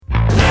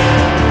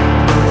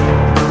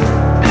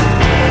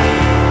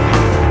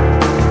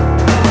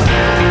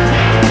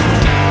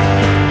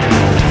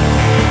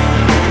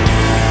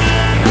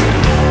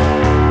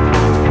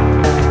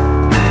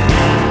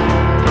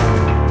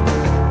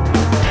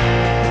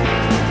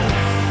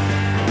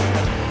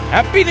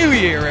Happy New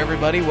Year,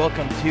 everybody.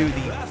 Welcome to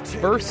the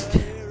first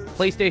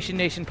PlayStation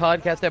Nation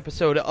podcast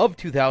episode of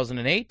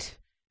 2008.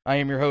 I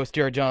am your host,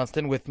 Jared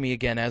Johnston. With me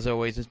again, as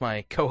always, is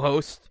my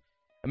co-host,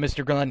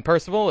 Mr. Glenn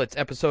Percival. It's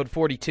episode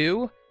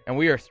 42, and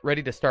we are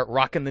ready to start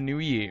rocking the new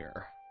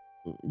year.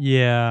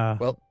 Yeah,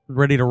 well,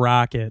 ready to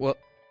rock it. Well,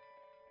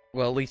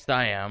 at least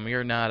I am.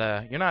 You're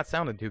not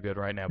sounding too good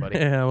right now, buddy.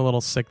 Yeah, I'm a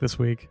little sick this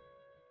week.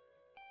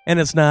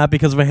 And it's not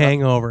because of a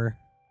hangover.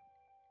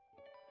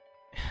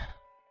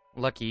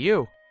 Lucky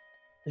you.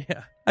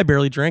 Yeah, I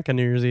barely drank on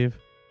New Year's Eve.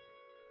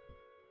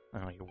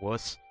 Oh, you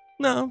wuss.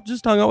 No,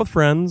 just hung out with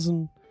friends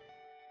and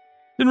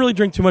didn't really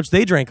drink too much.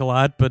 They drank a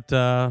lot, but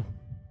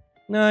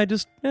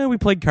we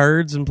played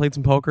cards and played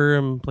some poker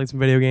and played some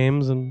video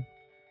games and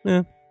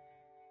Did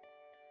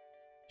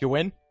you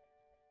win?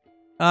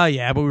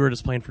 Yeah, but we were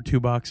just playing for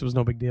 $2. It was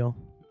no big deal.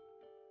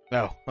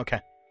 Oh, okay.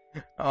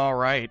 All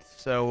right.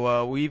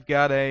 So we've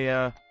got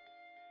a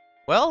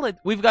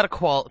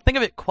think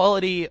of it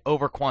quality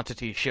over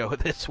quantity show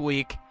this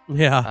week.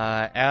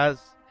 Yeah.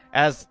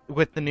 As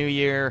with the new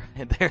year,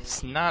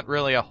 there's not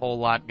really a whole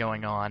lot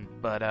going on,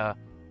 but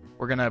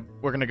we're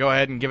gonna go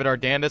ahead and give it our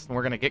damnedest, and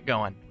we're gonna get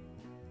going.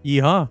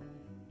 Yeehaw.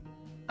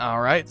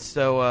 All right.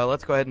 So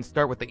let's go ahead and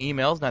start with the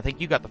emails, and I think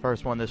you got the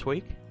first one this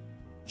week.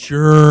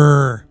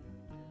 Sure.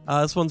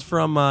 This one's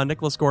from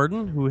Nicholas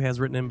Gordon, who has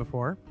written in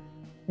before.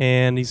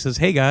 And he says,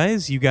 "Hey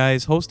guys, you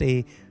guys host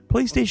a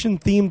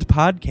PlayStation-themed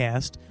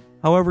podcast.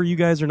 However, you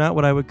guys are not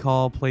what I would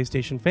call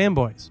PlayStation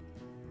fanboys.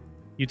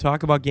 You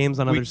talk about games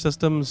on other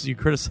systems, you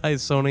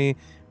criticize Sony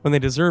when they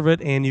deserve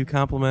it, and you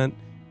compliment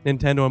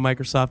Nintendo and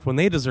Microsoft when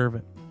they deserve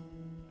it.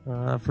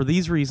 For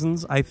these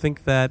reasons, I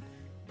think that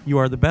you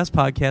are the best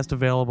podcast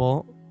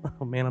available."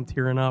 Oh man, I'm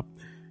tearing up.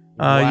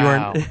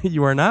 Wow.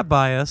 You are not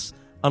biased,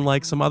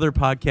 unlike some other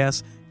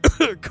podcasts.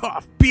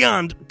 Cough,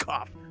 beyond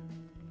cough.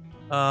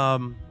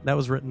 That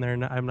was written there.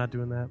 I'm not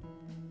doing that.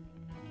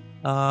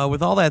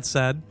 With all that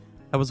said,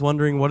 I was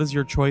wondering, what is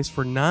your choice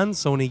for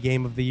non-Sony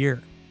game of the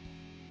year?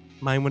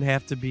 Mine would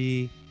have to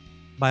be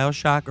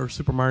BioShock or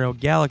Super Mario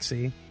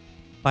Galaxy.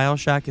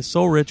 BioShock is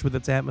so rich with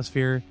its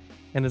atmosphere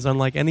and is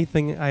unlike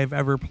anything I've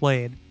ever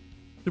played.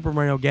 Super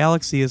Mario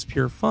Galaxy is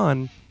pure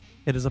fun.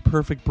 It is a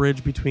perfect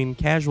bridge between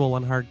casual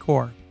and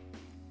hardcore.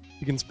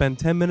 You can spend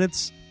 10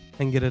 minutes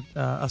and get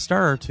a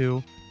star or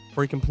two,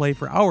 or you can play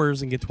for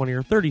hours and get 20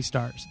 or 30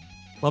 stars.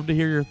 Love to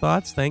hear your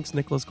thoughts. Thanks,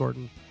 Nicholas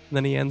Gordon. And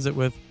then he ends it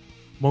with,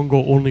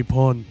 "Mongo only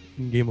pawn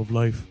in Game of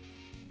Life."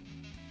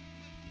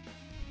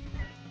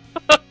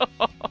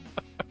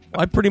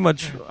 I pretty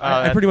much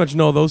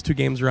know those two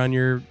games are on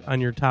your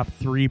top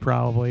 3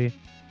 probably.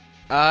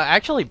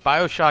 Actually,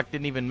 BioShock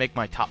didn't even make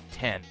my top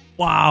 10.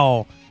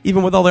 Wow.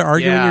 Even with all the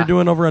arguing you're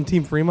doing over on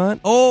Team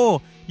Fremont?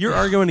 Oh, you're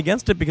arguing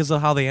against it because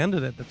of how they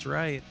ended it. That's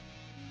right.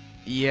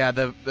 Yeah,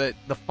 the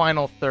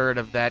final third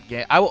of that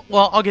game.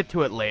 I'll get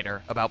to it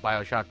later about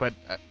BioShock, but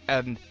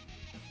I'll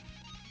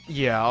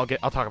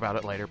talk about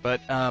it later.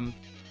 But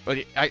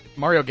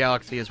Mario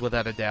Galaxy is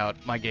without a doubt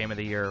my game of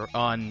the year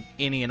on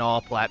any and all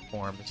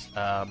platforms.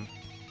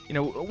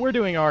 We're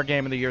doing our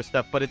game of the year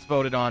stuff, but it's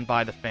voted on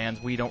by the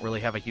fans. We don't really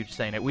have a huge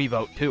say in it. We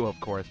vote too, of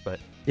course, but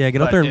get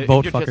out there and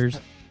vote, fuckers.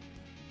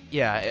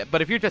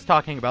 But if you're just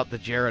talking about the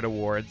Jared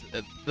Awards,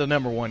 the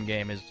number one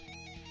game is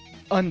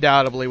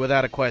undoubtedly,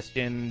 without a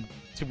question,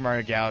 Super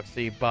Mario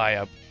Galaxy by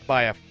a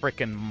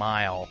frickin'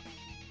 mile.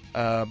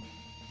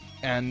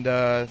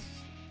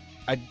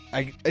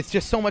 It's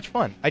just so much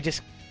fun.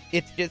 It's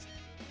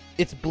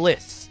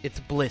bliss. It's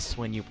bliss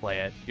when you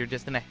play it. You're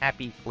just in a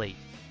happy place.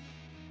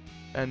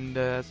 And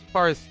as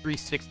far as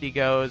 360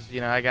 goes,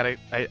 I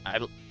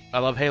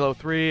love Halo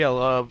 3. I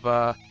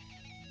love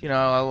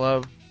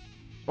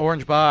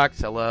Orange Box.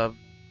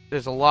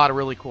 There's a lot of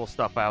really cool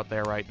stuff out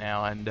there right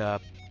now, and I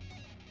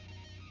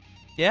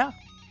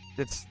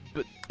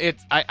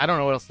don't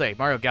know what else to say.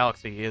 Mario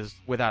Galaxy is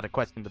without a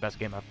question the best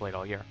game I've played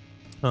all year.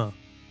 Huh.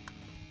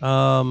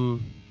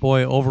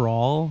 Boy,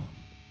 overall,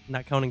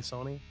 not counting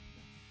Sony,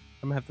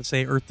 I'm gonna have to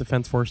say Earth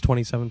Defense Force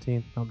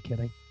 2017. No, I'm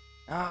kidding.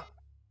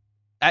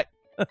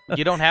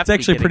 You don't have it's to.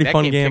 actually be a pretty that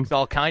fun game. game. Kicks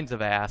all kinds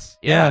of ass.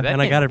 Yeah, that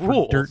and I got it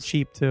rules. for dirt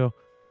cheap too.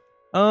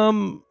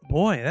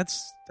 Boy,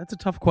 that's a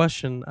tough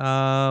question.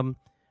 I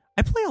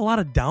play a lot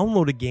of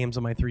downloaded games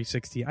on my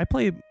 360. I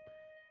play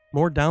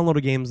more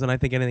downloaded games than I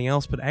think anything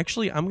else, but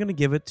actually I'm going to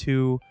give it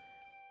to,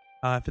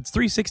 if it's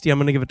 360, I'm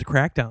going to give it to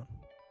Crackdown.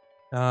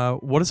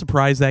 What a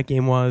surprise that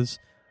game was.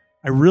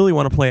 I really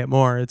want to play it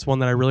more. It's one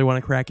that I really want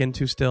to crack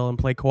into still and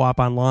play co-op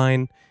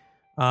online.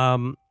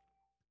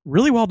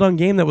 Really well done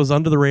game that was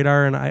under the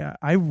radar, and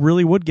I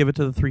really would give it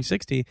to the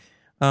 360.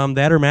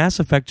 That or Mass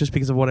Effect, just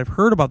because of what I've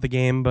heard about the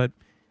game, but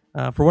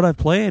for what I've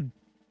played,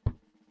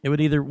 it would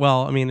either,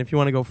 if you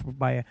want to go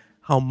by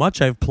how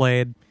much I've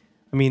played,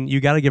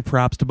 you got to give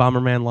props to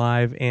Bomberman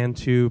Live and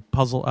to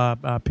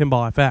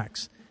Pinball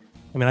FX.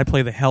 I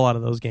play the hell out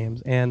of those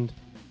games, and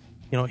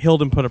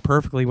Hilden put it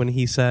perfectly when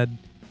he said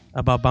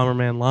about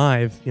Bomberman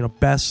Live,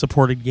 best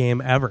supported game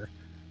ever.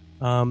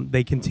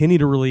 They continue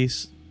to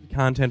release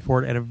content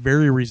for it at a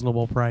very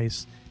reasonable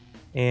price,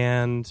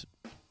 and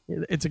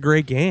it's a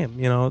great game.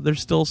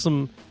 There's still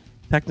some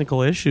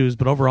technical issues,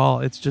 but overall,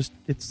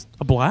 it's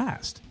a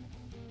blast.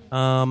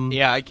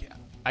 Yeah,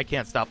 I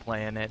can't stop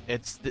playing it.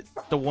 It's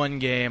the one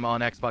game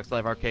on Xbox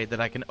Live Arcade that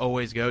I can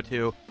always go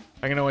to.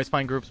 I can always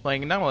find groups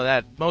playing, and not only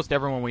that, most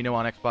everyone we know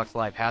on Xbox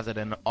Live has it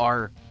in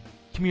our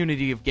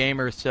community of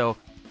gamers. So,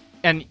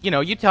 and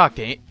you talk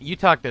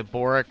to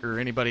Boric or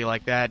anybody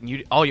like that,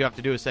 and all you have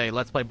to do is say,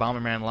 "Let's play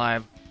Bomberman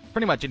Live."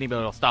 Pretty much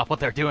anybody will stop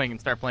what they're doing and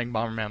start playing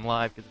Bomberman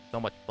Live because it's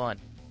so much fun.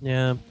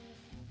 Yeah,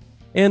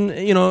 and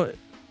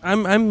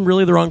I'm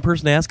really the wrong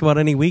person to ask about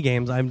any Wii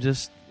games.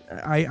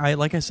 I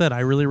like I said,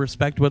 I really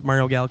respect what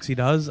Mario Galaxy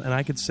does, and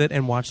I could sit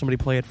and watch somebody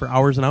play it for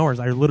hours and hours.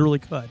 I literally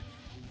could.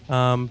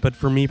 But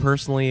for me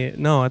personally,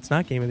 no, it's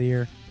not Game of the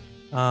Year.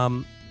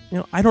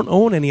 I don't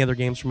own any other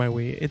games for my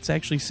Wii. It's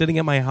actually sitting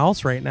at my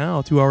house right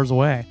now, 2 hours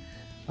away.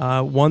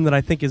 One that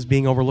I think is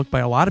being overlooked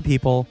by a lot of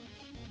people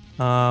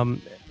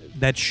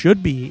that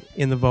should be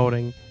in the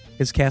voting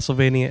is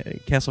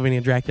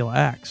Castlevania Dracula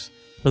X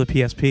for the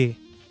PSP.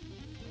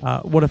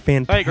 What a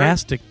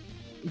fantastic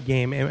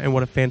game, and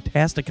what a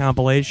fantastic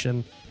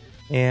compilation.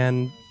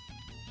 And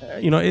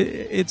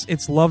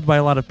it's loved by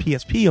a lot of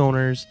PSP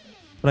owners,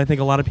 but I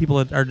think a lot of people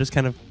that are just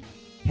kind of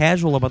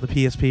casual about the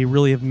PSP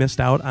really have missed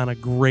out on a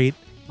great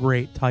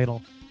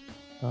title.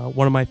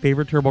 One of my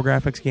favorite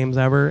TurboGrafx games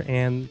ever,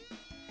 and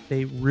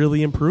they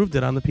really improved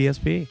it on the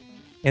PSP.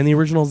 And the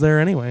original's there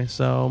anyway,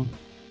 so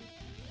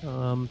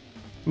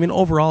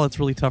overall it's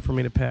really tough for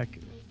me to pick.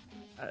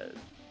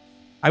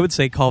 I would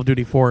say Call of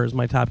Duty 4 is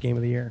my top game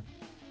of the year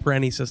for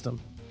any system.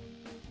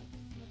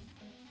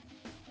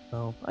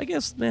 So I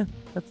guess,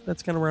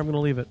 that's kind of where I'm going to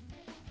leave it.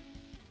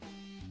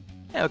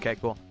 Yeah, okay,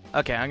 cool.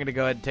 Okay, I'm going to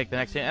go ahead and take the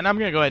next and I'm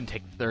going to go ahead and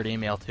take the third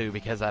email too,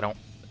 because I don't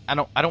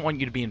want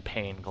you to be in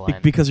pain,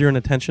 Glenn. Because you're an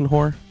attention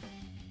whore?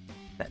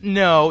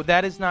 No,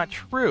 that is not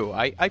true.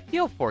 I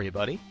feel for you,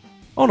 buddy.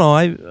 Oh no,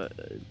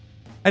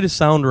 I just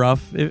sound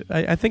rough.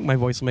 I think my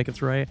voice will make it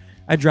through.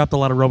 I dropped a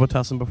lot of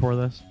Robitussin before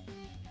this.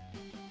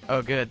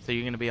 Oh, good. So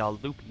you're going to be all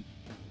loopy.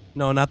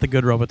 No, not the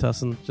good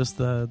Robitussin, just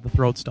the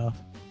throat stuff.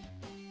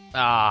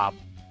 Ah,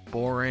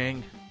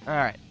 boring. All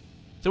right.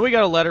 So we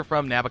got a letter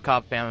from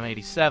Nabokov Family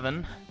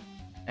 87,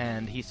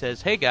 and he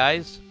says, "Hey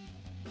guys,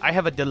 I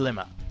have a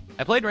dilemma.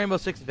 I played Rainbow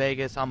Six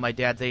Vegas on my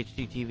dad's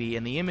HD TV,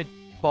 and the image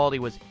quality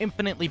was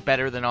infinitely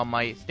better than on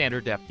my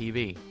standard def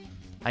TV.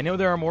 I know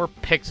there are more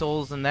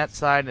pixels on that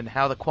side and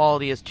how the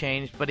quality has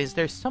changed, but is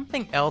there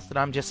something else that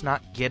I'm just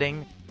not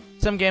getting?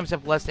 Some games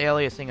have less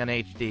aliasing on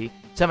HD,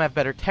 some have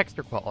better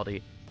texture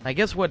quality. I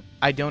guess what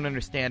I don't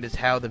understand is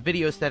how the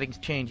video settings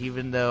change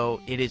even though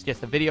it is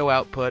just a video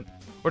output,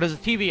 or does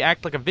the TV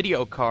act like a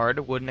video card?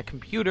 Wouldn't a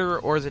computer,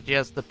 or is it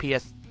just the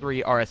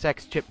PS3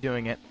 RSX chip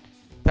doing it?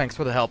 Thanks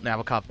for the help,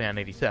 Nabokov Fan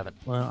 87.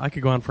 Well, I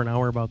could go on for an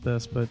hour about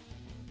this, but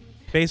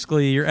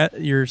basically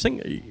your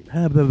standard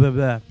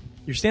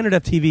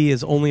FTV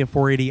is only a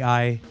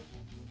 480i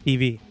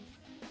TV,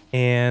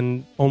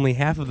 and only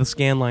half of the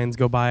scan lines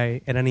go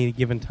by at any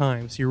given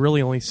time. So you're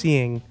really only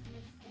seeing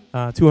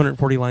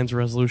 240 lines of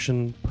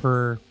resolution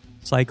per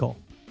cycle.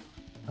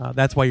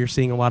 That's why you're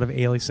seeing a lot of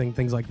aliasing,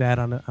 things like that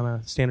on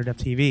a standard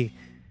FTV.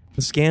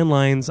 The scan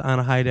lines on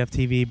a high def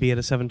TV, be it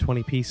a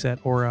 720p set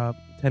or a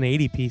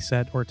 1080p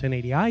set or a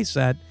 1080i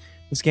set,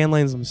 the scan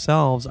lines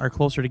themselves are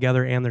closer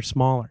together and they're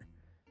smaller.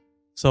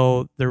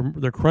 So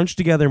they're crunched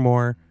together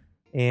more,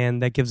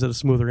 and that gives it a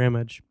smoother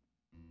image.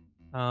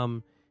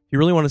 If you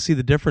really want to see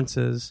the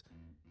differences,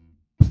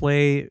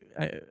 play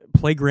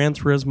Gran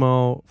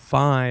Turismo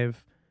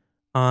 5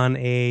 on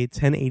a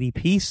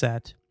 1080p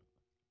set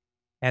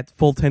at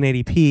full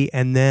 1080p,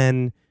 and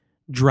then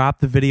drop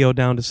the video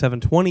down to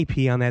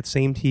 720p on that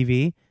same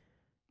TV,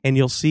 and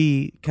you'll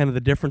see kind of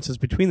the differences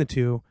between the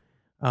two,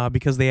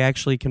 because they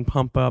actually can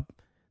pump up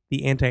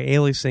the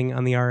anti-aliasing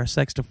on the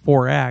RSX to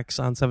 4x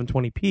on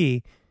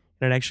 720p,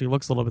 and it actually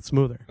looks a little bit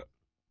smoother.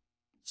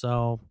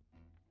 So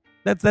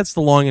that's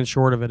the long and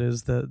short of it,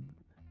 is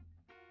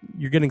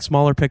you're getting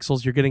smaller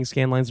pixels, you're getting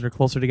scan lines that are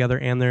closer together,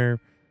 and they're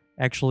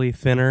actually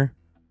thinner.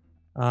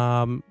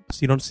 So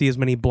you don't see as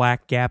many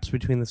black gaps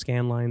between the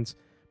scan lines.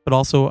 But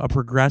also a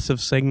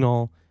progressive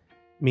signal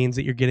means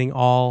that you're getting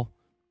all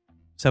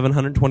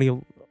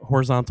 720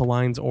 horizontal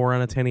lines, or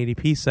on a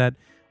 1080p set,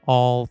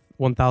 all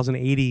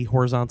 1080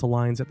 horizontal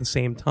lines at the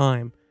same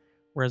time.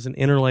 Whereas an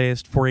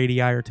interlaced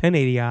 480i or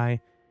 1080i,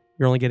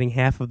 you're only getting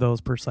half of those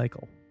per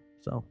cycle.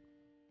 So,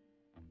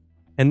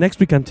 and next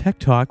week on Tech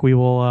Talk, we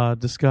will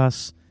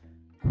discuss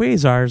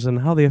quasars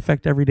and how they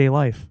affect everyday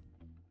life.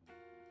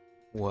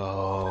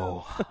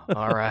 Whoa!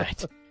 All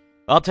right,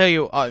 I'll tell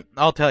you.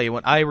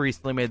 When I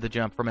recently made the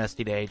jump from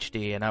SD to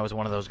HD, and I was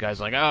one of those guys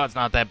like, "Oh, it's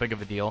not that big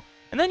of a deal."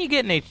 And then you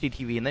get an HD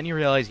TV, and then you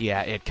realize,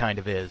 yeah, it kind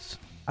of is.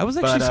 I was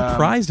actually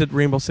surprised at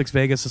Rainbow Six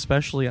Vegas,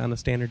 especially on the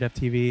standard def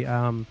TV.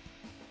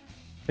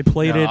 I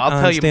played it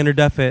on standard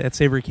def at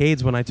Savory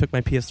Cades when I took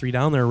my PS3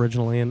 down there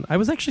originally, and I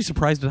was actually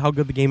surprised at how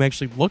good the game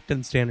actually looked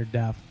in standard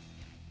def.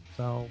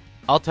 So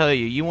I'll tell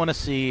you, you want to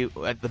see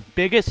the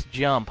biggest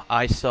jump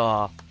I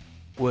saw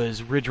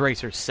was Ridge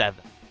Racer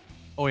 7.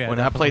 Oh yeah, when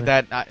definitely. I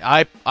played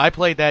that, I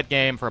played that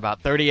game for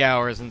about 30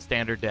 hours in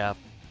standard def,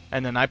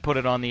 and then I put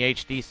it on the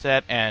HD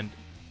set, and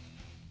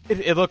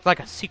it looked like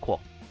a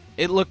sequel.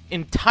 It looked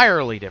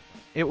entirely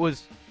different. It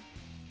was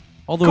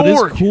Although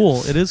gorgeous. it is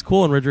cool. It is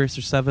cool in Ridge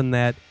Racer 7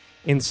 that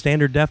in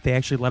standard def they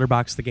actually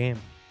letterbox the game.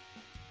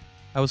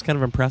 I was kind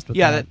of impressed with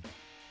that.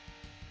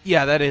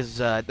 That is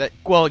that.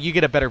 Well, you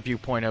get a better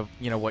viewpoint of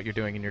what you're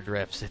doing in your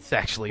drifts. It's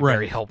actually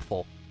very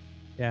helpful.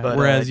 Yeah. But,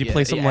 whereas you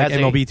play something like as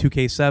MLB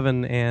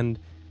 2K7 and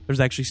there's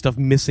actually stuff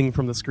missing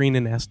from the screen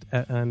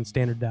in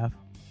standard def.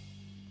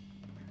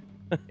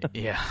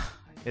 Yeah,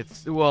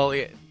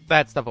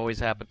 that stuff always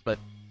happens. But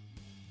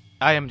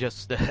I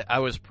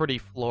was pretty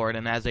floored,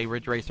 and as a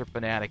Ridge Racer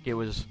fanatic, it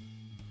was.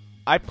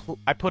 I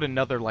put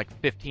another like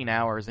 15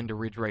 hours into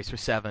Ridge Racer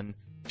 7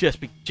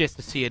 just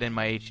to see it in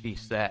my HD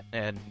set,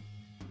 and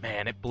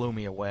man, it blew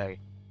me away.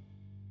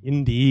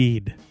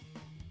 Indeed.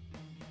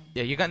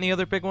 Yeah, you got any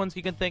other big ones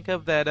you can think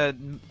of that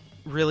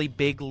really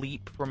big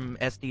leap from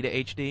SD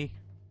to HD?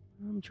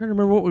 I'm trying to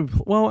remember what we.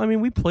 Well, I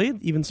mean, we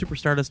played even Super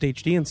Stardust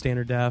HD in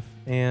standard def,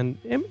 and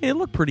it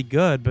looked pretty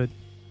good. But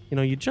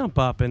you jump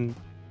up, and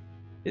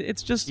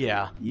it's just you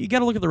got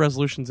to look at the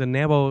resolutions. And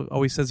Nabo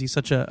always says he's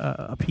such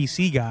a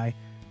PC guy.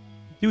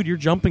 Dude, you're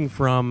jumping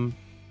from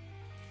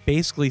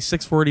basically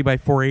 640 by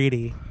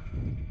 480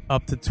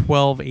 up to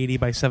 1280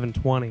 by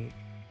 720.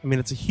 I mean,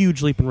 it's a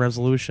huge leap in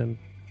resolution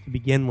to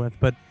begin with.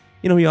 But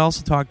he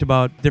also talked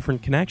about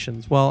different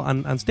connections. Well,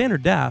 on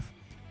standard def,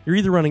 you're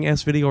either running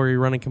S-Video or you're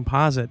running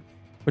composite,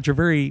 which are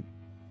very...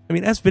 I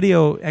mean,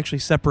 S-Video actually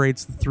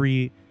separates the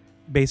three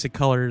basic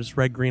colors,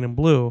 red, green, and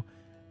blue,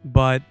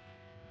 but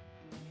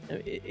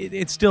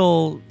it's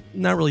still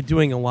not really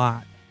doing a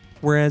lot.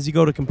 Whereas you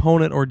go to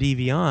component or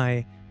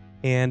DVI,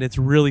 and it's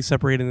really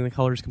separating the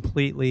colors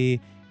completely.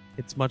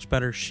 It's much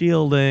better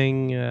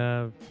shielding.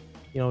 DVI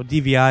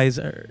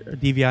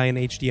and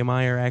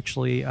HDMI are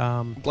actually...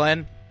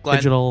 Glenn,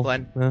 digital.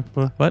 Glenn.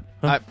 What?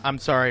 Huh? I'm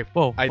sorry.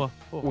 Whoa.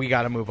 We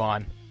gotta move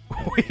on.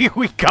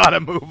 we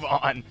gotta move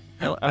on.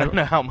 I don't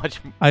know how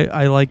much...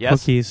 I like Yes?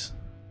 cookies.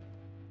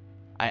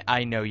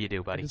 I know you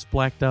do, I buddy. just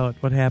blacked out.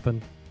 What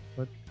happened?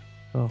 What?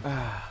 Oh.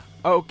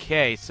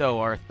 Okay, so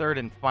our third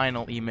and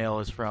final email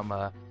is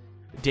from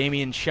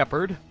Damian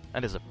Shepard.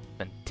 That is a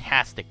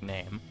fantastic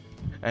name.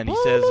 And he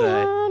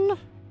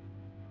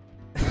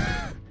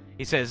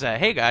says,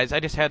 hey guys,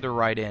 I just had to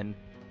write in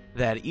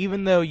that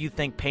even though you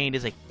think Paint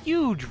is a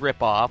huge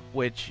ripoff,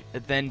 which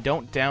then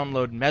don't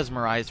download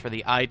Mesmerize for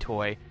the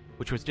iToy,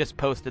 which was just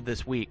posted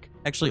this week.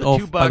 Actually,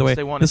 by the way,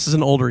 this is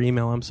an older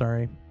email. I'm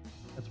sorry.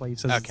 That's why he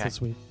says it's this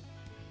week.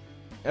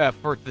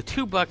 For the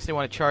 $2 they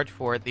want to charge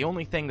for it, the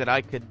only thing that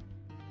I could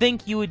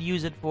think you would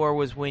use it for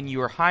was when you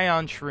were high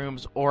on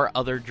shrooms or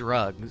other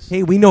drugs.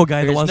 Hey, we know a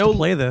guy that wants to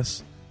play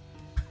this.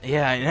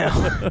 Yeah, I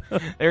know.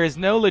 There is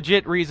no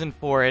legit reason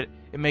for it.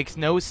 It makes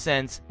no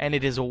sense, and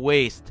it is a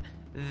waste.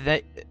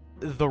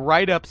 The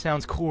write-up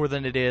sounds cooler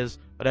than it is,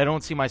 but I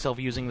don't see myself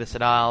using this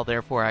at all.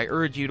 Therefore, I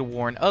urge you to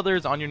warn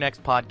others on your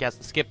next podcast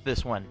to skip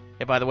this one.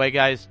 Hey, by the way,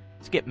 guys,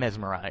 skip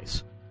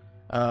Mesmerize.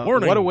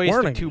 Warning, what a waste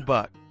warning. of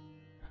 $2.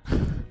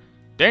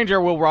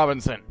 Danger, Will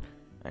Robinson.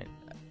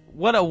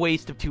 What a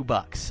waste of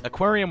 $2.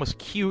 Aquarium was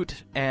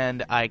cute,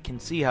 and I can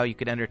see how you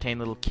could entertain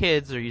little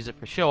kids or use it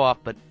for show-off,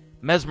 but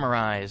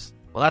Mesmerize,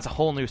 well, that's a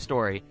whole new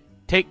story.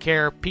 Take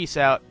care, peace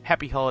out,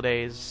 happy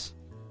holidays,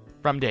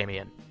 from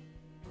Damien.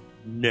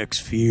 Next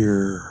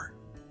fear.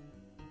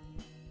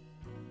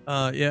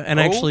 Yeah, and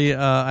actually,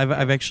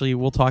 I've actually,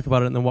 we'll talk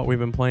about it in what we've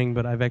been playing,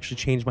 but I've actually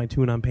changed my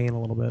tune on Pain a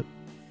little bit.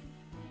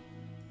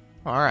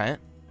 All right.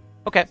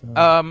 Okay.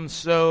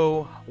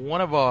 So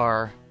one of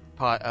our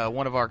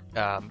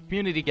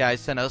community guys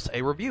sent us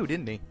a review,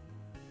 didn't he?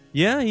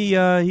 Yeah,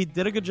 he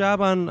did a good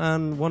job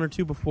on one or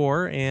two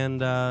before,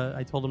 and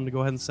I told him to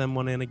go ahead and send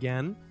one in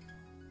again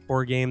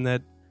for a game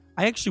that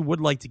I actually would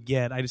like to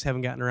get. I just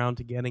haven't gotten around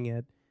to getting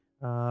it.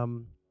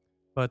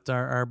 But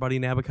our buddy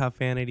Nabokov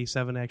Fan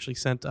 87 actually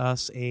sent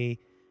us a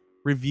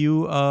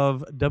review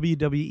of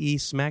WWE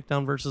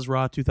SmackDown vs.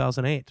 Raw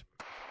 2008.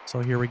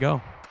 So here we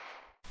go.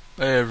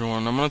 Hey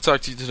everyone, I'm going to talk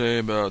to you today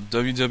about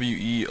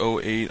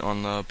WWE 08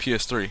 on the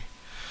PS3.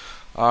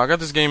 I got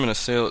this game in a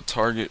sale at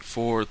Target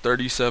for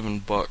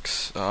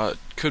 $37. It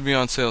could be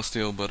on sale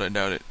still, but I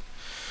doubt it.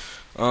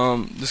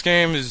 This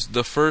game is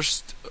the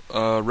first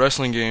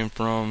wrestling game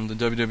from the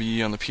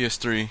WWE on the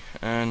PS3,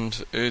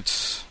 and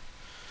it's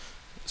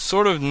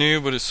sort of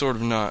new, but it's sort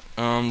of not.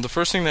 The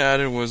first thing they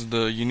added was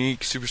the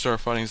unique superstar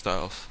fighting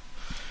styles.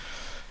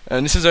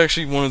 And this is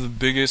actually one of the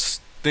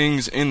biggest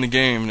things in the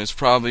game, and it's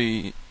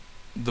probably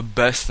the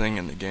best thing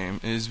in the game,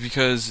 is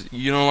because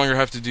you no longer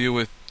have to deal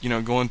with,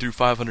 going through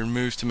 500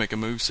 moves to make a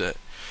move set.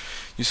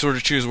 You sort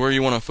of choose where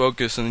you want to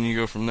focus, and then you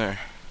go from there.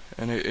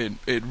 And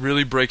it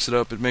really breaks it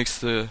up. It makes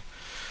the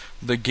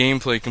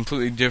gameplay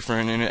completely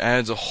different, and it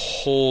adds a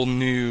whole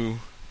new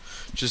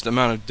just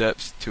amount of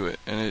depth to it,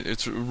 and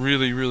it's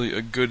really, really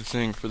a good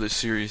thing for this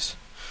series.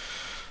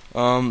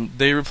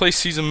 They replaced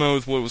season mode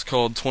with what was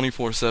called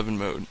 24/7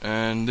 mode,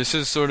 and this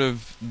is sort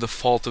of the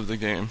fault of the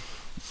game.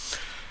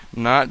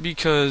 Not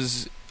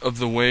because of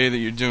the way that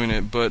you're doing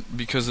it, but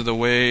because of the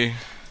way,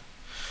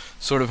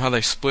 sort of how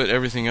they split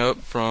everything up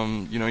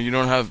from, you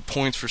don't have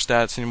points for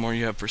stats anymore,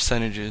 you have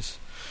percentages.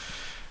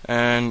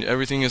 And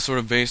everything is sort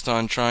of based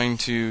on trying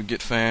to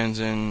get fans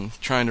and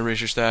trying to raise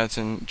your stats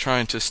and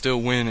trying to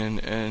still win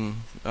and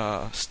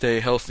stay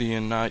healthy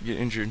and not get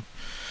injured.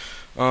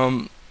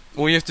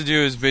 What you have to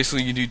do is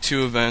basically you do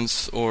 2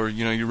 events, or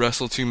you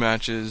wrestle 2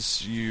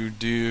 matches. You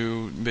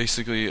do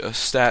basically a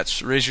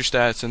stats, raise your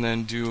stats, and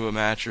then do a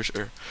match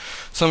or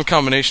some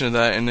combination of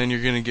that, and then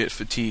you're going to get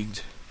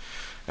fatigued.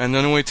 And the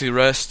only way to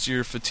rest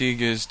your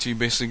fatigue is to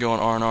basically go on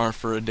R&R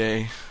for a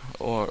day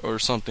or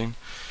something.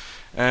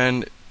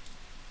 And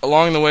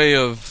along the way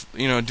of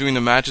doing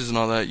the matches and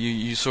all that,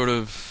 you sort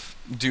of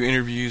do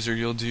interviews, or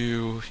you'll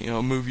do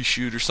a movie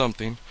shoot or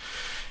something,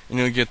 and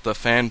you'll get the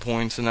fan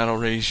points, and that'll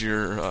raise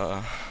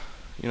your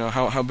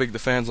how big the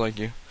fans like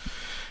you.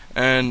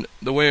 And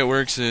the way it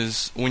works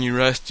is when you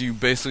rest, you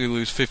basically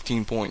lose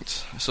 15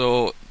 points.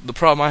 So the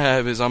problem I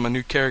have is I'm a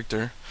new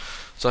character,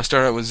 so I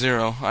start out with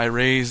 0. I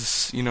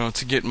raise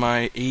to get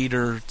my 8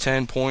 or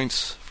 10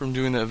 points from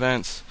doing the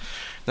events.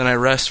 Then I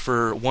rest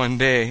for 1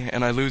 day,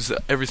 and I lose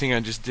everything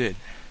I just did.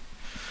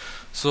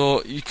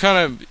 So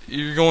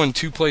you're going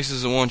 2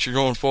 places at once. You're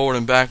going forward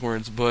and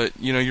backwards, but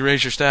you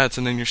raise your stats,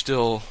 and then you're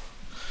still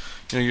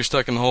you're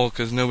stuck in the hole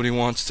because nobody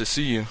wants to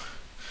see you.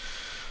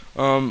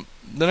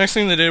 The next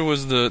thing they did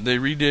was they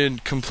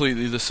redid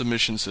completely the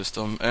submission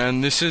system,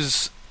 and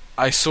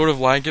I sort of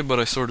like it, but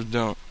I sort of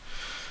don't.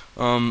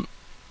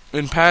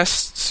 In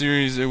past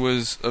series, it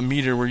was a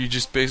meter where you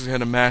just basically had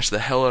to mash the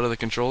hell out of the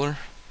controller,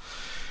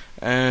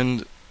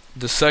 and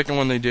the second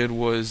one they did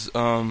was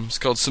it's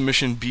called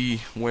Submission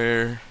B,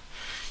 where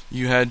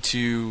you had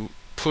to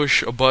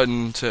push a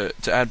button to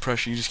add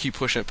pressure. You just keep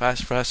pushing it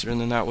faster, and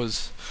then that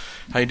was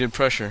how you did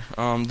pressure.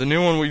 The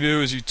new one we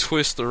do is you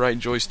twist the right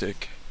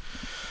joystick.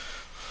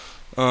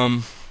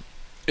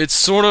 It's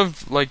sort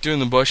of like doing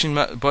the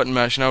button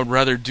mashing. I would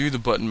rather do the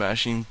button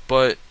mashing,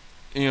 but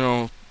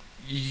you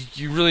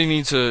really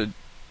need to,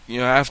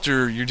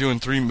 after you're doing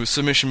 3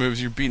 submission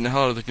moves, you're beating the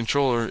hell out of the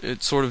controller.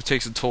 It sort of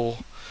takes a toll,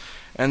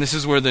 and this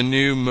is where the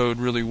new mode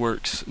really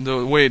works.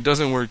 The way it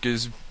doesn't work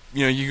is,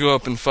 you go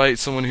up and fight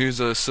someone who's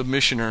a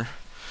submissioner,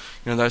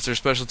 that's their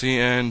specialty,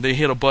 and they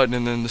hit a button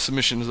and then the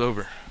submission is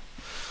over,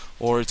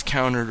 or it's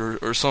countered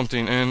or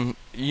something, and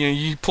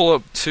you pull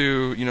up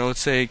to, let's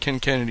say Ken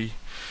Kennedy,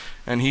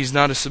 and he's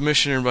not a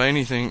submissioner by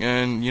anything,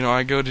 and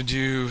I go to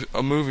do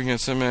a move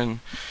against him and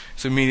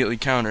it's immediately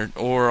countered,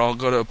 or I'll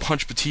go to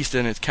punch Batista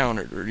and it's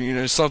countered,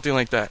 or something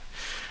like that.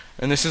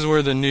 And this is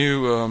where the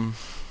new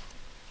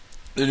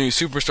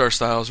superstar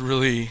styles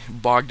really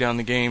bog down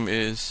the game.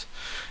 Is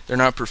they're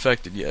not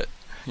perfected yet.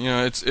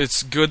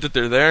 It's good that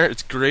they're there.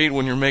 It's great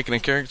when you're making a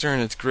character,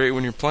 and it's great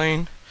when you're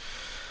playing,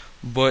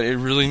 but it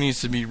really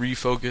needs to be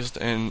refocused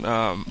and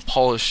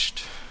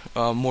polished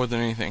more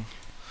than anything.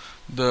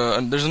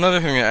 There's another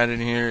thing I added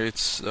here.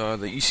 It's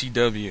the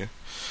ECW,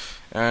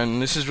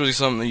 and this is really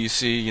something that you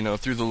see,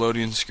 through the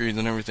loading screens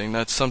and everything.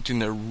 That's something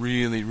they're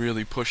really,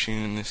 really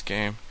pushing in this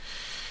game.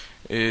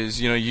 Is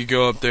you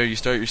go up there, you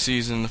start your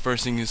season, the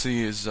first thing you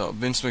see is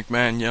Vince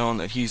McMahon yelling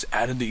that he's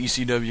added the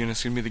ECW and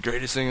it's gonna be the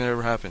greatest thing that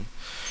ever happened.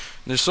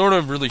 They're sort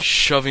of really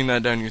shoving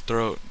that down your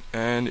throat,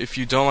 and if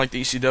you don't like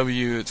the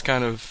ECW, it's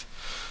kind of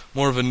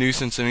more of a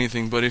nuisance than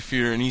anything. But if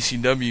you're an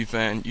ECW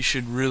fan, you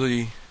should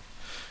really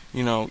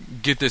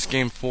get this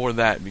game for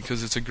that,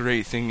 because it's a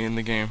great thing in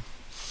the game.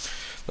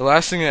 The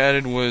last thing I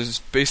added was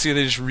basically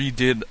they just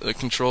redid the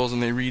controls,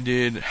 and they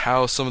redid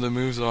how some of the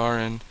moves are,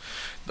 and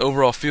the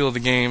overall feel of the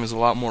game is a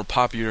lot more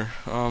popular.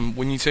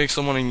 When you take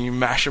someone and you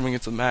mash them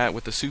against the mat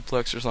with a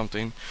suplex or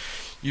something,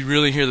 you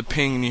really hear the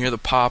ping and you hear the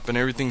pop, and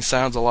everything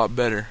sounds a lot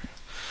better.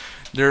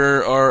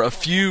 There are a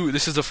few.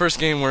 This is the first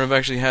game where I've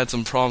actually had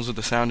some problems with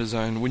the sound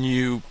design. When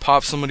you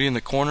pop somebody in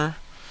the corner,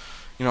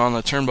 on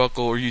the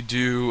turnbuckle, or you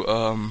do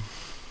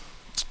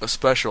a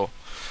special,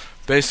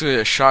 basically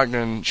a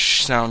shotgun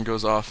sound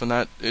goes off, and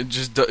that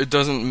it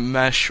doesn't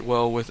mesh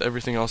well with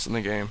everything else in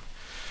the game.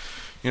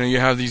 You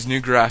have these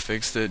new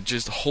graphics that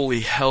just,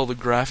 holy hell, the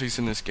graphics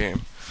in this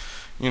game.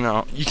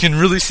 You can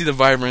really see the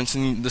vibrance,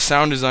 and the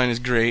sound design is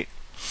great,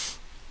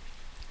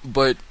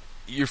 but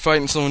you're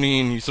fighting somebody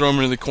and you throw them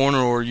into the corner,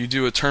 or you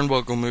do a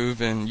turnbuckle move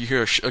and you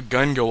hear a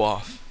gun go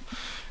off.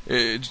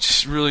 It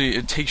just really,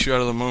 it takes you out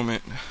of the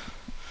moment.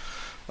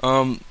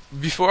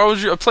 Before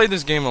I played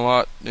this game a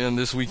lot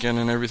this weekend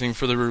and everything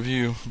for the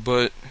review,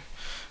 but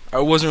I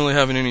wasn't really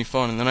having any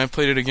fun, and then I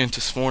played it again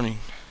this morning.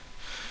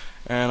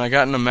 And I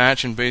got in a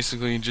match and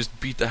basically just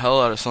beat the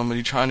hell out of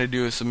somebody trying to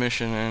do a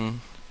submission, and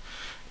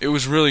it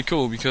was really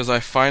cool because I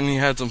finally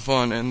had some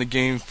fun and the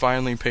game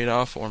finally paid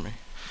off for me.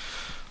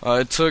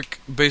 It took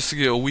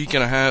basically a week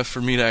and a half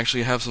for me to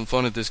actually have some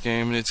fun at this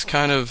game, and it's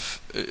kind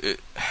of...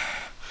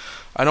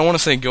 I don't want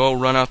to say go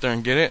run out there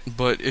and get it,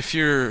 but if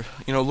you're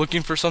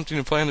looking for something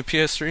to play on the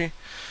PS3,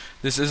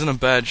 this isn't a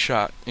bad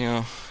shot.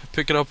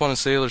 Pick it up on a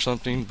sale or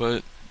something,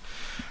 but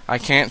I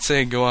can't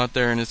say go out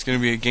there and it's going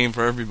to be a game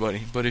for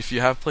everybody. But if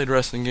you have played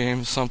wrestling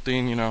games,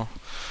 something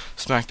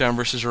SmackDown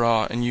vs.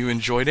 Raw, and you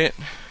enjoyed it,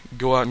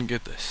 go out and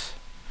get this.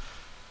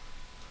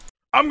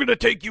 I'm gonna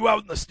take you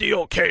out in the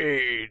steel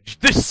cage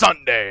this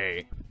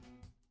Sunday.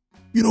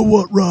 You know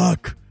what,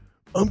 Rock?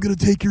 I'm going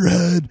to take your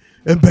head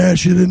and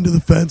bash it into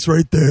the fence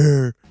right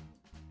there.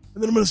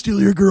 And then I'm going to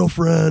steal your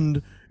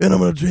girlfriend, and I'm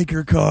going to take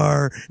your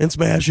car and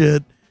smash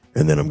it,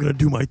 and then I'm going to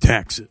do my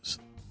taxes.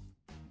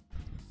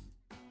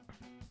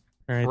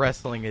 All right.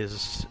 Wrestling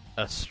is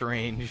a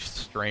strange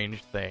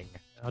thing.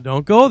 Now,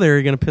 don't go there.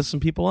 You're going to piss some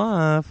people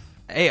off.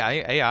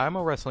 Hey, I'm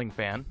a wrestling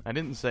fan. I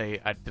didn't say...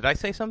 did I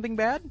say something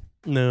bad?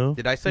 No.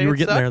 Did I say you were it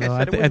getting sucked? there, though. I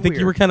said it was think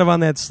you were weird. kind of on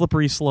that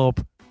slippery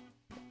slope.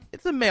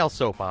 It's a male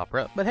soap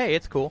opera, but hey,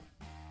 it's cool.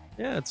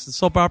 Yeah, it's a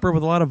soap opera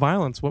with a lot of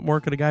violence. What more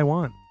could a guy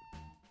want?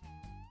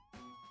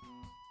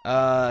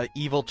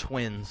 Evil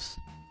twins.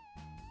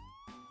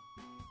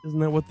 Isn't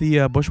that what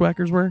the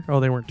Bushwhackers were? Oh,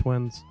 they weren't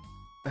twins.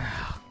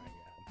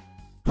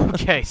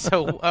 Okay,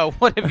 so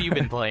what have you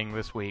been playing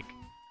this week?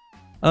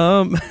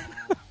 By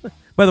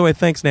the way,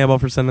 thanks,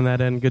 Nabo, for sending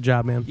that in. Good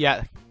job, man.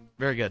 Yeah,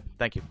 very good.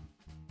 Thank you.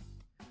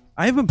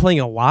 I've been playing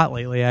a lot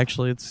lately,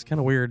 actually. It's kind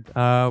of weird.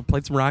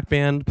 Played some Rock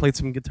Band, played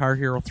some Guitar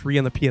Hero 3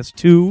 on the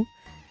PS2.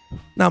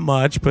 Not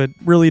much, but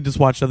really just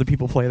watched other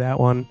people play that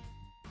one.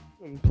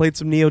 Played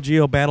some Neo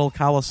Geo Battle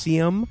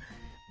Coliseum,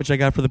 which I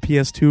got for the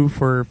PS2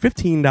 for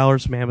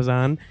 $15 from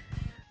Amazon.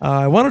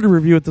 I wanted to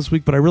review it this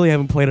week, but I really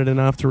haven't played it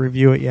enough to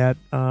review it yet.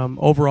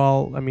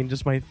 Overall, I mean,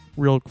 just my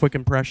real quick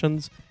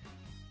impressions.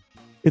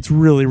 It's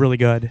really, really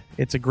good.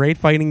 It's a great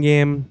fighting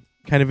game.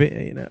 Kind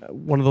of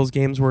one of those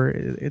games where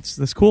it's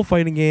this cool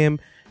fighting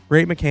game,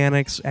 great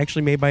mechanics,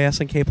 actually made by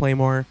SNK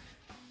Playmore,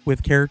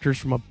 with characters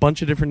from a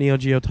bunch of different Neo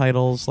Geo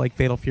titles like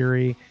Fatal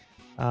Fury,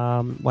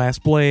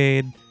 Last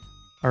Blade,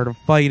 Art of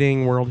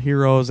Fighting, World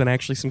Heroes, and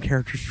actually some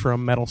characters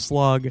from Metal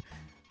Slug,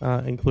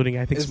 including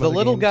I think Is some the other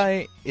little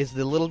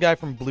games. guy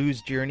from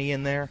Blues Journey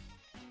in there?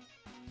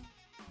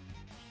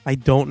 I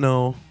don't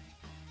know.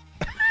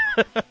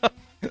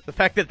 The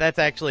fact that that's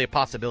actually a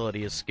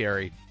possibility is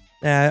scary.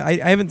 I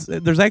haven't.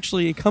 There's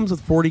actually, it comes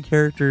with 40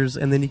 characters,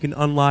 and then you can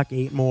unlock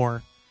 8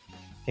 more.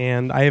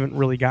 And I haven't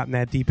really gotten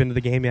that deep into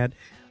the game yet.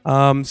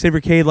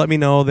 Sabercade let me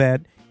know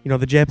that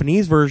the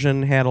Japanese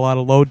version had a lot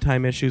of load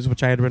time issues,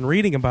 which I had been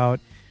reading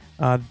about.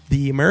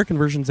 The American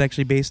version is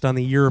actually based on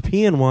the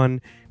European one,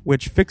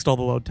 which fixed all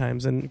the load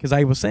times. And because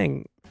I was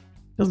saying,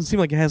 it doesn't seem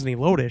like it has any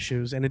load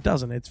issues, and it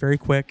doesn't. It's very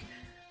quick.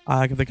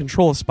 The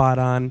control is spot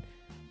on.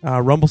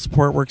 Rumble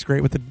support works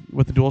great with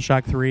the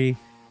DualShock 3.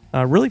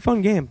 Really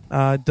fun game.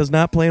 Does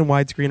not play in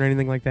widescreen or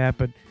anything like that,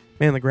 but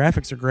man, the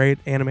graphics are great.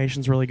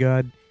 Animation's really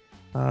good.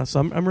 So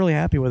I'm really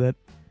happy with it.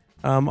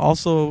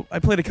 Also, I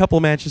played a couple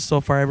of matches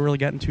so far. I haven't really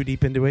gotten too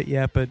deep into it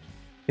yet, but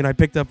I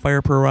picked up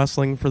Fire Pro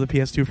Wrestling for the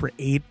PS2 for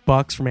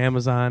 $8 from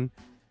Amazon,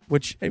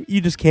 which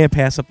you just can't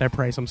pass up that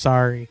price. I'm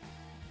sorry.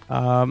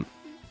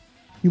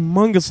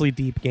 Humongously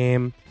deep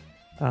game.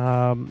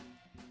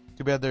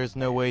 Too bad there's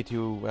no way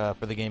to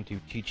for the game to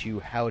teach you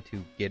how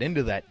to get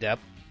into that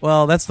depth.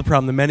 Well, that's the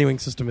problem. The menuing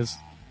system is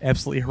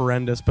absolutely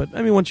horrendous, but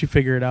I mean, once you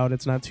figure it out,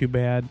 it's not too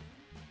bad.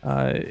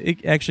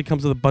 It actually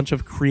comes with a bunch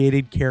of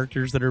created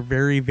characters that are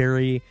very,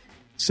 very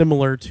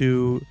similar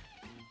to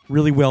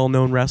really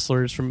well-known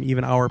wrestlers from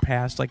even our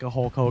past, like a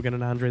Hulk Hogan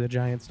and Andre the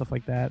Giant, stuff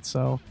like that.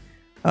 So,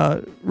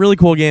 really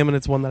cool game, and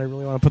it's one that I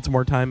really want to put some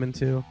more time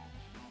into.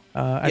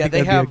 I think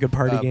that'd be a good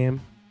party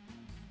game.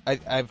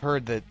 I've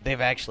heard that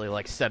they've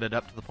actually set it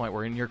up to the point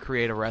where in your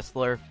Create a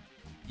Wrestler,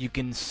 you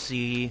can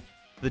see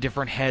the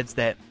different heads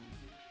that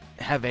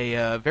have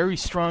a very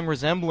strong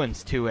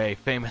resemblance to a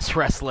famous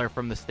wrestler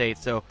from the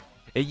States. So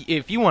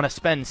if you want to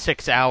spend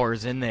 6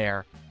 hours in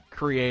there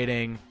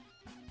creating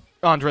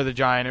Andre the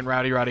Giant and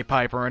Rowdy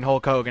Piper and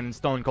Hulk Hogan and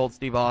Stone Cold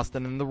Steve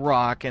Austin and The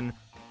Rock and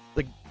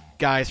the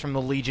guys from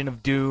the Legion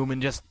of Doom and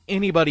just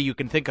anybody you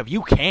can think of,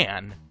 you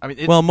can. I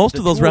mean, most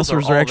of those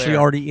wrestlers are actually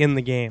already in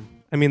the game.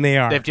 I mean, they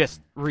are. They've just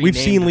renamed We've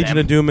seen Legion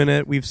them. of Doom in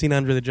it. We've seen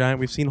Andre the Giant.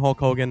 We've seen Hulk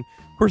Hogan.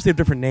 Of course, they have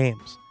different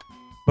names.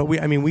 But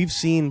we've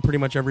seen pretty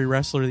much every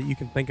wrestler that you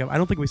can think of. I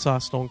don't think we saw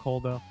Stone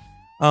Cold, though.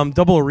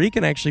 Double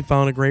Rican actually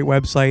found a great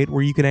website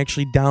where you can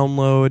actually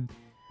download,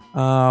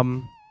 I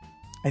don't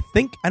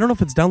know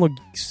if it's download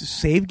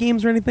save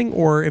games or anything,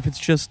 or if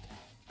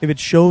it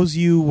shows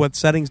you what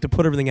settings to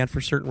put everything at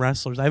for certain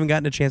wrestlers. I haven't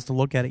gotten a chance to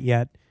look at it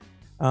yet.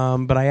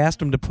 But I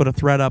asked him to put a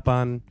thread up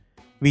on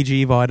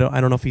VG Evo.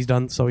 I don't know if he's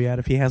done so yet.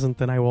 If he hasn't,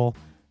 then I will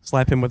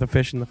slap him with a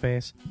fish in the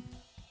face.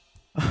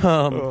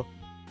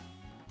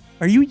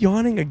 Are you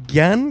yawning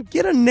again?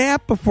 Get a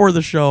nap before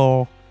the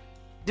show.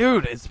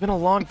 Dude, it's been a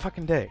long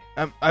fucking day.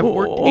 I've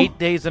worked 8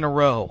 days in a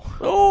row.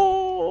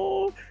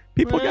 Oh,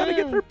 people gotta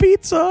get their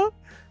pizza.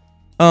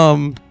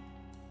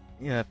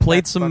 Yeah,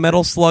 played some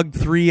Metal Slug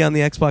 3 on the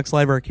Xbox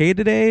Live Arcade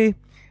today.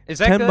 Is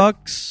that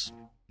 $10?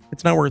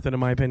 It's not worth it in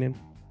my opinion.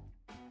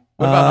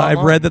 What about I've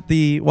read that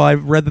the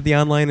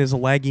online is a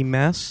laggy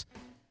mess.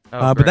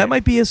 But that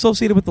might be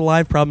associated with the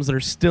live problems that are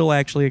still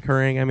actually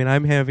occurring. I mean,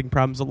 I'm having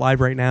problems with live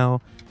right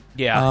now.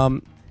 Yeah.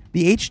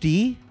 The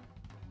HD,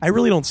 I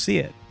really don't see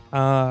it.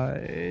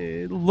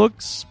 It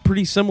looks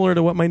pretty similar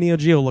to what my Neo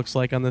Geo looks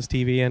like on this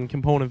TV and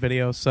component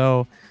video,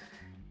 so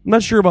I'm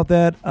not sure about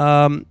that.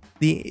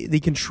 The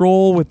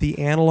control with the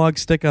analog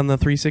stick on the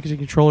 360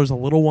 controller is a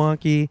little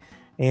wonky,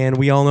 and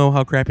we all know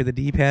how crappy the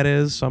D-pad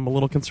is, so I'm a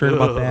little concerned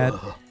about that.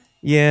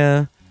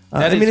 Yeah.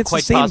 That is it's quite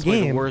the same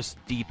possibly game. the worst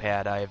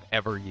D-pad I've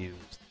ever used.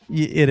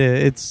 It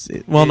is.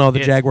 The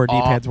It's Jaguar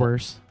D-pad's awful.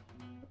 worse.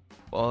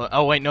 Well,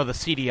 oh wait, no, the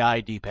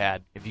CDI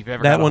D-pad. If you've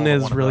ever That got a one hold of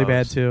is one of really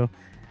bad those. too.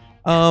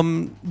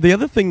 The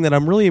other thing that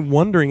I'm really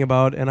wondering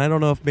about, and I don't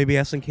know if maybe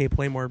SNK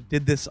Playmore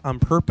did this on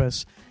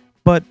purpose,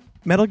 but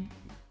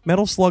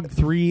Metal Slug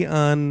 3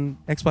 on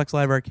Xbox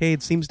Live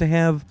Arcade seems to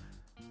have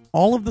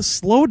all of the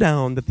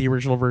slowdown that the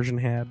original version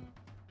had,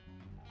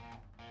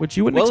 which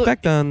you wouldn't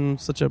expect on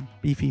such a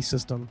beefy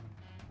system.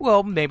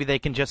 Well, maybe they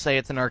can just say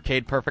it's an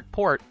arcade perfect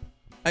port.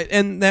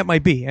 And that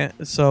might be.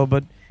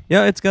 But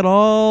yeah, it's got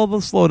all the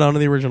slowdown of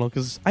the original,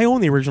 because I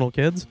own the original,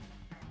 kids.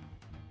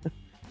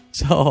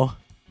 So...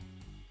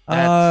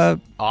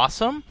 That's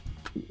awesome.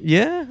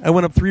 Yeah, I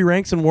went up 3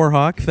 ranks in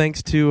Warhawk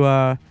thanks to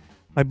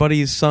my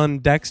buddy's son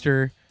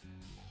Dexter.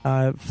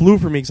 Flew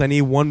for me because I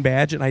need 1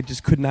 badge and I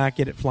just could not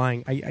get it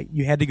flying.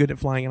 You had to get it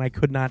flying and I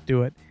could not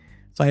do it.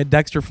 So I had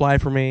Dexter fly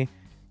for me.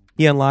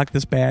 He unlocked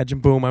this badge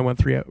and boom, I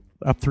went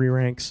up 3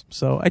 ranks.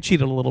 So I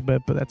cheated a little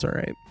bit, but that's all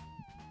right.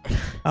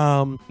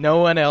 No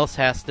one else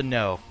has to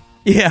know.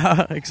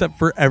 Yeah, except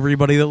for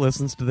everybody that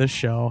listens to this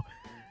show.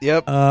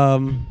 Yep.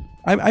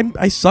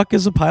 I suck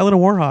as a pilot of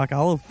Warhawk.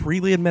 I'll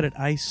freely admit it.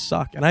 I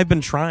suck, and I've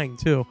been trying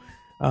too.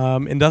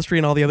 Industry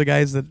and all the other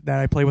guys that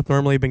I play with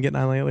normally have been getting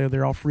on lately.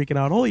 They're all freaking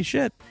out. Holy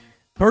shit,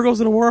 Torgo's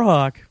in a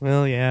Warhawk.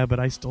 Well, yeah, but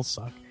I still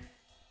suck.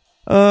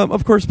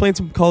 Of course, playing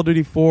some Call of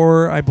Duty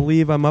 4. I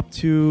believe I'm up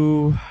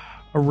to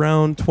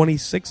around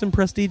 26 in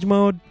Prestige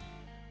mode.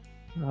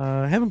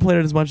 Haven't played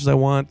it as much as I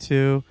want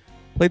to.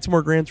 Played some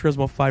more Gran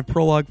Turismo 5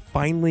 Prologue.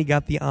 Finally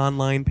got the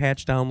online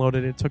patch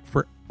downloaded. It took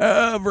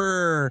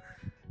forever.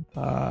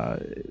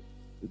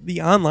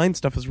 The online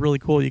stuff is really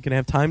cool. You can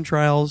have time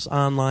trials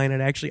online. It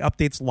actually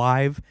updates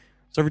live.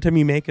 So every time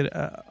you make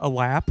a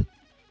lap,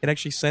 it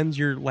actually sends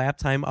your lap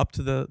time up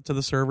to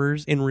the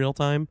servers in real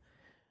time.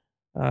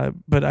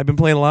 But I've been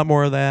playing a lot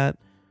more of that.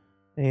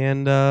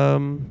 And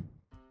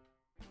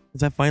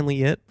is that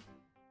finally it?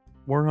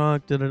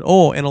 Warhawk did it.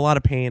 Oh, and a lot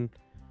of pain.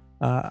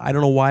 I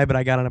don't know why, but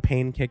I got on a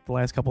pain kick the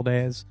last couple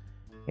days.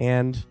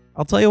 And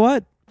I'll tell you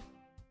what,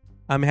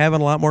 I'm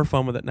having a lot more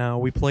fun with it now.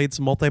 We played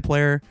some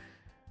multiplayer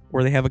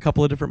where they have a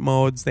couple of different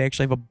modes. They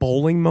actually have a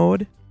bowling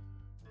mode.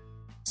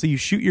 So you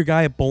shoot your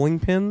guy at bowling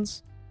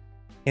pins,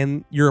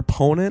 and your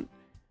opponent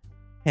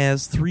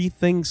has 3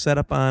 things set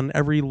up on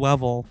every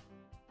level,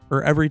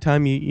 or every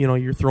time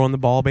you're throwing the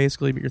ball,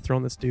 basically, but you're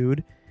throwing this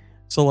dude.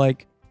 So,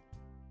 like,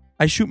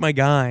 I shoot my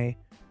guy,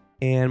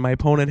 and my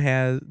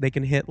opponent they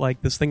can hit,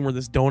 like, this thing where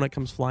this donut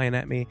comes flying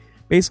at me.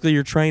 Basically,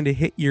 you're trying to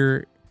hit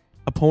your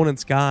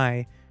opponent's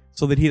guy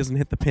so that he doesn't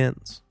hit the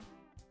pins.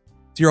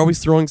 So you're always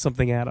throwing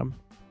something at him.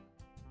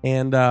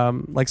 And,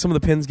 like, some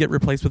of the pins get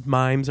replaced with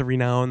mimes every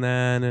now and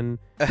then, and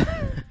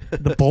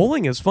the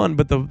bowling is fun,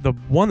 but the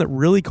one that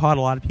really caught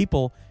a lot of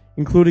people,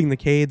 including the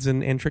Cades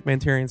and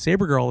Trickmanteri and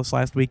Saber Girl this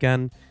last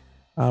weekend,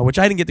 which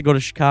I didn't get to go to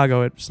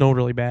Chicago. It snowed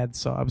really bad,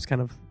 so I was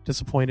kind of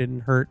disappointed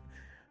and hurt,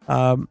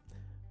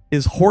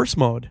 is horse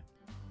mode,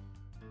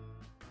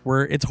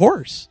 where it's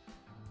horse.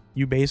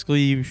 You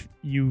basically,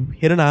 you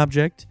hit an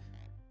object,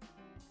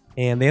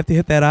 and they have to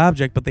hit that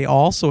object, but they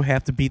also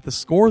have to beat the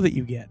score that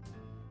you get.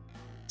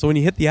 So when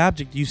you hit the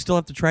object, you still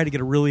have to try to get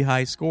a really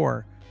high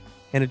score,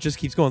 and it just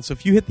keeps going. So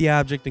if you hit the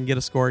object and get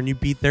a score and you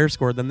beat their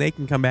score, then they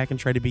can come back and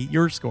try to beat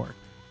your score.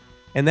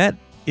 And that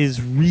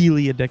is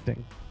really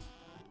addicting.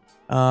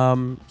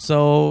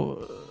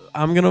 So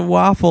I'm going to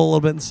waffle a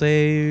little bit and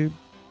say,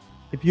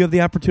 if you have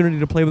the opportunity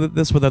to play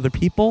this with other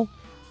people,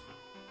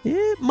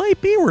 it might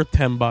be worth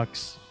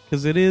 $10,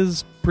 because it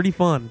is pretty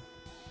fun.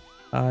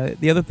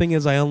 The other thing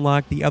is I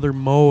unlocked the other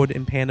mode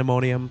in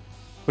Pandemonium,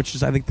 which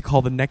is, I think,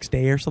 called the Next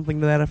Day or something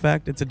to that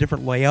effect. It's a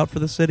different layout for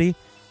the city.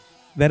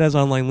 That has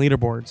online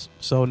leaderboards.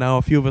 So now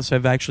a few of us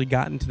have actually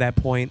gotten to that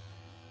point.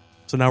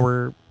 So now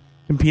we're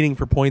competing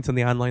for points on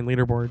the online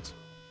leaderboards.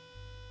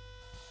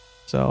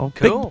 So,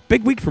 cool.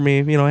 Big week for me.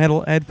 I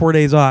had 4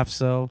 days off,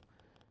 so...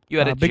 You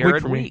had a big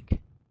Jared for me.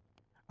 week.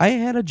 I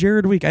had a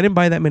Jared week. I didn't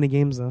buy that many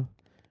games, though.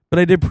 But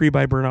I did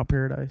pre-buy Burnout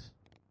Paradise.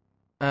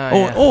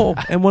 Yeah.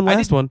 And one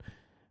last one.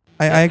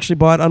 I actually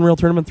bought Unreal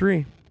Tournament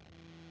 3.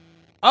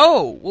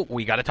 Oh, well,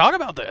 we got to talk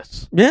about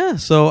this. Yeah,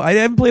 so I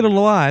haven't played it a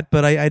lot,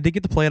 but I did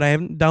get to play it. I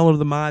haven't downloaded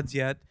the mods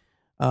yet.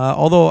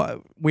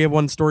 Although we have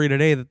one story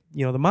today that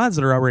the mods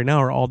that are out right now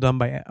are all done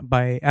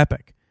by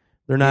Epic.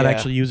 They're not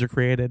actually user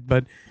created.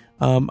 But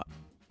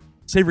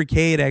Savory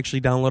Cade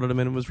actually downloaded them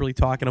and was really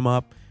talking them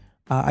up.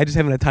 I just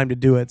haven't had time to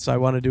do it, so I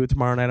want to do it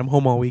tomorrow night. I'm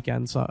home all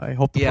weekend, so I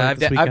hope to play it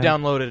this weekend.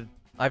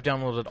 I've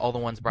downloaded all the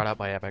ones brought out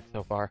by Epic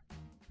so far.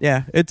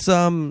 Yeah, it's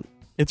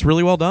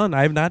really well done.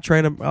 I have not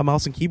tried a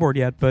mouse and keyboard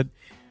yet, but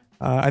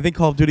I think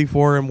Call of Duty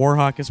 4 and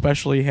Warhawk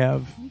especially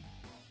have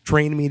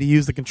trained me to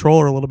use the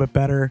controller a little bit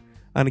better.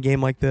 on a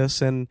game like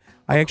this, and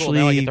I Cool, actually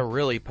now I get to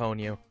really pwn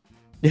you.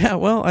 Yeah,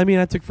 well, I mean,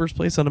 I took first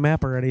place on the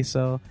map already,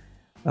 so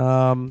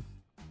around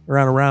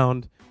a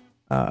round.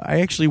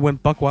 I actually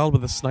went buck wild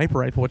with a sniper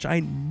rifle, which I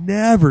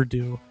never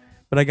do.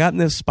 But I got in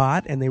this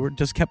spot, and they were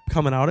just kept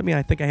coming out at me.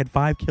 I think I had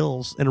 5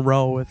 kills in a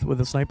row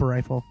with a sniper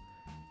rifle,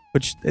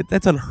 which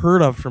that's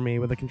unheard of for me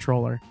with a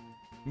controller.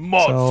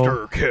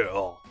 Monster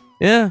kill.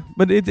 Yeah,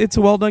 but it's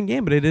a well done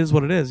game, but it is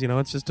what it is.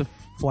 It's just a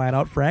flat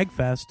out frag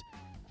fest.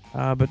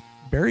 But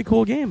very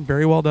cool game,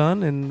 very well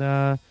done,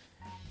 and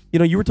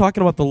you were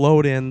talking about the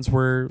load ins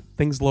where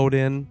things load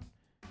in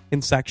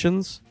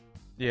sections.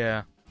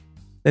 Yeah.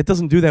 It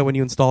doesn't do that when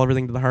you install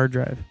everything to the hard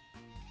drive.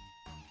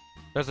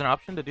 There's an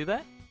option to do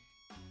that?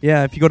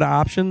 Yeah, if you go to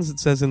options, it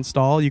says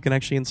install. You can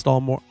actually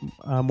install more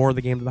of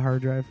the game to the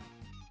hard drive.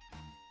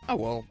 Oh,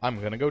 well, I'm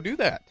going to go do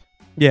that.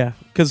 Yeah,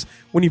 because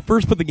when you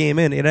first put the game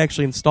in, it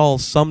actually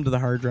installs some to the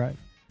hard drive.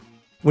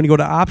 When you go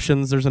to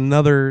options, there's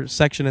another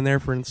section in there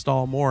for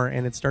install more,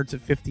 and it starts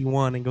at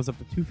 51 and goes up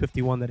to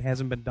 251 that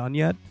hasn't been done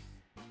yet,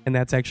 and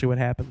that's actually what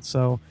happens.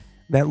 So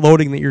that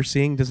loading that you're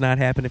seeing does not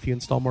happen if you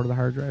install more to the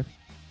hard drive.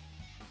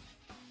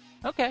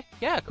 Okay,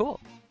 yeah, cool.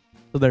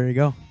 So there you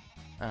go.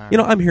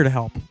 I'm here to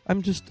help.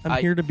 I'm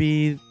here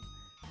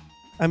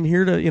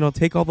to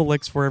take all the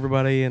licks for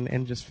everybody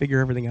and just figure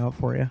everything out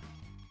for you.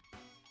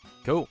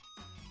 Cool.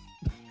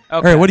 Okay.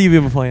 All right, what have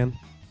you been playing?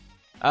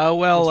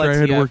 Well, let's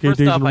see.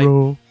 First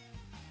off,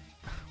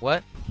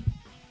 What?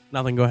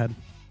 Nothing, go ahead.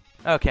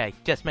 Okay,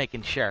 just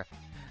making sure.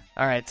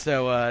 All right,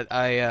 so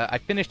I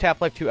finished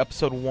Half-Life 2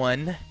 Episode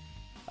 1.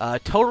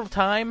 Total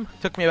time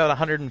took me about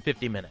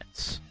 150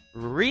 minutes.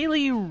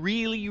 Really,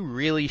 really,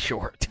 really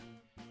short.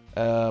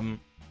 And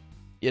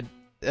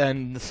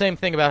the same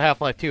thing about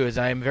Half-Life 2 is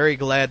I am very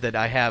glad that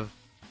I have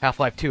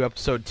Half-Life 2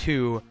 Episode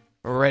 2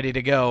 ready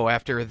to go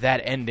after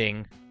that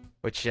ending,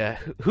 which,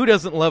 who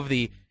doesn't love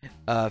the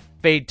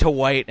fade to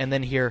white and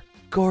then hear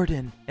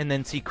Gordon and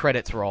then see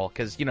credits roll,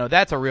 because,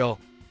 that's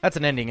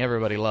an ending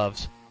everybody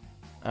loves.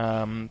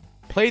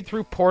 Played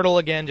through Portal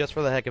again just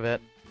for the heck of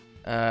it.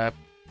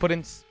 Put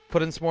in some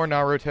more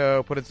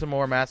Naruto, put in some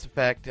more Mass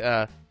Effect.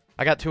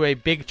 I got to a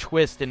big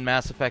twist in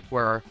Mass Effect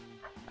where,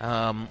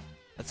 let's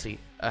see,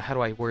 how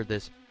do I word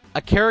this?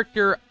 A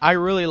character I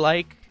really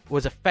like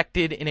was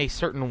affected in a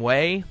certain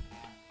way,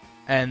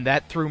 and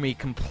that threw me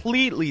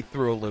completely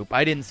through a loop.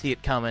 I didn't see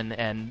it coming,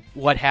 and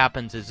what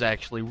happens is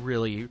actually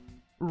really,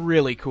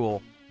 really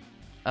cool.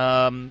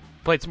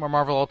 Played some more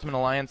Marvel Ultimate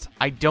Alliance.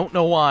 I don't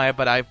know why,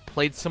 but I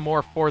played some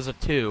more Forza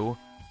 2,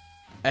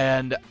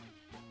 and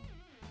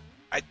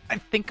I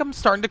think I'm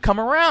starting to come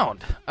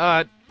around.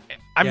 I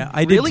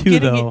did too,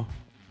 though.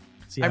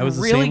 See, I was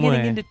the same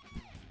way.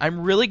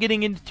 I'm really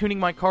getting into tuning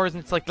my cars,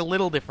 and it's like the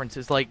little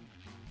differences. Like,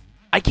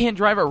 I can't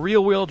drive a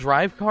rear-wheel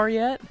drive car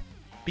yet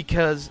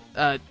because,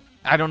 I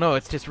don't know,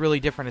 it's just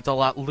really different. It's a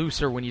lot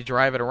looser when you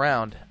drive it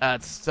around.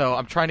 So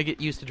I'm trying to get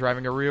used to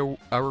driving a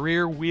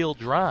rear-wheel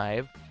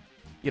drive,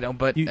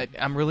 but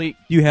I'm really...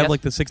 Do you have,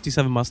 like, the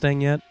 67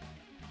 Mustang yet?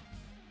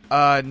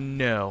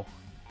 No.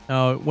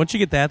 Once you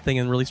get that thing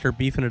and really start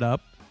beefing it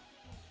up,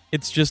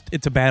 it's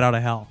a bat out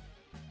of hell.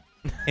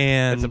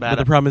 And but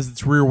the problem is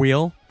it's rear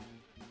wheel,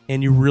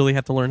 and you really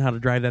have to learn how to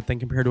drive that thing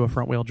compared to a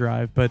front wheel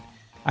drive. But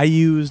I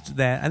used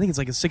that, I think it's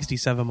like a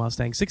 67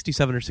 Mustang,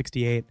 67 or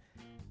 68,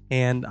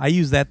 and I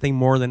use that thing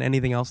more than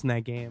anything else in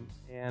that game.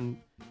 And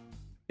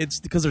it's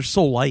because they're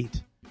so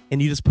light,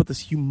 and you just put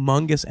this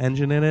humongous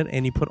engine in it,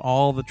 and you put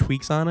all the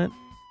tweaks on it.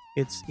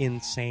 It's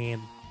insane.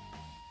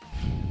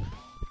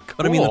 Cool.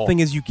 But I mean, the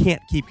thing is, you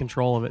can't keep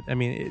control of it. I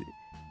mean,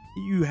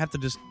 you have to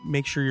just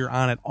make sure you're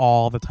on it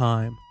all the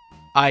time.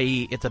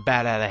 I.e., it's a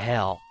bat out of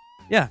hell.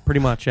 Yeah, pretty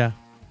much, yeah.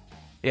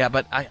 Yeah,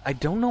 but I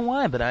don't know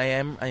why, but I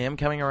am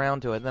coming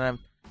around to it. Then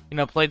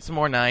I've played some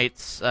more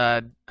nights.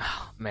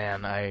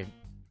 Man, I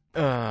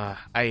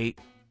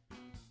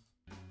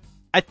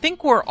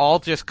think we're all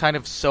just kind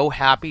of so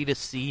happy to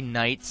see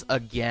Nights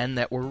again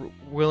that we're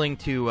willing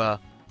to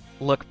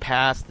look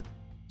past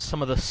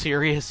some of the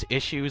serious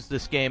issues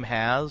this game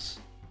has.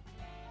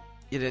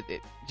 It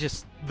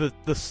just the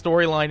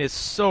storyline is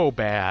so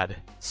bad,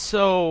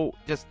 so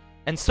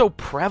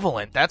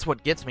prevalent. That's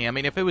what gets me. I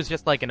mean, if it was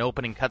just like an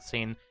opening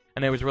cutscene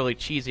and it was really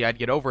cheesy, I'd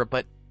get over it.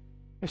 But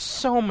there's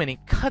so many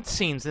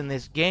cutscenes in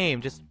this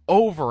game, just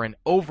over and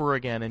over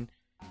again, and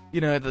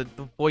the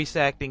voice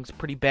acting's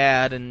pretty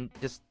bad, and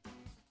just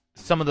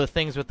some of the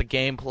things with the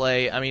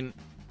gameplay. I mean,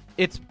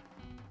 it's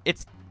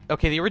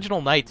okay. The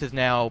original Nights is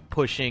now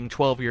pushing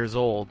 12 years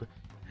old,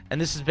 and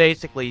this is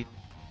basically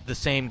the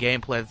same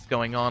gameplay that's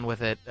going on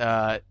with it,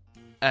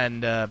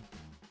 and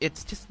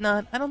it's just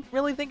not. I don't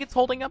really think it's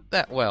holding up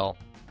that well.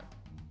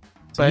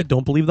 So you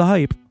don't believe the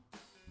hype?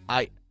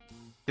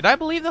 Did I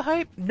believe the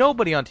hype?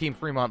 Nobody on Team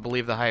Fremont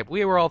believed the hype.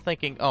 We were all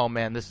thinking, "Oh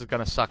man, this is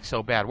gonna suck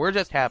so bad." We're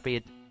just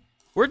happy.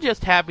 We're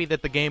just happy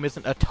that the game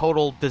isn't a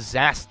total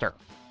disaster.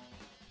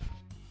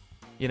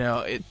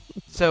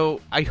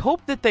 So I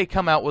hope that they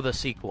come out with a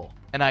sequel,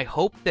 and I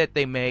hope that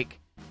they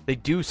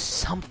do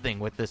something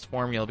with this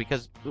formula,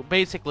 because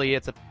basically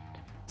it's a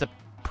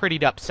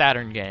prettied up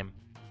Saturn game.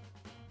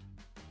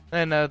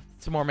 and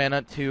some more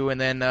Manhunt 2,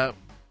 and then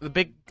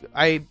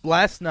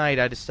last night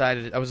I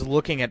decided, I was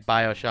looking at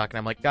BioShock, and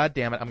I'm like, God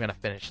damn it, I'm gonna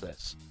finish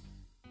this.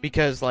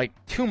 Because,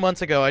 2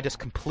 months ago, I just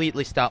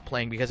completely stopped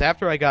playing, because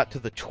after I got to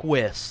the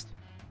twist,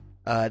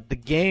 the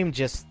game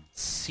just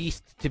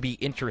ceased to be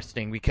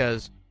interesting,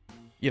 because,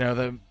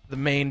 the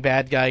main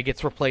bad guy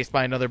gets replaced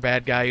by another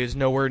bad guy who's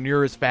nowhere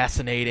near as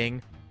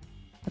fascinating.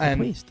 That's a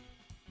twist.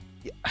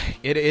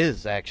 It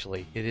is,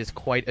 actually. It is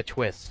quite a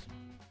twist.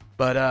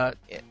 But,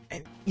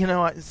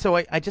 so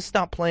I just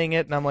stopped playing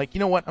it, and I'm like, you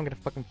know what? I'm going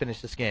to fucking finish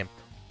this game.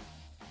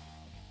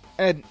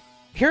 And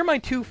here are my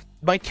two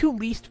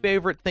least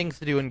favorite things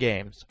to do in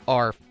games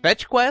are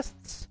fetch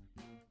quests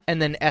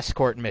and then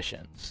escort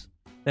missions.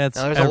 That's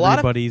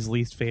everybody's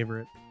least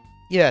favorite.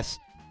 Yes.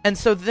 And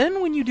so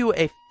then when you do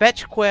a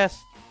fetch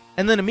quest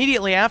and then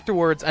immediately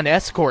afterwards an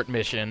escort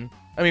mission,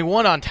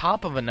 one on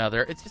top of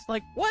another, it's just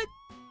like, what?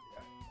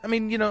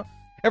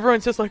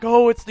 Everyone's just like,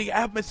 oh, it's the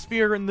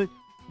atmosphere and the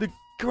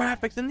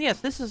graphics, and yes,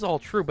 this is all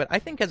true, but I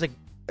think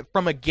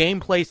from a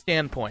gameplay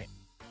standpoint,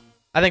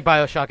 I think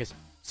BioShock is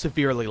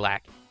severely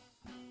lacking.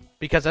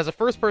 Because as a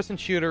first-person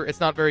shooter, it's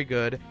not very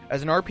good.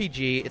 As an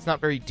RPG, it's not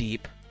very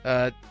deep.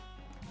 The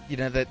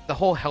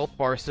whole health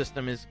bar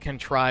system is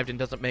contrived and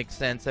doesn't make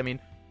sense.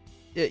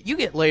 You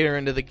get later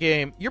into the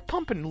game, you're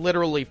pumping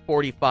literally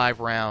 45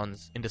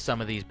 rounds into some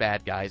of these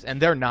bad guys,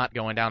 and they're not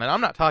going down. And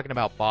I'm not talking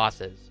about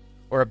bosses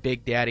or a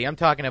big daddy. I'm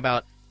talking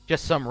about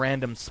just some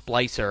random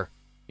splicer.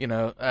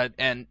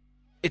 And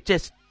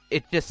it's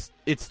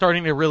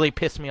starting to really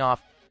piss me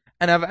off.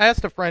 And I've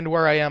asked a friend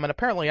where I am, and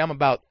apparently I'm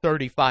about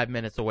 35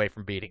 minutes away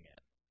from beating it.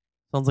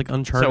 Sounds like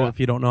Uncharted if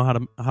you don't know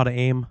how to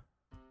aim.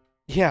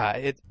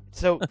 Yeah,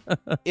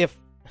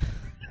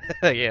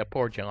 yeah,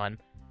 poor John.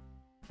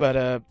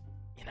 But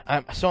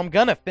I'm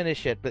gonna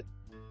finish it. But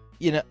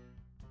the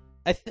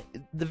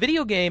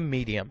video game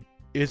medium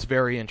is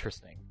very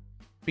interesting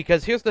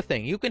because here's the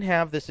thing: you can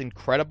have this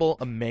incredible,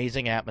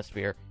 amazing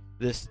atmosphere,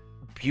 this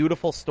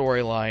beautiful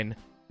storyline,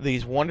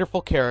 these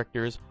wonderful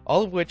characters,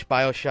 all of which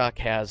BioShock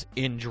has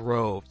in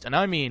droves.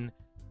 And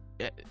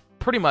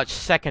pretty much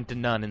second to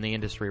none in the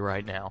industry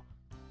right now.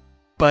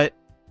 But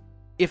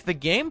if the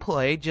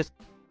gameplay just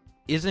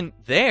isn't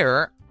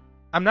there,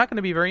 I'm not going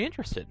to be very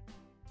interested.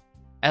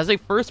 As a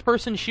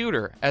first-person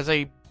shooter, as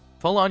a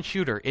full-on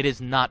shooter, it is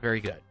not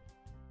very good.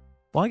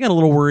 Well, I got a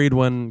little worried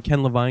when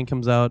Ken Levine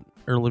comes out,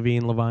 or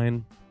Levine,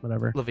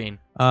 whatever. Levine.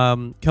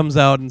 Comes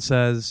out and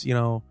says,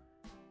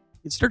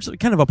 it starts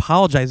kind of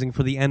apologizing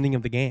for the ending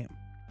of the game.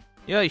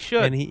 Yeah, he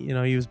should. And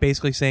he was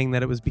basically saying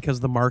that it was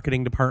because the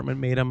marketing department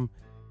made him.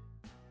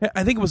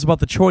 I think it was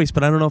about the choice,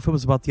 but I don't know if it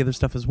was about the other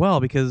stuff as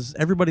well, because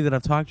everybody that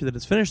I've talked to that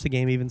has finished the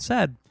game even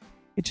said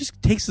it just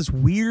takes this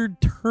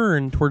weird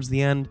turn towards the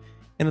end,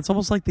 and it's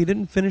almost like they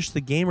didn't finish the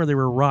game or they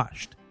were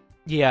rushed.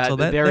 Yeah, so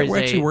that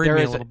actually worried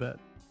me a little bit.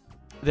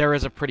 There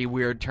is a pretty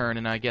weird turn,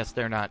 and I guess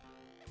they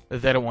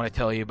don't want to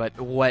tell you, but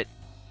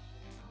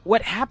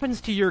what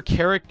happens to your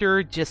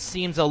character just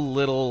seems a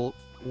little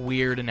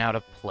weird and out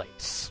of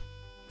place.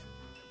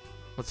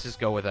 Let's just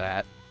go with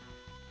that.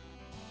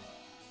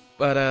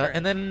 But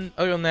and then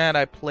other than that,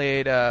 I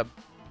played. I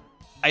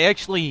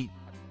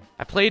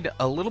played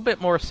a little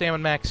bit more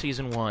Sam & Max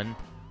Season 1,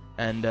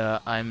 and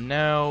I've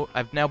now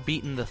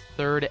beaten the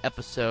 3rd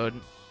episode.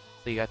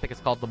 See, I think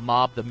it's called The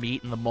Mob, the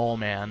Meat, and the Mole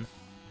Man.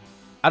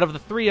 Out of the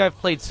 3 I've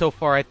played so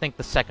far, I think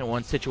the second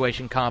one,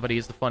 Situation Comedy,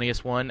 is the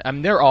funniest one.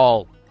 They're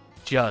all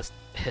just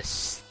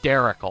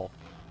hysterical.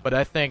 But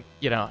I think,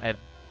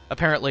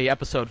 apparently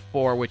episode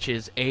 4, which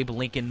is Abe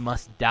Lincoln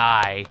Must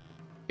Die,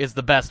 is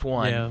the best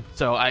one. Yeah.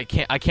 So I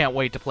can't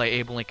wait to play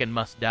Abe Lincoln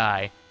Must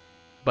Die.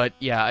 But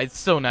yeah, it's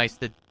so nice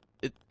that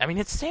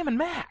it's Sam &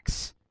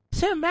 Max.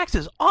 Sam & Max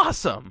is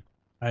awesome.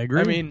 I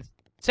agree.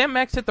 Sam &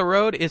 Max Hit the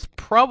Road is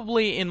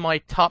probably in my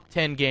top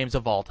 10 games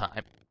of all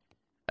time.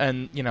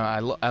 And,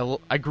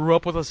 I grew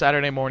up with a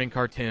Saturday morning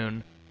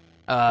cartoon.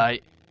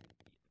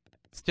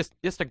 It's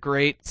just a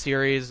great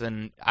series,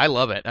 and I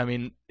love it.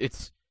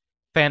 It's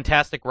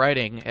fantastic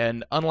writing,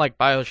 and unlike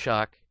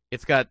BioShock,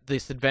 it's got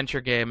this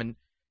adventure game, and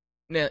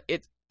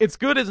it's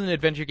good as an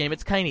adventure game.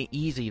 It's kind of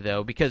easy,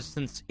 though, because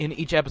since in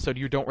each episode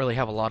you don't really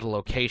have a lot of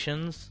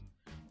locations,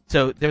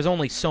 so there's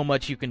only so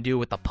much you can do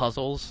with the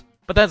puzzles.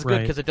 But that's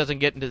good because it doesn't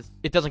get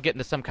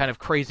into some kind of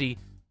crazy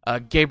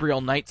Gabriel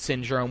Knight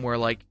syndrome where,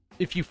 like,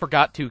 if you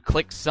forgot to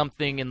click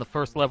something in the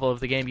first level of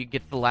the game, you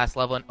get to the last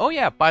level, and oh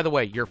yeah, by the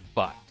way, you're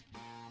fucked.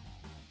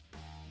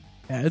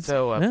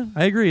 Yeah,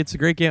 I agree. It's a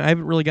great game. I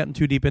haven't really gotten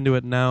too deep into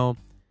it now.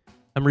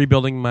 I'm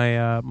rebuilding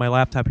my my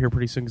laptop here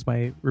pretty soon because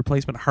my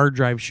replacement hard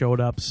drive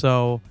showed up.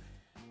 So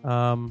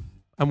I'm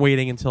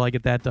waiting until I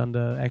get that done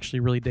to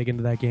actually really dig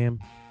into that game.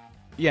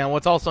 Yeah, and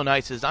what's also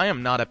nice is I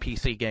am not a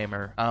PC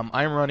gamer.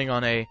 I'm running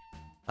on a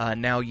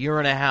now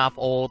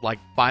year-and-a-half-old, like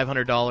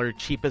 $500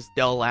 cheapest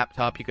Dell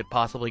laptop you could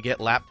possibly get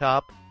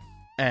laptop,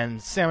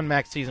 and Sam &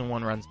 Max Season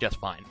 1 runs just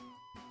fine.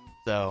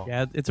 So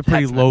yeah, it's a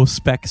pretty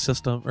low-spec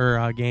system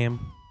or game.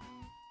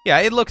 Yeah,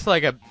 it looks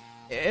like a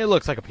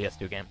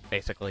PS2 game,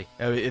 basically.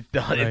 It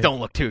don't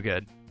look too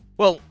good.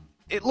 Well,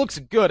 it looks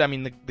good. I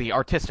mean, the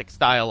artistic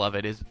style of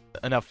it is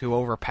enough to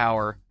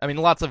overpower. I mean,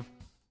 lots of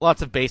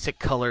basic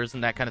colors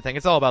and that kind of thing.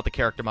 It's all about the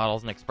character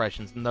models and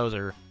expressions, and those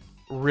are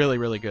really,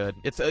 really good.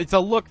 It's a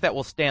look that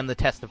will stand the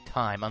test of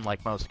time,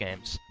 unlike most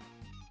games.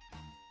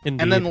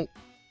 Indeed.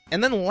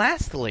 And then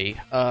lastly,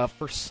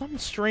 for some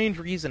strange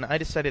reason, I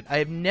decided I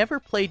have never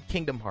played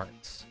Kingdom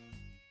Hearts.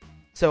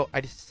 So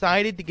I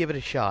decided to give it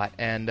a shot,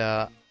 and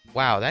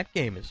wow, that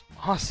game is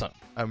awesome.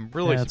 I'm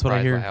really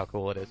surprised by how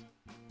cool it is.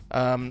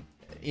 I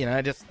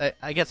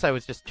guess I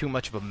was just too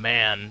much of a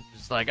man.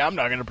 Just like, I'm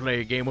not gonna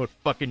play a game with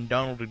fucking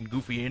Donald and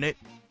Goofy in it.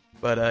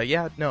 But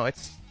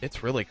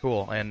it's really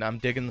cool, and I'm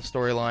digging the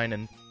storyline,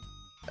 and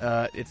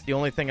it's the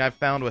only thing I've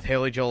found with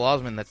Haley Joel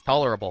Osment that's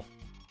tolerable.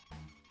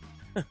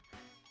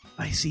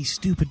 I see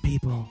stupid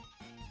people.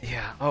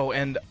 Yeah. Oh,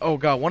 and oh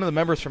god, one of the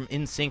members from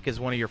NSYNC is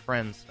one of your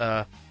friends.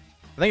 I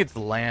think it's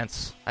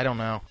Lance. I don't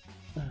know.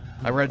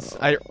 I read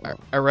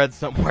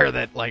somewhere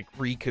that like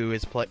Riku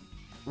is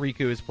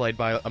played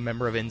by a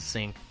member of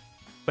NSYNC.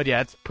 But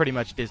yeah, it's pretty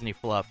much Disney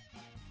fluff.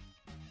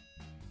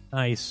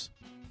 Nice.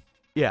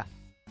 Yeah.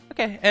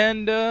 Okay,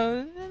 and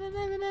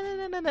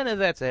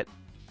that's it.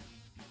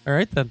 All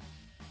right then.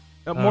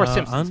 More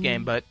Simpsons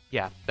game, but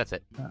yeah, that's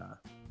it.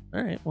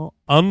 All right. Well,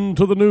 on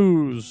to the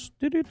news.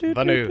 The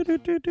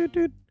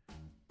news.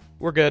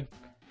 We're good.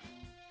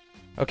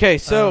 Okay,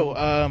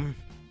 so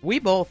we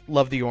both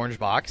love the orange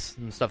box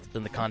and stuff that's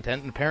in the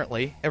content, and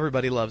apparently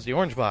everybody loves the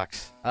orange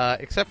box,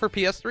 except for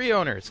PS3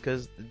 owners,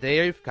 because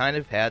they've kind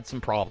of had some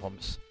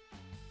problems.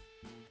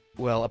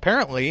 Well,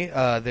 apparently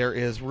there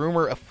is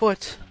rumor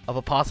afoot of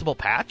a possible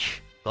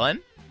patch. Glenn?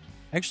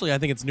 Actually, I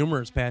think it's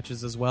numerous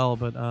patches as well,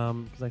 but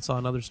because I saw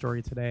another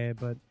story today.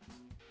 But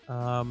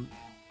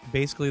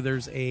basically,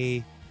 there's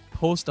a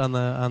post on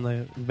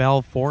the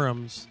Valve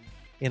forums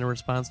in a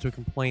response to a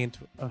complaint.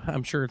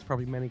 I'm sure it's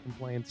probably many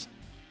complaints.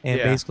 And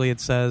basically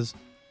it says,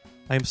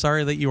 I am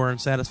sorry that you are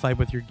unsatisfied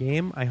with your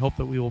game. I hope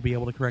that we will be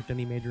able to correct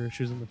any major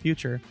issues in the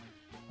future.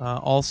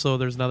 Also,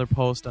 there's another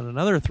post on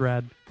another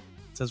thread.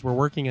 It says, we're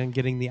working on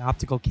getting the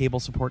optical cable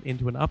support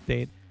into an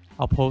update.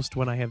 I'll post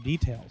when I have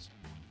details.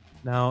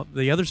 Now,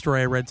 the other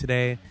story I read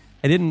today,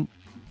 I didn't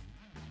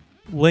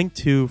link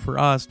to for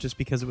us just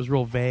because it was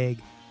real vague.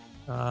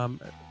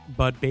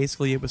 But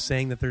basically it was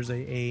saying that there's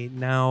a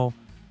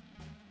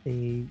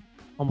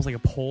almost like a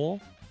poll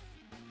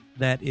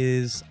that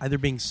is either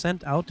being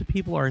sent out to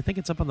people, or I think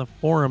it's up on the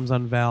forums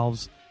on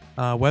Valve's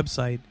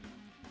website,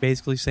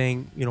 basically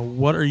saying,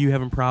 what are you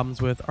having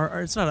problems with?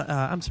 Or it's not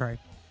not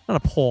a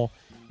poll.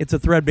 It's a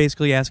thread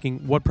basically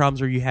asking what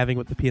problems are you having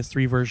with the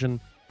PS3 version,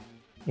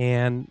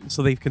 and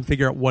so they can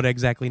figure out what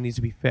exactly needs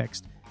to be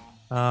fixed.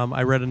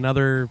 I read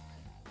another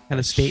kind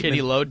of statement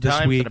shitty load this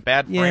times week. and a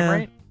bad frame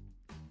rate?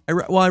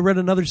 I read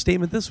another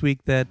statement this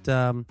week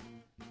that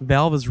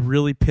Valve is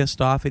really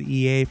pissed off at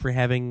EA for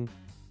having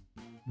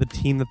the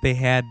team that they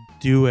had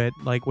do it,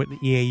 like with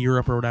EA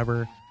Europe or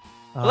whatever.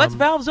 Well, that's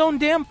Valve's own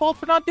damn fault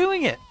for not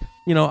doing it.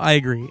 I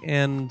agree,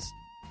 and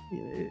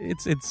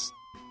it's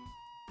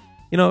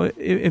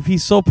if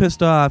he's so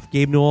pissed off,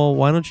 Gabe Newell,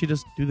 why don't you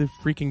just do the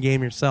freaking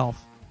game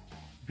yourself?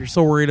 If you're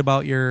so worried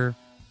about your,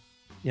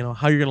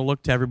 how you're going to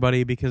look to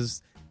everybody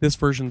because this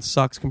version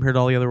sucks compared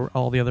to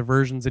all the other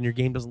versions, and your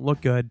game doesn't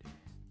look good,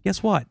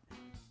 guess what?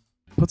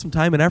 Put some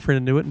time and effort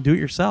into it and do it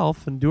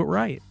yourself and do it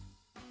right.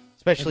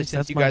 Especially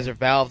since you guys are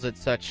Valves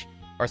that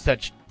are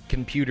such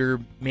computer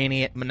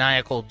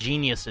maniacal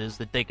geniuses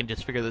that they can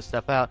just figure this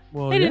stuff out.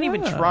 Well, they didn't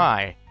even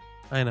try.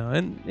 I know,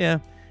 and yeah.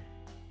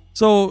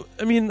 So,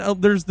 I mean,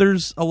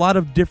 there's a lot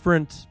of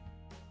different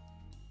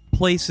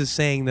places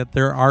saying that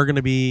there are going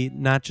to be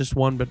not just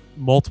one but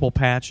multiple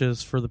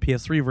patches for the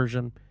PS3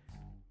 version.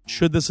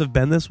 Should this have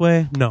been this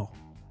way? No.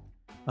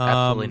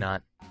 Absolutely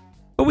not.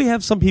 But we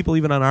have some people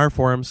even on our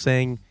forums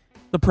saying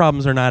the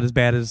problems are not as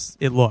bad as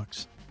it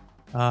looks.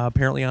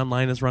 Apparently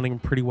online is running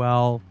pretty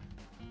well.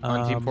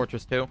 On Team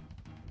Fortress 2?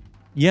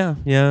 Yeah.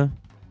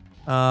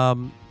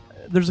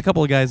 There's a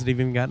couple of guys that have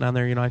even gotten on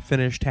there. I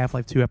finished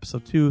Half-Life 2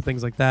 Episode 2,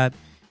 things like that.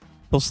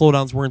 Those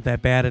slowdowns weren't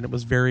that bad, and it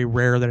was very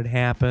rare that it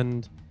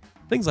happened.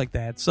 Things like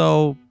that.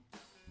 So,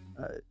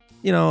 I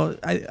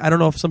don't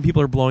know if some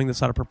people are blowing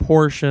this out of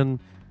proportion.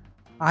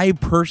 I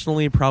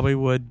personally probably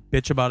would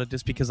bitch about it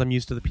just because I'm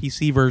used to the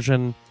PC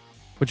version,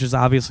 which is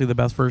obviously the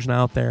best version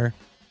out there.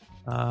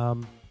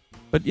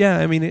 But yeah,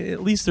 I mean,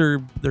 at least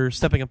they're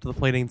stepping up to the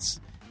plate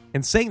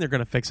and saying they're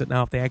going to fix it.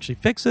 Now, if they actually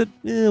fix it,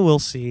 we'll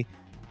see.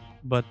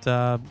 But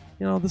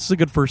this is a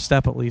good first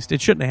step at least. It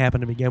shouldn't have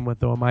happened to begin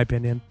with, though, in my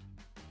opinion.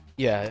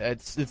 Yeah,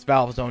 it's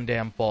Valve's own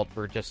damn fault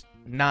for just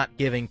not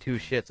giving two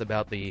shits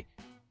about the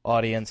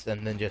audience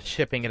and then just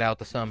shipping it out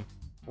to some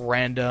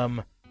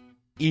random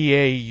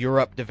EA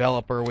Europe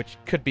developer, which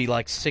could be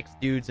like 6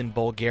 dudes in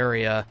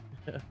Bulgaria.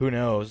 Who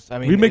knows? I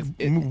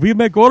mean, we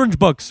make orange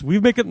bucks. We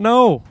make it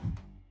now.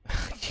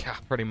 Yeah,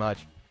 pretty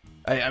much.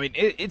 I mean,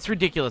 it's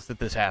ridiculous that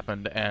this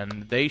happened,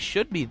 and they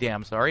should be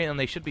damn sorry, and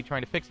they should be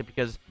trying to fix it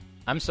because,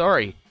 I'm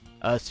sorry,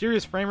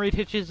 serious frame rate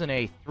hitches in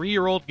a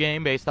 3-year-old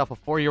game based off a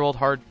 4-year-old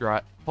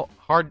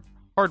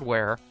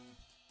hardware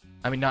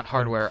I mean, not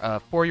hardware,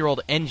 a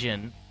 4-year-old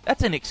engine,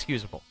 that's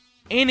inexcusable.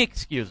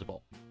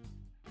 Inexcusable.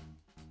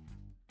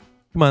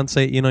 Come on,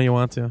 say it. You know you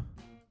want to.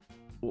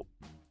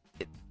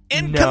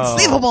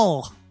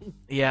 Inconceivable! No.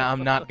 Yeah,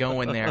 I'm not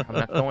going there. I'm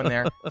not going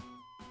there.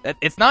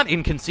 It's not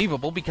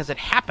inconceivable because it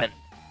happened.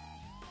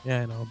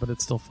 Yeah, I know, but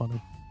it's still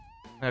funny.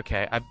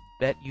 Okay, I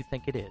bet you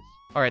think it is.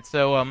 All right,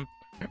 so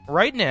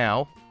right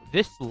now,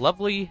 this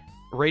lovely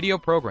radio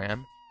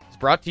program is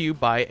brought to you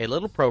by a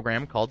little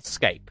program called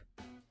Skype.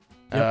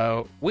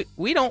 Yep.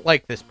 We don't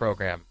like this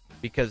program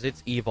because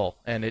it's evil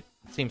and it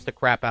seems to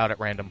crap out at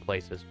random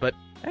places. But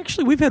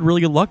actually, we've had really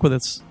good luck with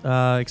it,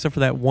 except for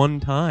that one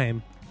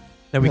time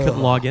that we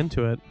couldn't log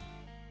into it.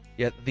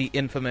 Yeah,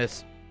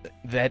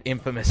 that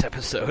infamous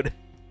episode.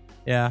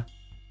 Yeah,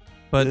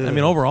 but I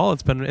mean, overall,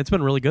 it's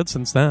been really good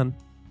since then.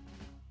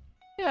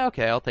 Yeah,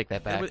 okay, I'll take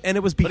that back. And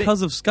it was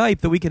because of Skype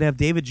that we could have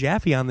David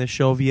Jaffe on this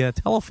show via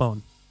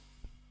telephone.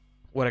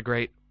 What a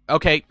great...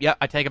 Okay, yeah,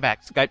 I take it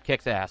back. Skype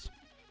kicks ass.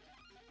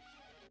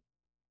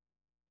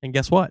 And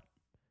guess what?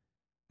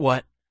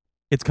 What?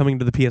 It's coming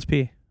to the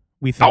PSP.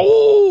 We think.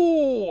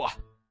 Oh!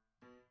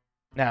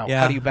 Now,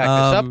 how do you back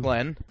this up,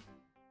 Glenn?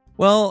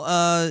 Well,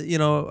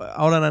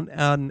 out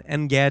on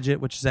Engadget,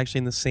 which is actually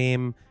in the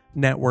same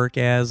network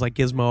as like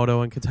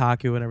Gizmodo and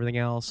Kotaku and everything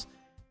else.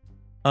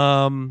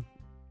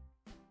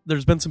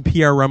 There's been some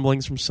PR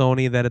rumblings from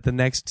Sony that at the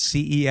next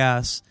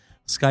CES,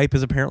 Skype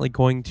is apparently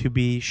going to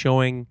be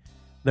showing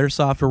their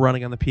software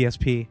running on the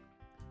PSP.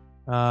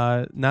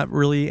 Not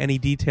really any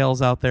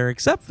details out there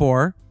except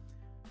for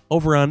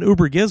over on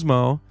Uber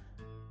Gizmo,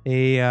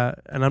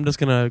 and I'm just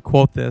going to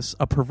quote this,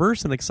 a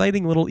perverse and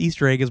exciting little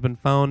Easter egg has been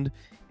found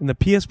in the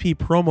PSP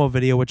promo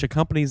video which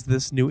accompanies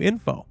this new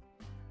info.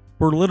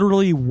 For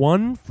literally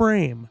one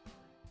frame,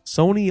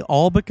 Sony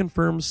all but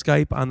confirms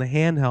Skype on the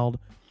handheld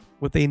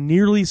with a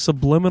nearly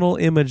subliminal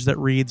image that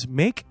reads,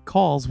 "Make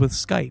calls with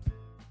Skype."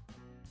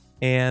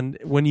 And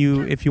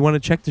if you want to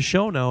check the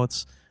show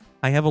notes,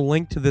 I have a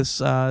link to this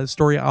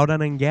story out on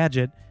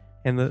Engadget,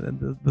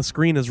 and the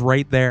screen is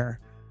right there.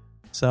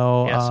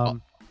 So, yes,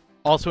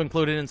 also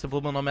included in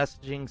subliminal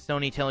messaging,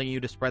 Sony telling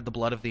you to spread the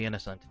blood of the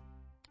innocent.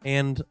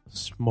 And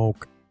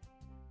smoke.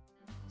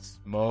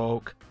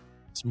 Smoke.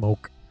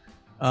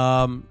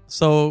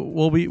 So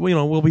we'll be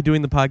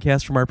doing the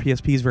podcast from our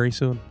PSPs very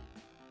soon.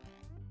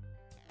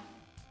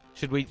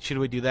 Should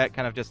we do that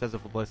kind of just as a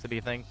publicity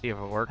thing? See if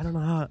it works. I don't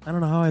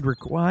know how I'd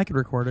record. Well, I could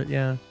record it.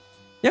 Yeah,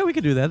 we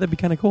could do that. That'd be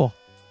kind of cool.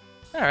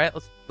 All right,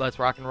 let's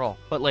rock and roll,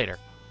 but later,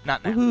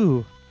 not now.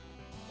 Woohoo!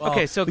 Well,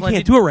 okay, so we Glenn,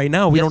 can't do it right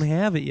now. We don't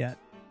have it yet.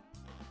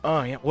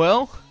 Oh yeah.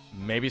 Well,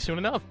 maybe soon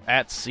enough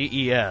at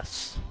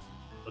CES.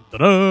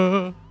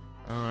 Da-da-da.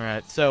 All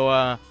right.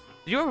 So,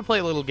 did you ever play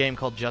a little game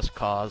called Just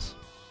Cause?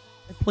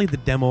 I played the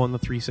demo on the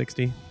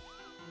 360.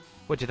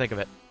 What'd you think of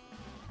it?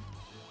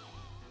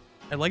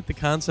 I liked the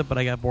concept, but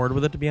I got bored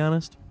with it, to be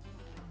honest.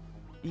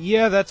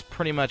 Yeah, that's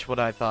pretty much what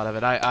I thought of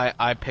it.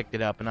 I picked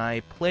it up, and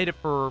I played it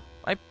for...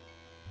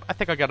 I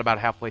think I got about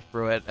halfway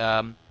through it.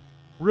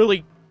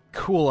 Really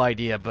cool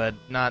idea, but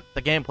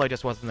the gameplay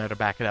just wasn't there to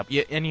back it up.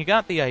 And you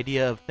got the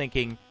idea of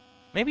thinking,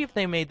 maybe if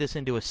they made this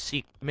into a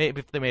maybe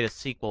if they made a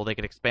sequel, they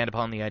could expand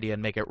upon the idea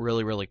and make it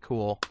really, really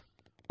cool.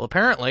 Well,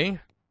 apparently,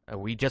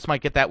 we just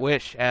might get that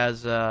wish,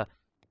 as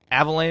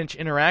Avalanche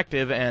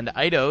Interactive and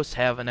Eidos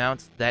have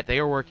announced that they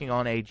are working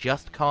on a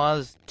Just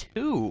Cause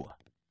 2.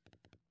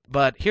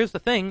 But here's the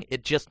thing,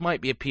 it just might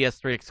be a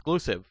PS3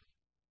 exclusive.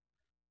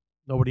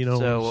 Nobody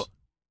knows.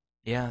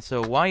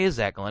 So why is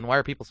that, Glenn? Why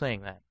are people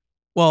saying that?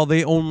 Well,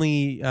 they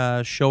only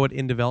show it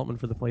in development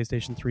for the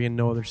PlayStation 3 and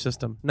no other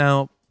system.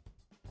 Now,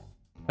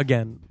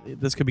 again,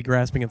 this could be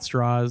grasping at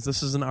straws.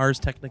 This is an Ars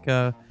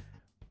Technica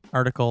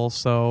article,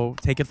 so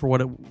take it for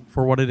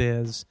what it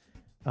is.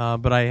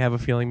 But I have a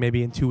feeling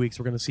maybe in 2 weeks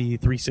we're going to see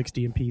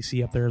 360 and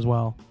PC up there as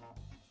well.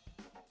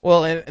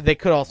 Well, and they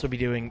could also be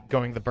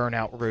going the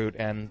Burnout route,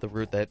 and the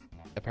route that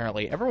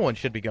apparently everyone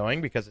should be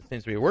going because it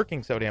seems to be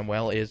working so damn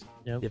well is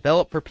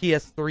develop for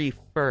PS3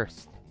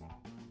 first.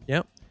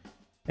 Yep.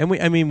 And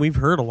we've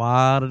heard a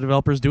lot of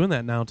developers doing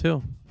that now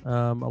too.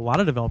 A lot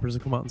of developers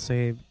have come out and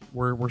say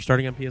we're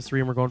starting on PS3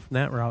 and we're going from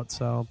that route.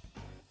 So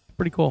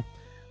pretty cool.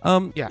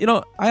 I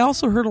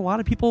also heard a lot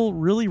of people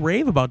really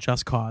rave about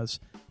Just Cause.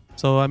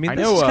 So this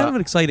is kind of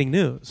an exciting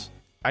news.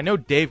 I know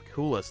Dave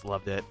Coulis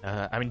loved it.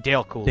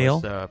 Dale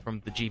Coulis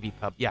from the GV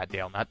Pub. Yeah,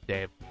 Dale, not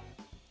Dave.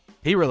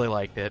 He really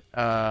liked it.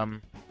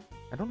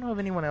 I don't know of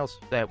anyone else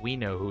that we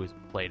know who's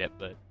played it,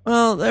 but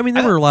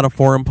there were a lot of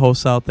forum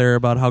posts out there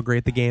about how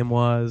great the game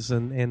was,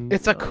 and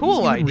it's a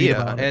cool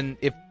idea. And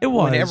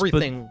when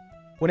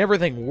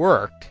everything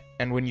worked,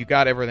 and when you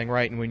got everything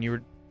right, and when you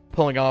were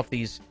pulling off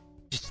these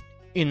just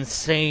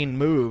insane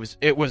moves,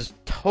 it was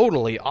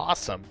totally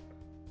awesome.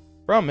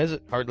 Problem is,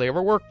 it hardly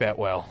ever worked that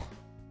well.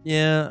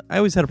 Yeah, I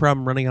always had a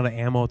problem running out of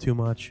ammo too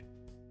much.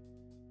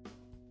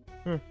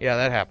 Yeah,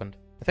 that happened.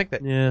 I think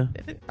that. Yeah.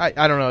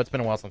 I don't know. It's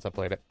been a while since I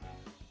played it.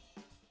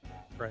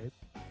 Right.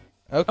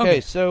 Okay.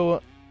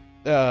 So,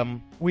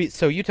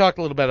 you talked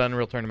a little bit on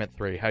Unreal Tournament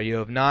 3, how you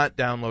have not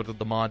downloaded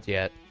the mods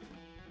yet.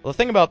 Well, the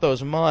thing about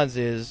those mods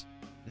is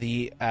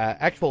the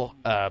actual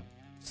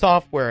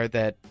software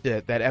that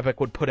Epic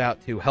would put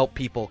out to help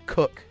people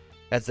cook,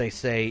 as they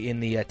say in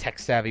the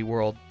tech-savvy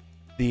world,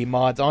 the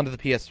mods onto the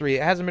PS3.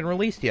 It hasn't been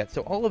released yet,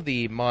 so all of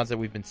the mods that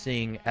we've been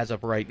seeing as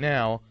of right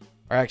now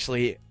are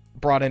actually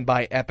brought in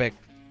by Epic,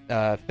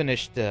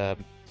 finished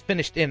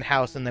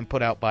in-house and then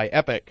put out by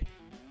Epic.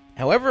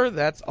 However,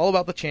 that's all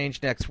about to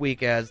change next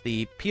week, as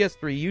the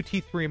PS3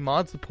 UT3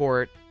 mod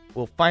support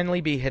will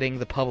finally be hitting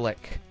the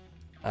public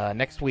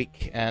next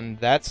week, and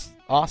that's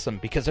awesome,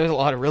 because there's a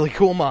lot of really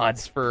cool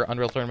mods for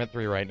Unreal Tournament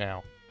 3 right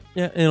now.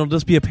 Yeah, and it'll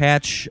just be a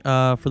patch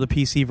for the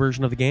PC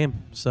version of the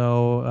game,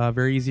 so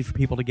very easy for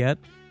people to get,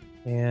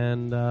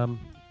 and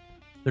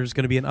there's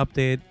going to be an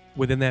update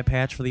within that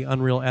patch for the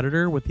Unreal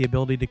Editor with the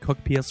ability to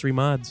cook PS3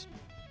 mods.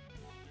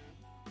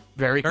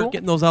 Very cool. Start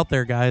getting those out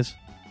there, guys.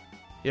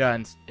 Yeah,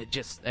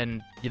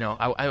 and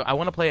I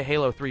want to play a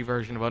Halo 3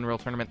 version of Unreal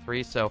Tournament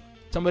 3, so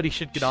somebody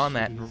should get on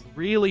that and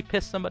really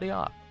piss somebody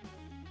off.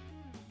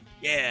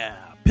 Yeah,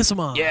 piss them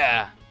off.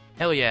 Yeah,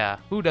 hell yeah.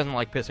 Who doesn't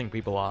like pissing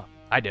people off?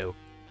 I do.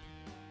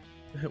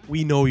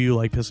 We know you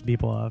like pissing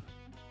people off.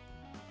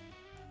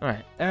 All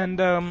right, and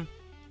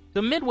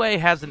so Midway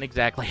hasn't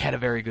exactly had a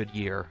very good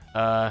year.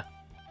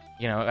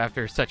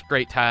 After such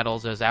great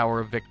titles as Hour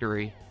of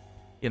Victory,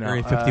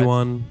 Area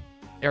 51.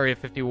 Area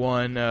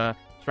 51,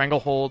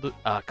 Stranglehold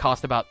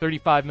cost about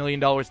 $35 million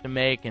to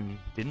make and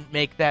didn't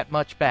make that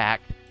much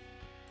back.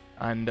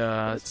 And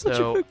It's such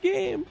a good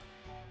game.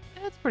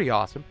 That's pretty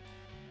awesome.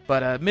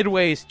 But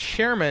Midway's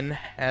chairman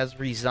has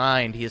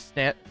resigned. He has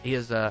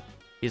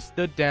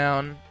stood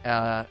down.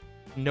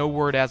 No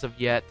word as of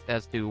yet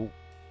as to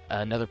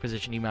another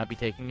position he might be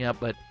taking up,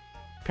 but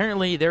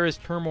apparently there is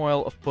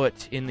turmoil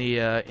afoot in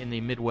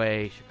the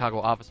Midway Chicago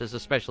offices,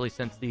 especially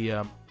since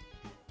the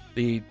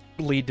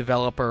lead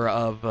developer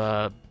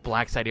of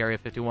Black Site Area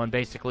 51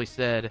 basically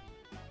said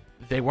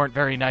they weren't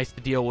very nice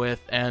to deal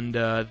with, and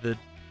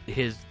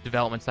his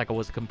development cycle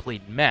was a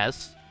complete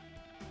mess,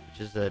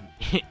 which is an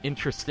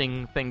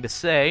interesting thing to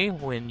say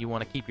when you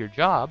want to keep your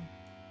job.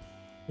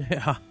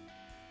 Yeah.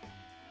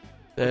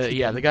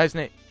 The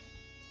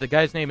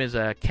guy's name is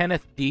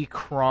Kenneth D.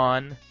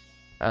 Cron.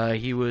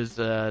 He's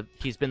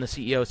been the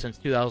CEO since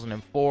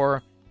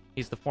 2004.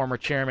 He's the former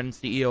chairman and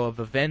CEO of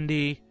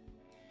Vivendi,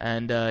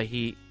 and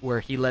he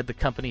led the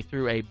company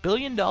through a $1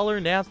 billion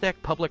NASDAQ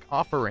public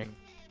offering.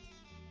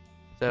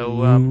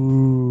 So,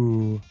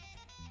 Ooh.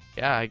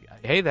 Yeah,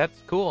 hey, that's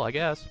cool, I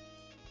guess.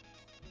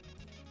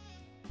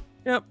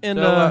 Yep, and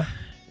So,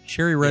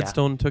 Sherry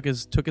Redstone took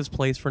his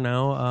place for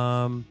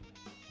now,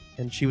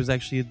 and she was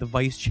actually the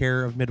vice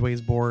chair of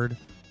Midway's board,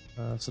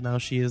 so now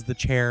she is the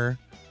chair,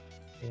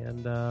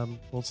 and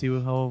we'll see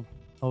how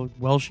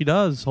well she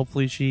does.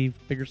 Hopefully she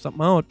figures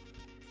something out.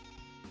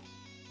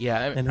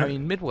 Yeah, I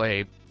mean,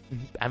 Midway,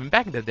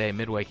 back in the day,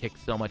 Midway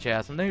kicked so much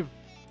ass, and they've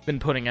been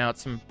putting out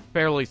some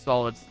fairly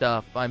solid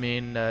stuff. I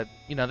mean,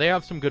 they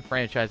have some good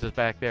franchises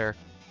back there.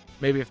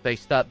 Maybe if they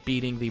stop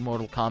beating the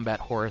Mortal Kombat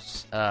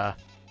horse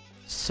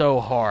so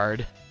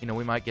hard,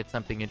 we might get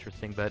something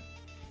interesting, but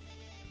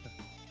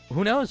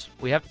who knows?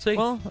 We have to see.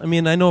 Well, I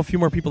mean, I know a few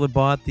more people that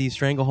bought the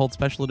Stranglehold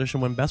Special Edition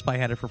when Best Buy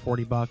had it for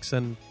 $40,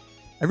 and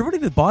everybody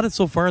that bought it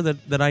so far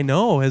that I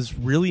know has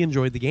really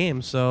enjoyed the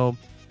game, so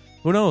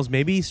who knows?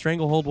 Maybe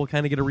Stranglehold will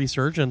kind of get a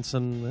resurgence,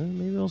 and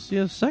maybe we'll see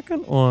a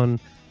second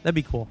one. That'd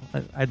be cool.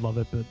 I'd love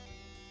it, but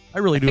I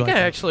really do. I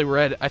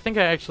think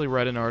I actually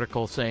read an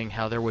article saying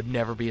how there would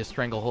never be a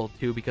Stranglehold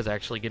 2 because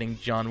actually getting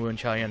John Woo and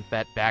Chow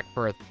Yun-Fat back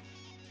for a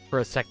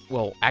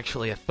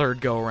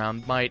third go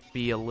around might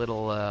be a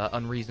little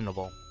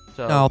unreasonable.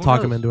 So I'll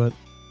talk him into it.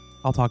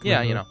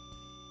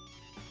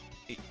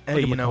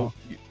 Hey,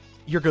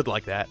 you're good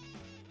like that.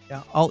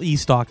 Yeah, I'll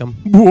e-stalk him.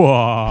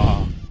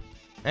 Whoa.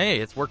 Hey,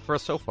 it's worked for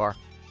us so far.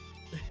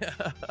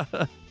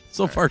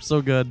 So far,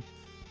 so good.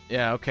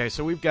 Yeah, okay,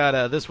 so we've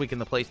got This Week in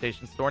the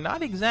PlayStation Store.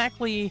 Not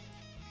exactly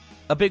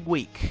a big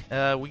week.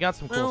 We got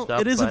some cool stuff.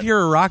 It is if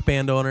you're a Rock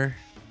Band owner.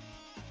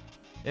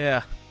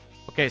 Yeah.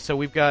 Okay, so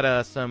we've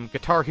got some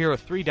Guitar Hero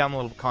 3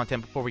 downloadable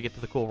content before we get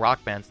to the cool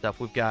Rock Band stuff.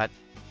 We've got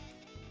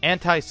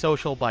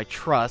Antisocial by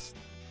Trust,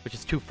 which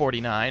is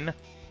 $2.49.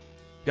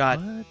 What?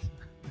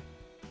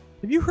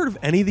 Have you heard of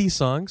any of these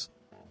songs?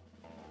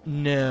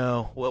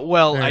 No.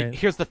 Well, right.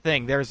 Here's the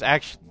thing.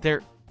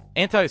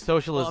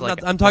 Antisocial is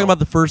I'm talking about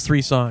the first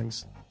three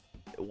songs.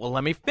 Well,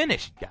 let me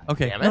finish. God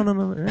okay. damn it.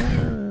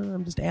 No.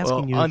 I'm just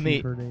asking you. On if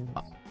you've heard any.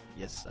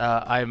 Yes,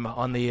 I'm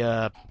on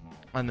the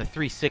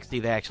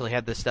 360. They actually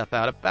had this stuff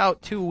out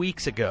about 2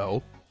 weeks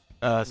ago.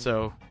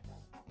 So,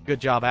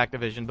 good job,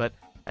 Activision. But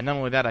and not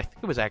only that, I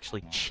think it was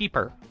actually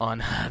cheaper on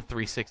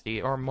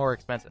 360 or more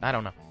expensive. I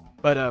don't know.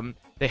 But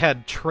they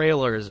had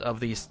trailers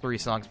of these three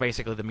songs,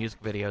 basically the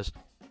music videos.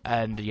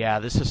 And yeah,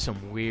 this is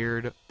some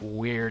weird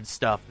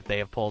stuff that they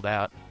have pulled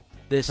out.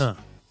 This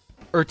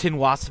Ertin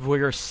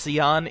Wasvir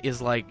Sion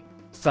is like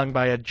sung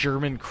by a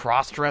German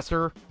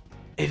crossdresser.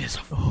 It is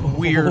a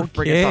weird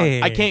friggin'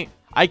 song.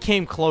 I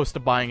came close to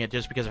buying it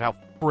just because of how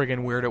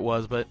friggin' weird it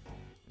was, but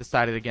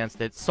decided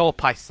against it. Sol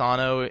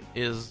Paisano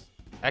is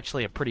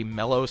actually a pretty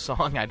mellow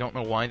song. I don't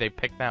know why they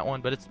picked that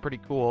one, but it's pretty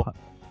cool.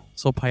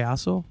 So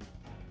Payaso?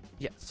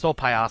 Yeah, Sol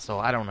Payaso.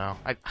 I don't know.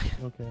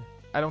 Okay.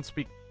 I don't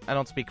speak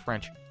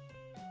French.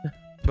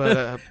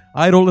 But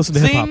I don't listen to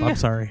Zing! hip hop. I'm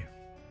sorry.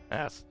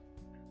 yes.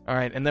 All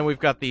right, and then we've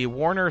got the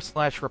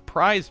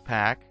Warner/Reprise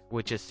pack,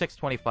 which is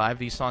 $6.25.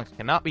 These songs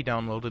cannot be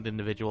downloaded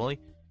individually.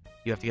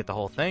 You have to get the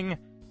whole thing,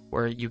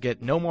 where you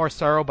get No More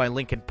Sorrow by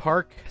Linkin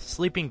Park,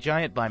 Sleeping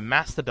Giant by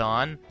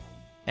Mastodon,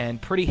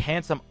 and Pretty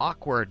Handsome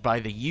Awkward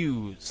by The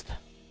Used.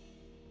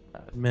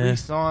 Meh. 3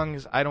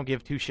 songs I don't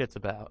give 2 shits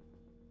about.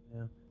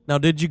 Yeah. Now,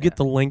 did you get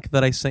the link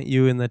that I sent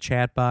you in the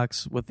chat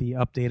box with the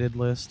updated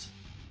list?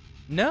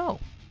 No.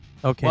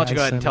 Okay. Why don't you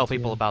go ahead and sent tell it to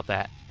people you. about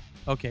that?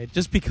 Okay,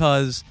 just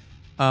because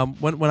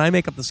when I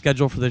make up the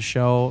schedule for this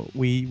show,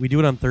 we do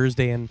it on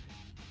Thursday, and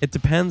it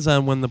depends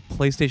on when the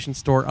PlayStation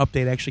Store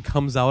update actually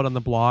comes out on the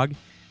blog,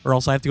 or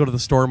else I have to go to the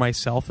store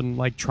myself and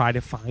like try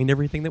to find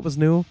everything that was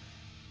new.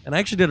 And I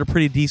actually did a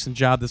pretty decent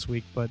job this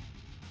week, but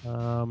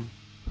oh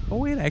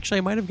wait, actually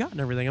I might have gotten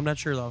everything. I'm not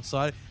sure though. So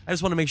I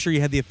just want to make sure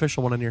you had the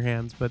official one in your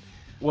hands. But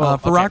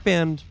for Rock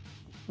Band,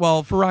 the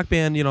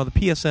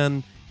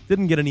PSN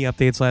didn't get any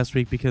updates last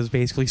week because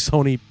basically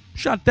Sony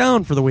shut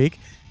down for the week.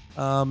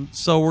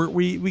 So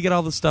we get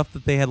all the stuff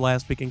that they had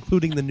last week,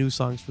 including the new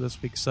songs for this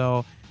week.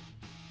 So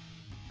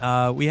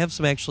we have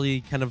some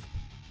actually kind of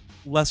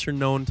lesser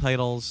known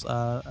titles.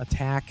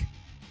 Attack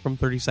from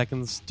 30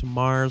 Seconds to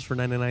Mars for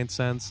 99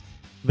 cents.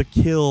 The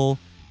Kill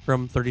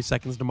from 30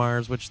 Seconds to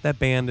Mars, which that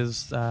band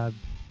is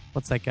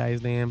what's that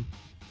guy's name?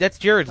 That's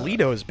Jared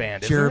Leto's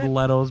band, isn't Jared it?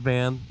 Leto's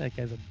band. That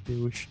guy's a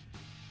douche.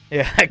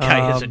 Yeah, that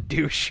guy is a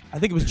douche. I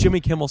think it was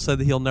Jimmy Kimmel said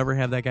that he'll never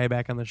have that guy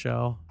back on the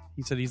show.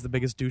 He said he's the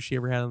biggest douche he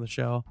ever had on the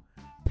show.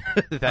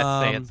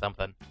 That's saying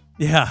something.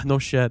 Yeah, no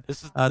shit.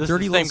 This is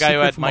Dirty the Little same guy who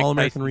Secret had from Mike All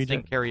American Tyson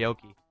Reject. sing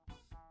karaoke.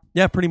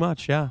 Yeah, pretty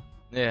much. Yeah.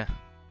 Yeah.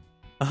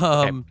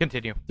 Okay,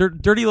 continue.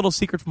 Dirty Little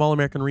Secret from All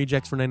American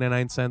Rejects for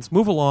 99 cents.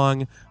 Move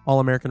Along, All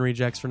American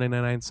Rejects for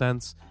 99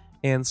 cents.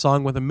 And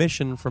Song with a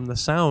Mission from The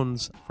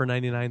Sounds for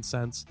 99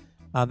 cents.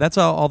 That's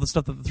all the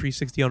stuff that the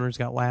 360 owners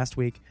got last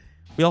week.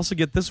 We also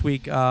get this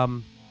week 3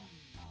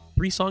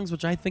 songs,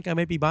 which I think I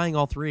might be buying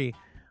all 3.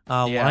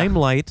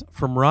 Limelight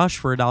from Rush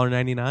for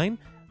 $1.99.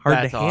 Hard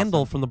That's to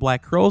Handle awesome. from the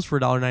Black Crowes for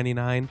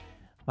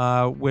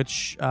 $1.99,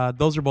 which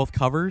those are both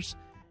covers.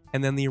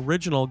 And then the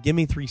original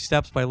Gimme 3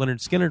 Steps by Leonard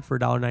Skinner for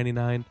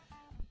 $1.99.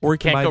 Or you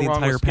can Can't buy go the wrong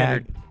entire with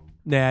pack. Skynyrd.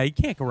 Nah, you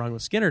can't go wrong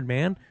with Skinner,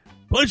 man.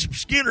 Play some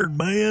Skinner,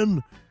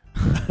 man.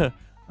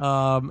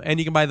 And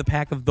you can buy the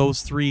pack of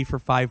those 3 for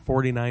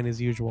 $5.49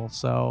 as usual.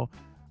 So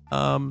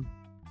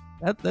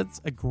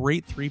that's a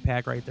great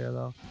 3-pack right there,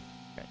 though.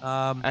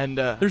 And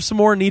There's some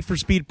more Need for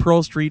Speed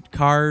Pro Street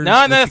cars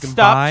no, that you can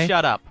stop! buy.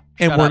 Shut up!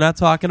 And Shut we're up. not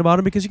talking about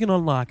them because you can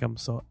unlock them.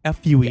 So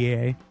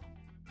FUEA.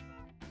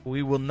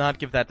 We will not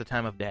give that the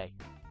time of day.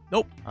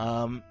 Nope.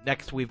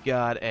 Next, we've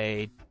got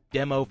a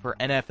demo for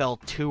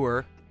NFL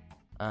Tour.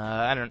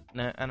 I'm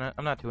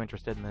not too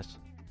interested in this.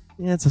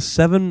 Yeah, it's a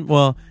 7.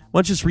 Well, why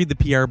don't you just read the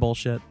PR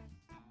bullshit?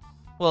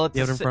 Well, it's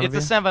You have it in front of a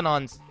you?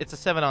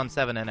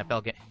 7-on-7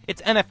 NFL game.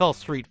 It's NFL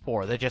Street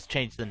 4. They just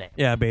changed the name.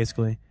 Yeah,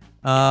 basically.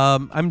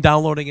 I'm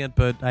downloading it,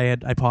 but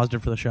I paused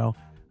it for the show.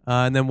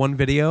 And then one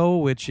video,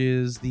 which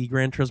is the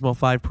Gran Turismo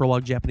 5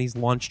 Prologue Japanese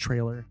launch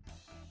trailer.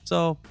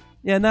 So,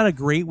 yeah, not a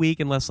great week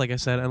unless, like I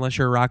said, unless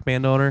you're a Rock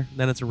Band owner.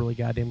 Then it's a really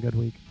goddamn good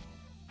week.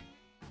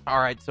 All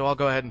right, so I'll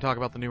go ahead and talk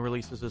about the new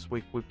releases this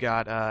week. We've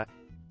got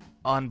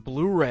on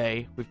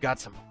Blu-ray, we've got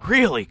some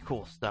really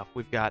cool stuff.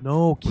 We've got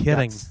No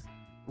kidding.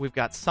 We've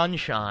got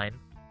Sunshine.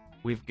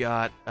 We've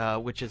got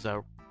which is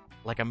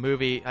like a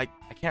movie. I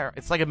can't.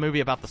 It's like a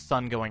movie about the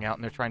sun going out,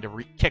 and they're trying to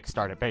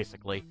kickstart it,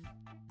 basically.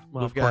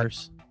 Well, We've of got-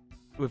 course.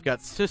 We've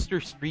got Sister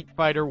Street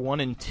Fighter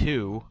 1 and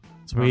 2.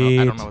 Sweet.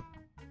 I don't know.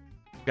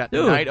 We've got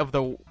Dude. Night of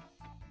the.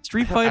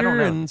 Street I don't Fighter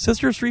know. and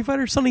Sister Street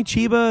Fighter, Sonny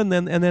Chiba,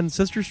 and then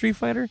Sister Street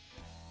Fighter.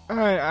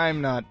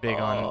 I'm not big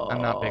on.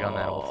 I'm not big on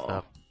that old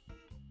stuff.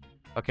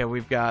 Okay,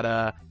 we've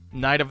got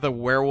Night of the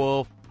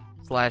Werewolf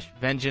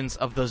 / Vengeance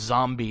of the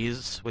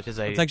Zombies, which is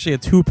It's actually a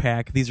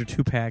 2-pack. These are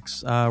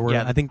 2-packs. Where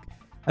Yeah. I think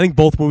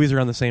both movies are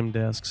on the same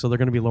disc, so they're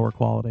going to be lower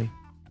quality.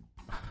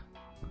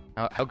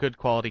 How good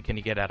quality can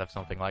you get out of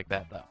something like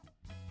that, though?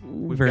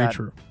 Very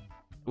true.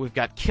 We've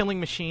got Killing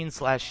Machine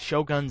 /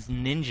 Shogun's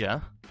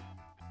Ninja.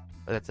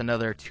 That's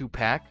another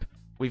 2-pack.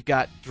 We've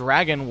got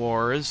Dragon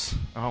Wars.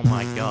 Oh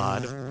my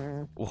god.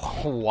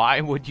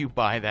 Why would you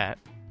buy that?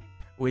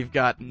 We've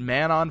got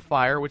Man on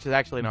Fire, which is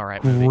actually an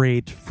alright movie.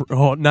 Great.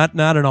 Not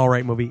an all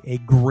right movie. A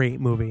great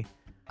movie.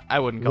 I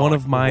wouldn't call One it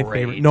of my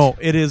great. favorite. No,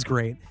 it is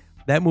great.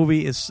 That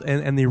movie is,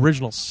 and the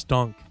original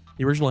stunk.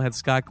 The original had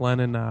Scott Glenn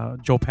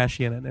and Joe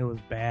Pesci in it, and it was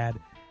bad.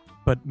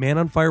 But Man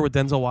on Fire with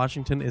Denzel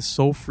Washington is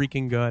so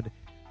freaking good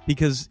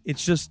because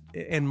it's just,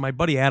 and my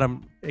buddy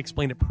Adam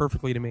explained it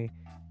perfectly to me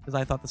because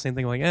I thought the same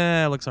thing, like,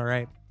 it looks all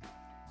right.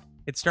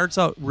 It starts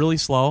out really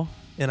slow,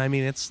 and I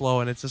mean, it's slow,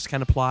 and it's just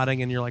kind of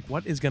plotting, and you're like,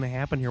 what is going to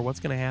happen here? What's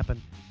going to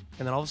happen?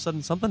 And then all of a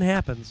sudden, something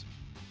happens,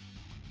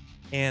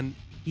 and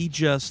he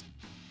just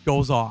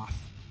goes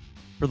off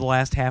for the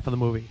last half of the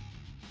movie.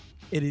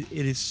 It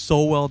is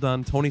so well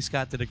done. Tony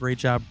Scott did a great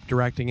job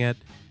directing it.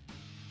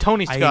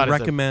 Tony Scott is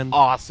recommend- an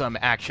awesome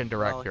action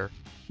director.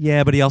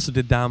 Yeah, but he also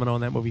did Domino,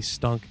 and that movie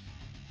stunk.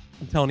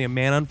 I'm telling you,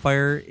 Man on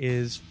Fire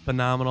is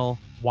phenomenal.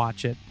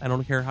 Watch it. I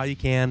don't care how you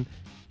can.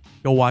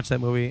 Go watch that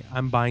movie.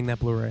 I'm buying that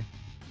Blu-ray.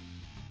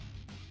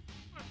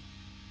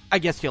 I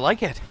guess you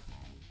like it.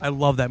 I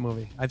love that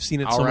movie. I've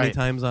seen it All so many right.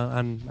 times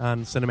on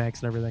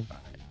Cinemax and everything.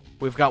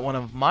 We've got one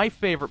of my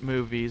favorite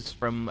movies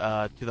from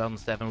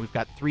 2007. We've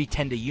got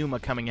 3:10 to Yuma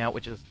coming out,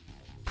 which is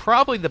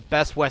probably the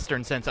best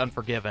Western since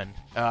Unforgiven.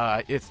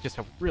 It's just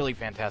a really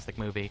fantastic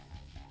movie.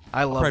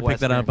 I love I'll probably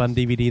pick that up on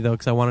DVD, though,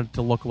 because I wanted it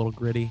to look a little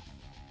gritty.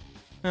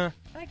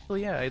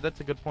 Actually, yeah, that's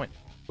a good point.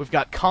 We've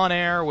got Con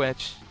Air,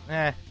 which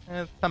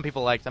some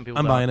people like, some people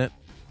I'm don't. buying it.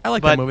 I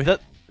like But that movie.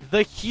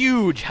 the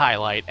huge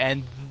highlight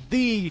and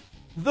the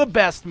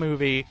best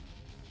movie,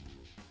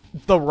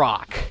 The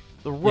Rock.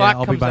 The Rock Yeah,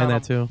 I'll comes be buying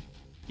out that, too.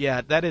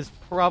 Yeah, that is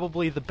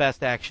probably the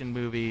best action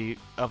movie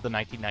of the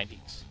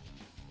 1990s.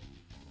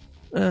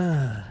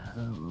 I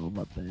don't know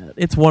about that.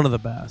 It's one of the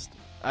best.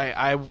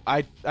 I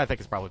think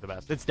it's probably the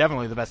best. It's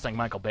definitely the best thing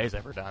Michael Bay's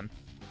ever done.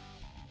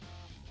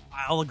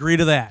 I'll agree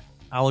to that.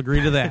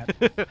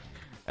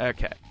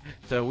 Okay,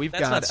 so we've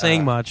That's got... not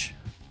saying much.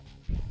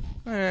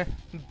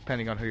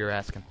 Depending on who you're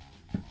asking.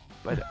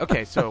 But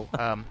okay, so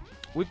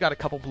we've got a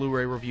couple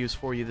Blu-ray reviews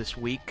for you this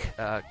week,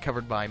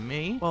 covered by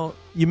me. Well,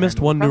 you missed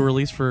And one new probably-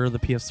 release for the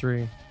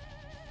PS3.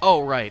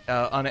 Oh, right,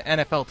 on an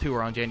NFL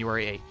tour on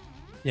January 8th.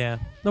 Yeah,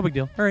 no big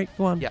deal. All right,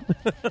 go on. Yeah.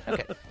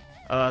 Okay.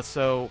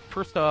 So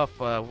first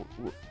off, I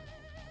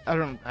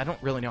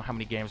don't really know how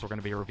many games we're going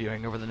to be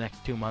reviewing over the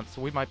next 2 months,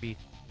 so we might be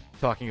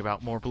talking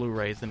about more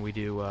Blu-rays than we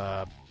do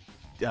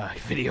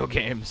video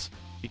games,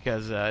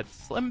 because it's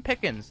slim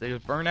pickings.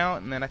 There's Burnout,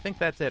 and then I think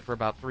that's it for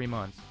about 3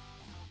 months.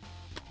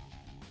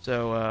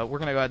 So we're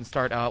going to go ahead and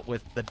start out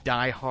with the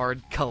Die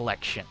Hard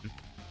Collection.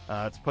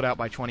 It's put out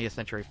by 20th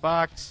Century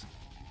Fox,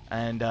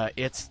 and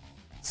it's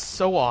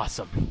so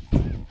awesome.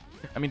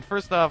 I mean,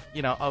 first off,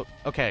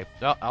 okay,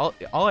 all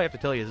I have to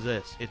tell you is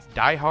this. It's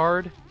Die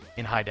Hard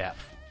in high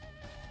def.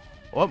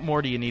 What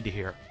more do you need to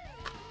hear?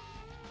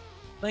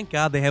 Thank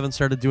God they haven't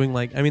started doing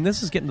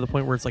this is getting to the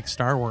point where it's like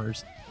Star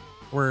Wars,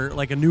 where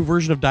like a new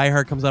version of Die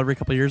Hard comes out every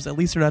couple of years. At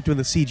least they're not doing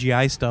the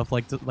CGI stuff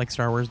like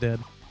Star Wars did.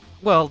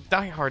 Well,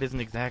 Die Hard isn't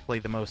exactly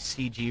the most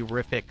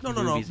CG-rific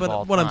movies of all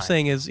But what time. I'm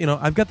saying is,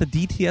 I've got the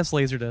DTS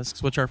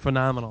Laserdiscs, which are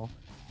phenomenal.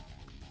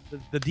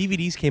 The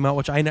DVDs came out,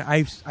 which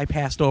I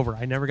passed over.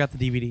 I never got the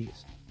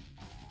DVDs.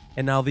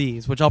 And now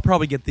these, which I'll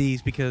probably get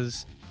these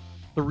because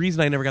the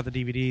reason I never got the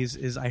DVDs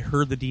is I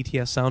heard the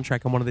DTS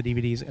soundtrack on one of the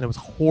DVDs, and it was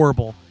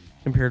horrible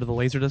compared to the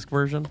Laserdisc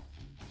version.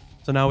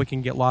 So now we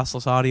can get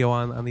lossless audio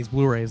on these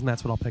Blu-rays, and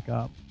that's what I'll pick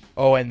up.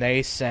 Oh, and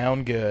they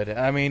sound good.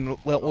 I mean,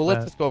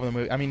 let's just go over the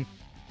movie. I mean,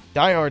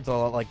 Die Hard's a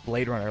lot like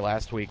Blade Runner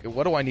last week.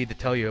 What do I need to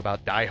tell you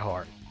about Die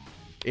Hard?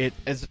 It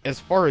as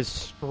far as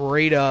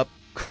straight up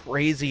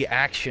crazy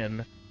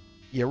action,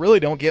 you really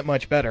don't get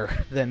much better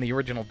than the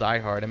original Die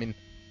Hard. I mean,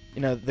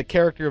 the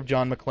character of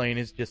John McClane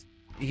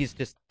he's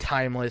just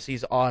timeless.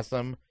 He's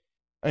awesome.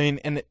 I mean,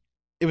 and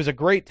it was a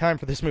great time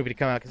for this movie to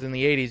come out because in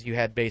the 80s you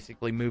had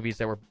basically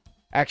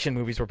action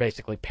movies were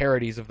basically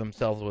parodies of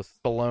themselves with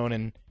Stallone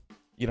and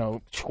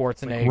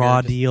Schwarzenegger. Like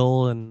Raw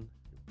Deal and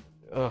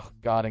Oh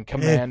God, and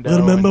Commando. Hey,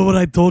 remember when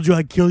I told you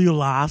I'd kill you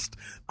last?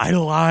 I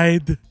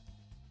lied.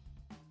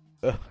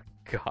 Oh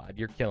God,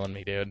 you're killing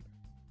me, dude.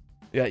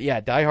 Yeah,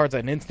 Die Hard's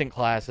an instant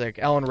classic.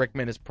 Alan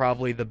Rickman is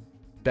probably the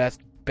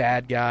best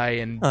bad guy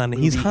in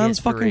he's movie Hans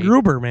history. fucking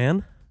Gruber,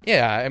 man.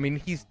 Yeah, I mean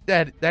he's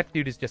that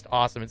dude is just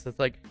awesome. It's just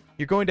like,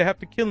 you're going to have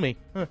to kill me.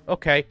 Huh,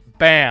 okay,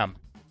 bam.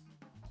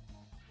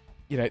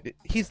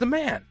 He's the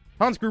man.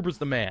 Hans Gruber's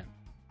the man.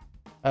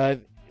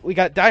 We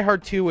got Die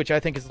Hard 2, which I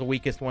think is the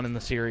weakest one in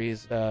the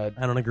series. I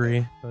don't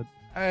agree, but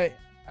I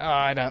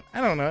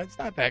don't know. It's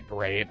not that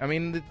great. I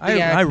mean, the I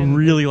action,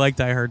 really like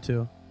Die Hard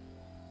 2.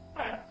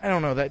 I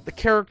don't know that the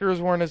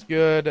characters weren't as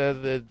good.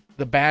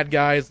 The bad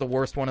guy is the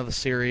worst one of the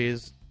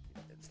series.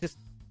 It's just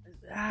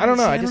I don't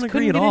know. I just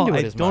agree couldn't at get all. into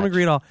it I as don't much.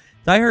 agree at all.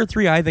 Die Hard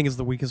 3, I think, is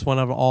the weakest one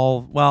of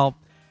all. Well,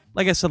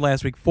 like I said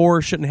last week,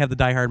 4 shouldn't have the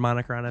Die Hard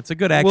moniker on it. It's a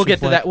good action. We'll get to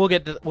flick, that. We'll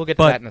get to but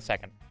that in a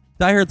second.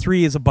 Die Hard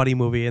 3 is a buddy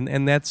movie,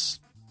 and that's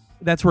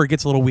where it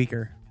gets a little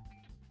weaker.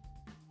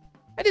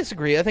 I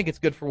disagree. I think it's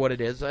good for what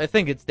it is. I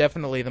think it's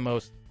definitely the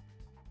most.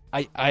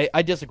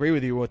 I disagree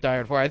with you with Die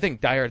Hard 4. I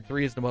think Die Hard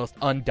 3 is the most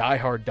un-Die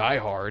Hard Die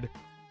Hard.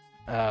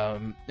 I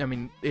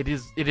mean, it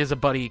is a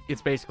buddy.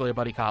 It's basically a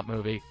buddy cop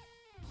movie.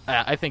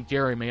 I think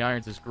Jeremy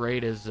Irons is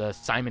great as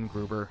Simon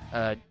Gruber.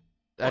 I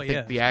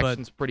think the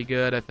action's pretty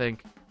good. I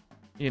think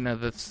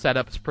the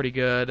setup's pretty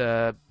good.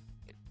 I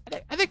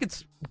think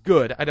it's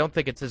good. I don't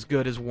think it's as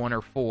good as 1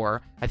 or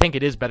 4. I think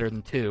it is better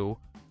than 2.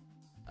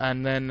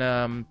 And then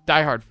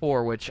Die Hard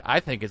 4, which I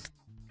think is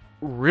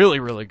really,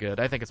 really good.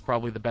 I think it's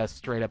probably the best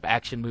straight-up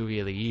action movie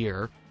of the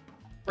year.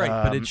 Right,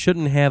 but it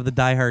shouldn't have the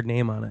Die Hard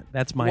name on it.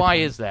 That's my Why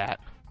point. is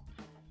that?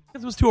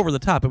 Because it was too over the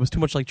top. It was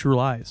too much like True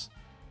Lies.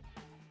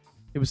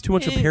 It was too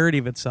much a parody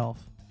of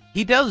itself.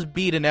 he does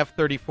beat an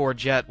F-34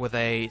 jet with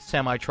a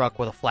semi-truck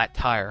with a flat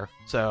tire.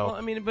 So Well,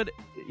 I mean, but,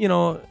 if you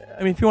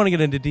want to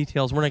get into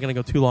details, we're not going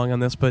to go too long on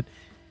this, but,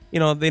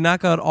 they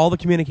knock out all the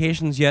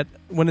communications, yet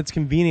when it's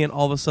convenient,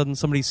 all of a sudden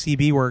somebody's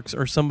CB works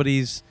or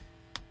somebody's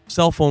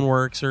cell phone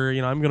works or,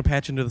 I'm going to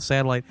patch into the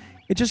satellite.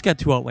 It just got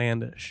too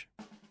outlandish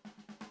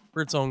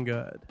for its own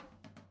good.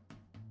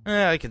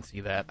 I can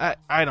see that.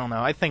 I don't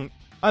know. I think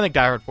Die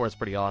Hard 4 is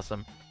pretty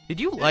awesome. Did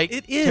you like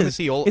it is.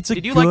 Timothy Olyphant? It's a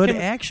did you good like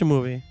action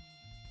movie.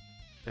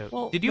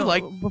 Well, did you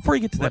like... Before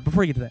you get to that,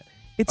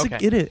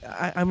 it is.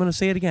 I'm going to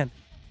say it again.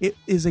 It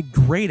is a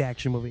great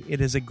action movie.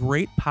 It is a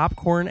great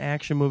popcorn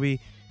action movie.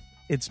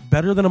 It's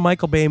better than a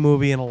Michael Bay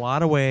movie in a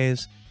lot of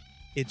ways.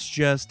 It's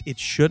just it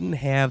shouldn't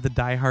have the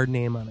Die Hard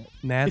name on it.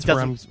 And that's where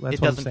I'm. That's what I'm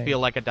saying. It doesn't feel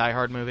like a Die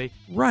Hard movie,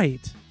 right?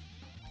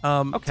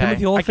 Okay,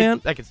 Timothy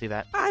Olyphant. I can see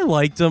that. I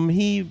liked him.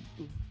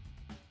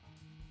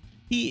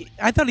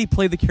 I thought he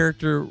played the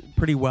character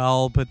pretty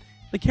well, but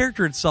the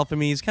character itself,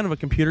 he's kind of a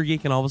computer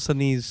geek, and all of a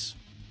sudden he's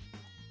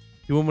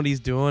doing what he's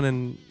doing,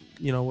 and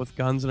with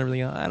guns and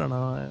everything. I don't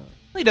know.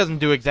 He doesn't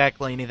do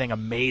exactly anything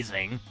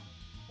amazing.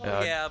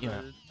 I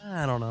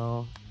don't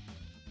know.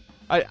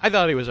 I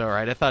thought he was all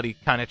right. I thought he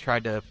kind of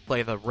tried to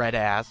play the red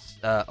ass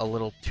a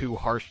little too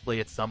harshly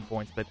at some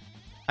points, but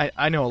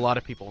I know a lot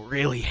of people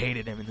really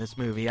hated him in this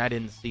movie. I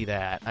didn't see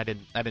that. I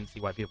didn't see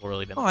why people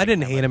really didn't. Oh, I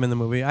didn't hate him in the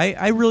movie.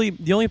 I really,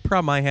 the only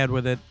problem I had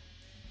with it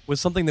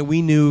was something that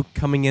we knew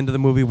coming into the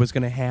movie was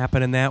going to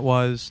happen, and that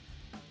was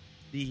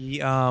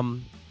the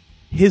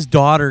his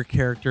daughter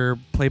character,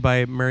 played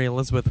by Mary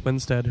Elizabeth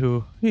Winstead,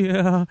 who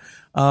that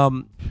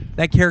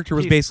character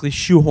was basically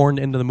shoehorned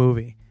into the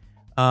movie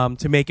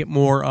to make it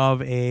more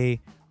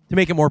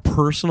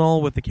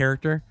personal with the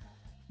character.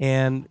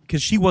 And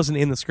because she wasn't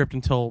in the script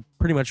until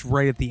pretty much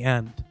right at the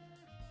end.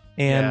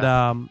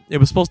 And it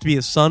was supposed to be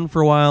his son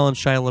for a while, and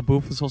Shia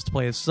LaBeouf was supposed to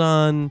play his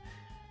son.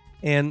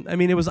 And,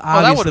 it was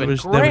obvious that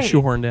was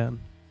shoehorned in.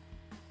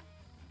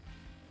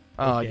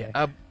 Oh,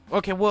 yeah.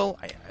 Okay, well,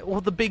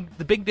 the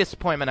big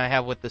disappointment I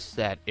have with this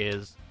set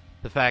is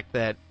the fact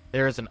that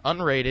there is an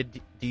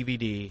unrated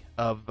DVD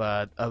of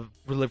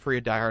Live Free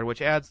or Die Hard,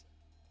 which adds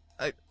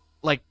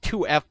like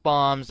 2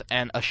 F-bombs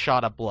and a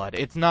shot of blood.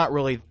 It's not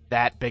really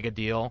that big a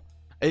deal.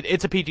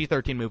 It's a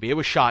PG-13 movie. It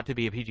was shot to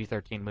be a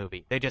PG-13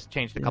 movie. They just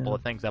changed a couple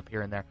of things up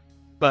here and there.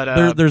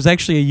 But there's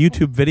actually a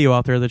YouTube video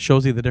out there that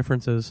shows you the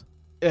differences.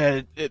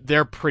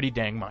 They're pretty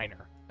dang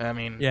minor.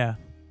 Yeah.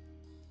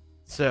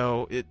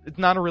 So it's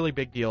not a really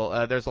big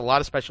deal. There's a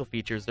lot of special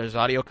features. There's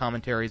audio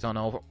commentaries on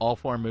all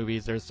 4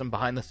 movies. There's some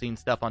behind-the-scenes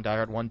stuff on Die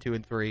Hard 1, 2,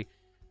 and 3.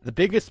 The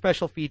biggest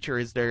special feature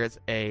is there's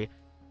a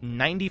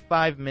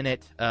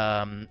 95-minute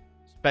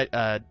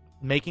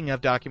making-of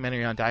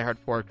documentary on Die Hard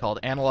 4 called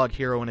Analog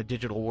Hero in a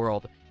Digital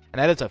World.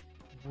 And that is a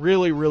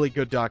really, really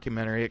good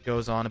documentary. It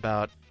goes on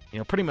about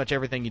pretty much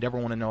everything you'd ever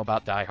want to know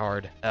about Die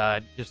Hard.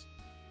 Just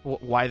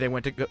why they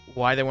wanted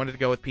to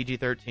go with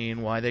PG-13,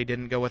 why they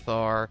didn't go with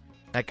R,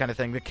 that kind of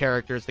thing. The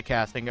characters, the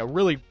casting. A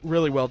really,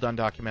 really well done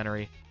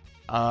documentary.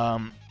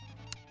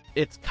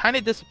 It's kind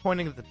of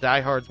disappointing that the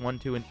Die Hards 1,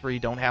 2, and 3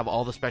 don't have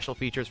all the special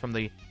features from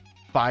the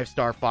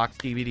 5-star Fox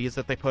DVDs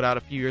that they put out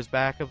a few years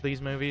back of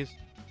these movies.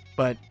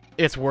 But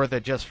it's worth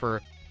it just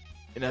for,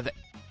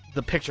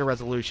 the picture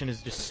resolution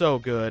is just so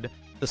good.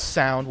 The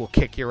sound will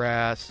kick your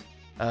ass.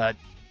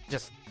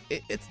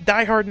 It's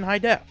Die Hard in high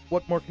def.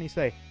 What more can you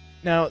say?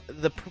 Now,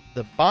 the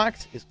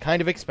box is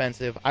kind of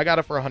expensive. I got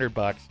it for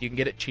 $100. You can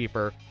get it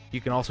cheaper. You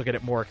can also get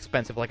it more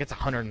expensive, like it's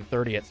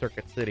 $130 at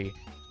Circuit City.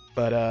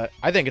 But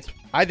I think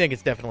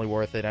it's definitely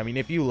worth it.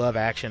 If you love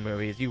action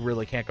movies, you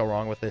really can't go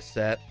wrong with this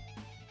set.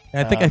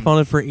 I think I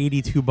found it for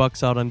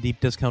 $82 out on deep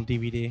discount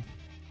DVD.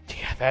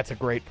 Yeah, that's a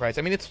great price.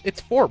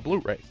 It's 4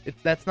 Blu-rays.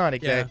 That's not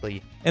exactly.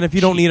 Yeah. And if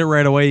you don't need it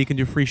right away, you can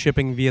do free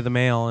shipping via the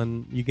mail,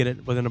 and you get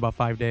it within about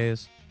 5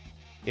 days.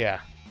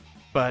 Yeah,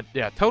 but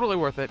yeah, totally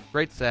worth it.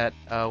 Great set.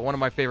 One of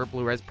my favorite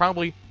Blu-rays.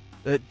 Probably,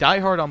 Die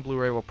Hard on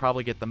Blu-ray will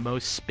probably get the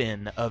most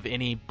spin of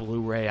any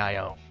Blu-ray I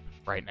own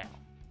right now.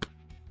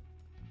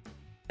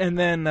 And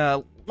then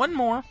one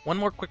more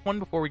quick one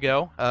before we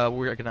go. I'm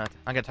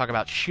gonna talk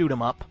about Shoot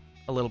 'Em Up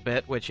a little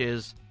bit, which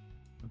is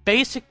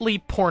basically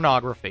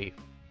pornography.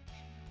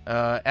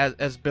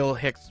 As Bill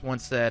Hicks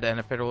once said, and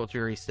a federal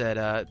jury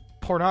said,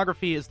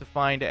 pornography is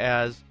defined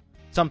as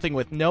something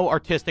with no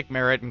artistic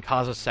merit and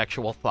causes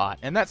sexual thought.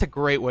 And that's a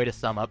great way to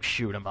sum up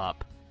Shoot 'Em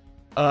Up.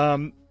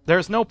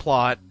 There's no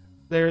plot.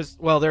 There is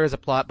a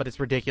plot, but it's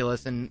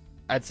ridiculous, and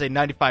I'd say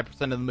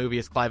 95% of the movie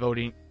is Clive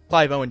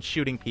Owen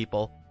shooting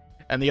people,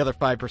 and the other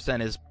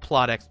 5% is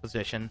plot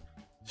exposition.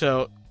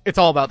 So it's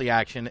all about the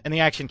action, and the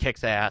action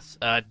kicks ass.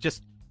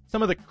 Just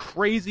some of the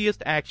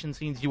craziest action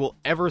scenes you will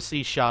ever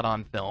see shot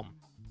on film.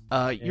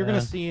 You're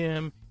gonna see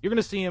him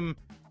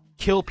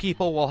kill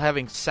people while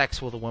having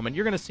sex with a woman.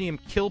 You're gonna see him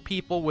kill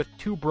people with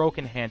 2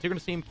 broken hands. You're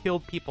gonna see him kill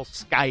people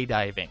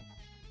skydiving.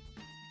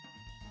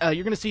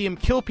 You're gonna see him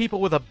kill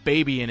people with a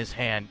baby in his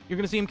hand. You're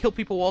gonna see him kill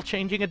people while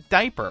changing a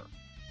diaper.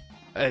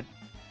 I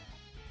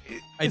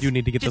do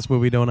need to get this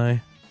movie, don't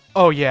I?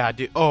 Oh yeah,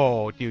 dude.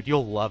 Oh, dude,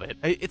 you'll love it.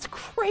 It's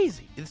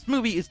crazy. This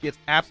movie is just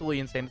absolutely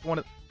insane. It's one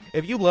of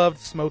if you loved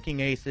Smoking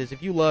Aces,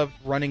 if you loved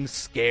Running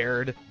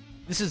Scared,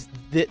 this is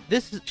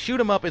Shoot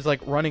 'Em Up is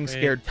like Running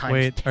Scared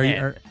times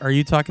 10. Are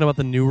you talking about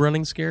the new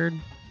Running Scared?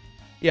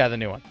 Yeah, the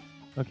new one.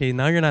 Okay,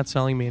 now you're not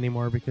selling me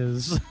anymore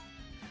because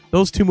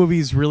those two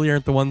movies really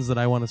aren't the ones that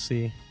I want to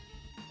see.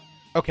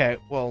 Okay,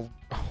 well,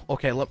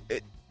 look,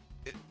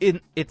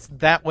 it's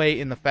that way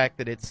in the fact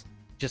that it's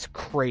just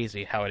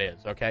crazy how it is.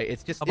 Okay,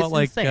 it's just how about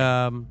it's like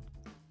insane.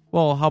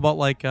 how about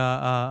like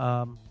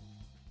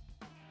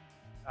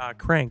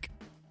Crank?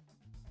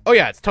 Oh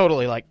yeah, it's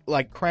totally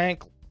like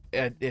Crank.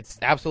 It's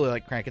absolutely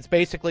like Crank. It's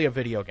basically a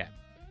video game.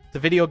 It's a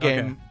video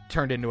game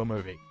turned into a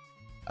movie.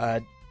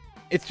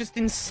 It's just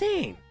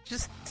insane.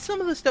 Just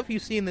some of the stuff you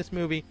see in this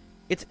movie,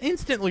 it's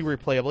instantly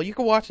replayable. You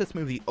can watch this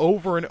movie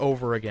over and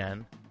over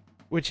again.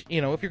 Which, if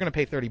you're going to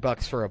pay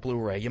 $30 for a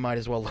Blu-ray, you might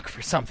as well look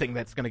for something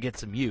that's going to get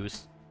some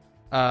use.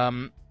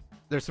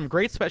 There's some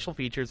great special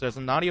features. There's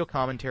an audio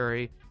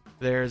commentary.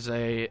 They're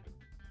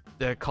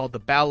called The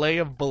Ballet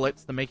of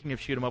Bullets, The Making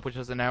of Shoot 'Em Up, which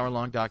is an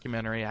hour-long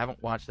documentary. I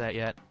haven't watched that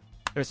yet.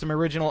 There's some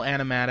original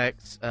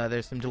animatics.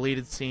 There's some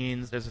deleted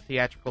scenes. There's a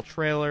theatrical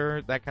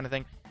trailer, that kind of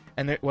thing.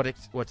 And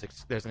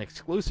there's an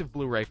exclusive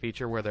Blu-ray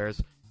feature where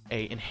there's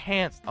a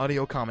enhanced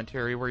audio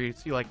commentary where you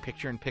see like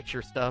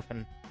picture-in-picture stuff,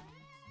 and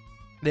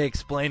they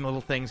explain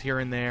little things here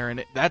and there,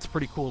 and that's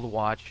pretty cool to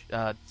watch.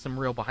 Some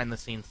real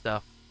behind-the-scenes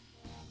stuff.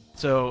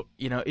 So,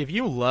 if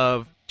you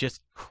love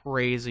just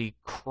crazy,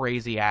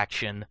 crazy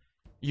action,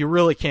 you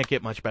really can't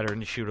get much better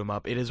than Shoot 'Em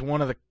Up. It is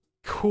one of the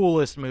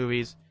coolest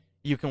movies.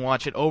 You can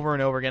watch it over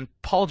and over again.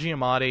 Paul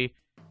Giamatti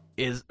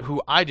is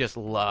who I just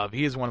love.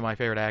 He is one of my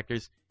favorite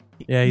actors.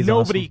 Yeah, he's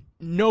awesome.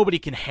 Nobody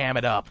can ham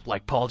it up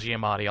like Paul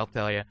Giamatti, I'll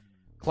tell you.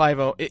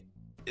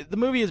 The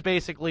movie is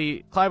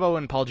basically Clive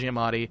and Paul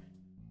Giamatti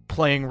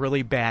playing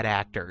really bad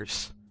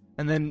actors.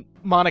 And then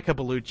Monica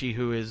Bellucci,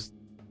 who is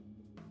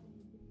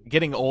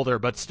getting older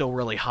but still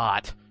really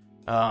hot.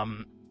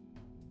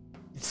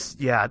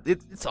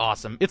 It's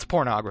awesome. It's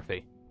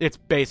pornography. It's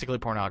basically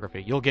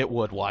pornography. You'll get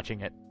wood watching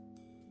it.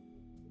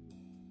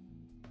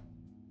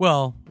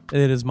 Well,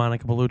 it is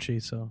Monica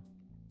Bellucci, so...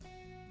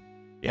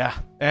 Yeah,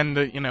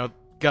 and,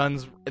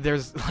 guns,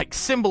 there's, like,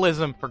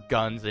 symbolism for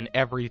guns in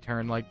every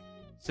turn, like,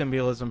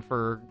 symbolism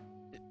for...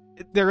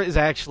 There is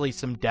actually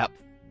some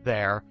depth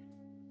there,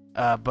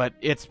 but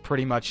it's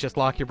pretty much just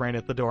lock your brain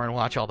at the door and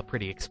watch all the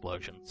pretty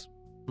explosions.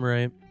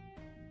 Right.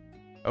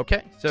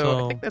 Okay,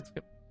 so I think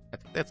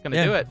that's going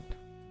to do it.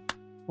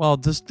 Well,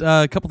 just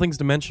a couple things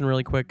to mention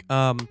really quick.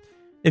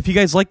 If you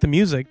guys like the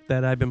music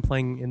that I've been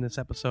playing in this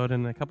episode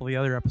and a couple of the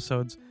other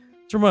episodes,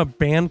 it's from a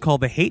band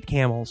called the Hate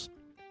Camels.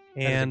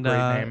 And that's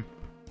a great name.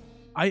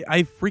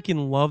 I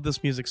freaking love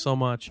this music so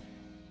much.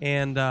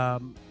 And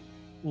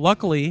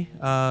luckily,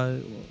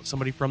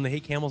 somebody from the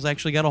Hate Camels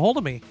actually got a hold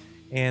of me.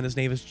 And his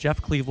name is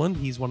Jeff Cleveland.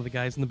 He's one of the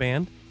guys in the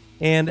band.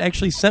 And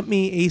actually sent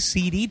me a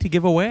CD to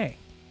give away.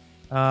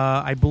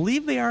 I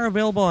believe they are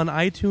available on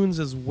iTunes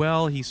as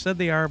well. He said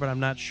they are, but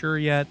I'm not sure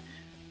yet.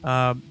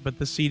 But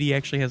the CD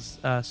actually has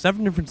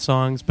 7 different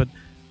songs, but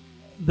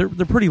they're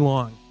pretty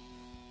long.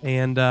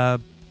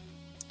 And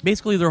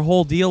basically their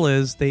whole deal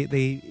is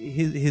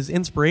his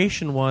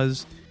inspiration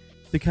was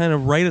to kind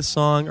of write a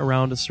song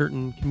around a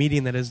certain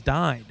comedian that has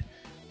died.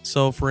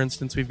 So, for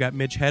instance, we've got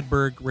Mitch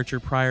Hedberg,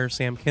 Richard Pryor,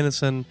 Sam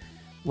Kinison,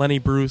 Lenny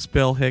Bruce,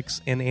 Bill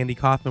Hicks, and Andy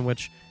Kaufman,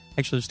 which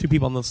actually there's 2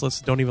 people on this list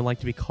that don't even like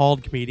to be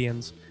called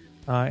comedians,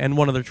 and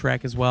one other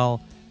track as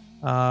well.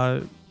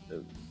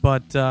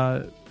 But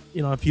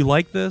if you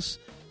like this,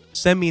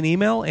 send me an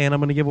email, and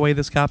I'm going to give away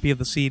this copy of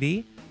the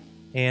CD.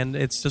 And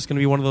it's just going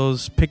to be one of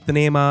those pick the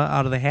name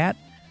out of the hat,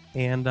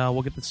 and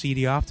we'll get the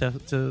CD off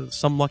to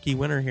some lucky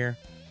winner here.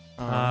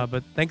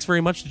 But thanks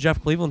very much to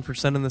Jeff Cleveland for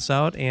sending this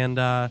out, and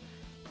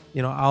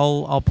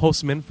I'll post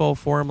some info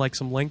for him, like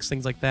some links,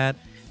 things like that.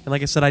 And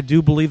like I said, I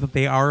do believe that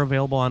they are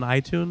available on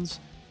iTunes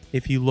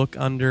if you look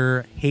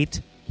under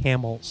Hate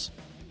Camels.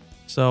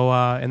 So,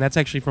 and that's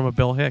actually from a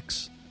Bill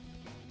Hicks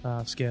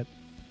skit.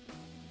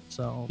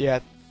 So yeah,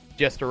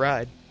 just a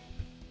ride.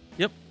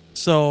 Yep.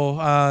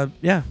 So,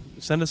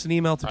 send us an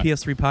email to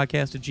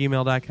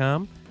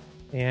ps3podcast@gmail.com,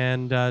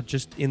 and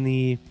just in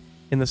the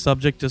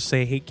subject, just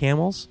say Hate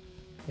Camels,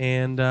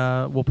 and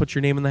we'll put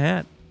your name in the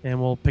hat,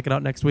 and we'll pick it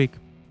out next week.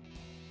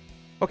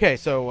 Okay,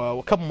 so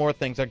a couple more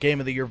things. Our Game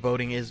of the Year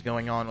voting is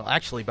going on. Well,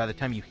 actually, by the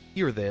time you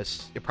hear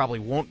this, it probably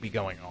won't be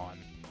going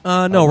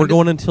on. No, we're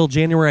going until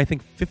January, I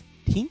think,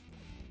 15th.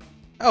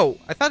 Oh,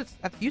 I thought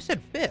you said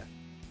 5th.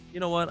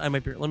 You know what? I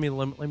might be. Let me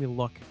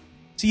look.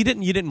 See, you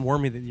didn't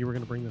warn me that you were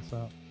going to bring this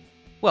up.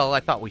 Well, I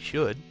thought we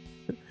should.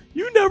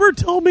 You never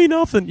tell me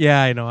nothing.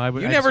 Yeah, I know.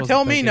 You never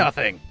tell me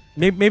nothing.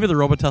 Maybe the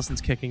Robitussin's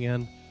kicking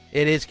in.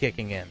 It is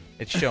kicking in.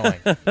 It's showing.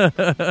 All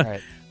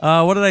right.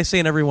 What did I say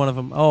in every one of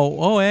them?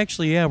 Oh,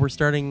 actually, yeah, we're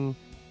stopping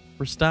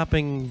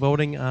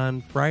voting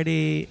on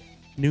Friday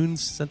noon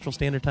Central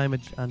Standard Time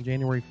on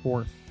January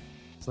 4th.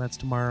 So that's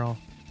tomorrow.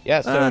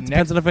 Yeah, so it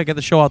depends on if I get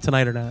the show out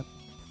tonight or not.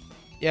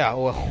 Yeah,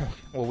 well,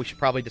 we should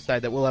probably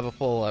decide that we'll have a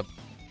full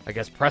I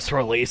guess, press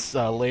release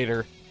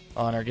later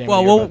on our game.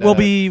 Well,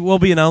 we'll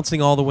be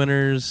announcing all the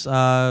winners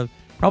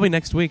probably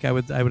next week. I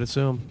would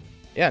assume.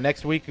 Yeah,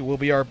 next week will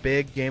be our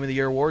big Game of the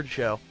Year award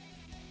show.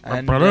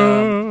 And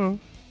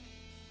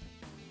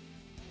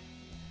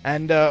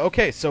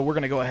okay, so we're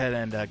going to go ahead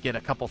and get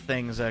a couple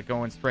things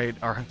going straight,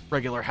 our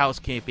regular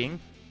housekeeping.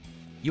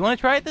 You want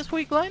to try it this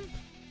week, Glenn?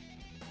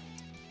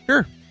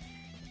 Sure.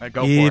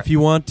 Go for it. If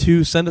you want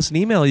to send us an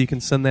email, you can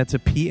send that to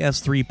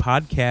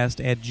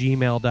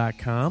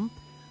ps3podcast@gmail.com.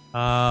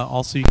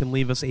 Also, you can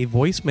leave us a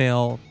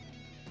voicemail.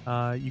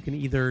 You can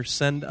either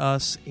send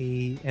us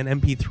an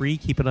MP3,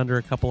 keep it under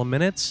a couple of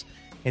minutes,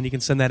 and you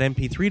can send that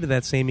MP3 to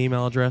that same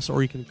email address,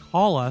 or you can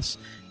call us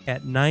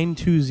at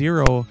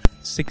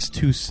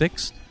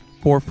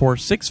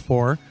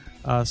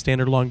 920-626-4464.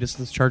 Standard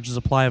long-distance charges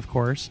apply, of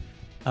course.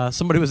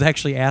 Somebody was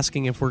actually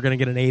asking if we're going to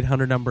get an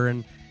 800 number,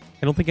 and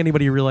I don't think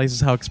anybody realizes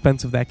how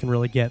expensive that can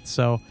really get.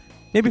 So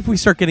maybe if we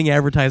start getting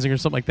advertising or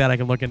something like that, I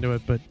can look into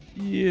it, but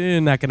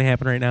not going to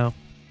happen right now.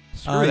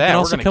 Screw that.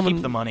 We're going to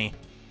keep the money.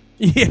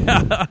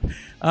 Yeah.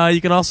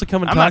 You can also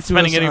come and talk to us. I'm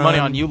not spending any money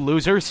on you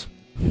losers.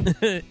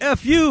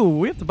 F you.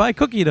 We have to buy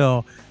cookie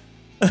dough.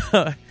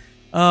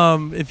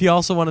 If you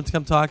also wanted to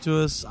come talk to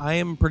us, I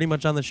am pretty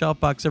much on the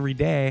shelf box every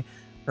day,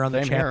 or on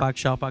the chat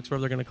box, shelf box,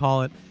 whatever they're going to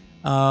call it.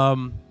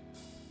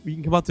 You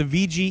can come out to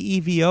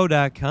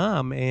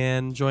vgevo.com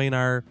and join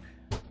our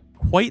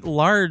quite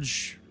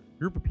large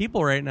group of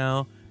people right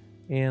now.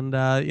 And,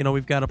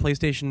 we've got a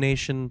PlayStation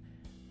Nation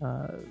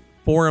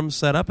forum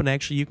set up, and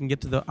actually you can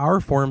get to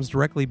our forums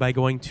directly by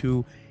going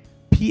to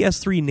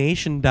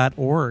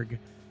ps3nation.org,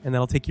 and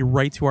that'll take you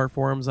right to our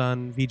forums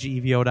on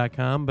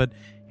vgevo.com. But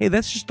hey,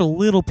 that's just a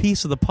little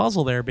piece of the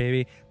puzzle there,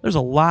 baby. There's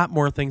a lot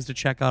more things to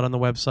check out on the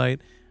website.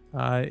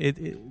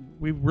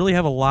 We really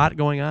have a lot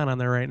going on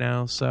there right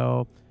now,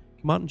 so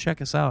come out and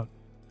check us out.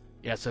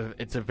 Yeah, so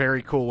it's a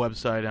very cool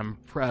website. I'm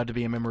proud to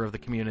be a member of the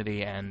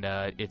community, and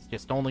it's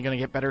just only going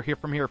to get better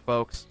from here,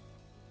 folks.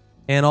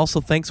 And also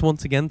thanks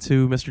once again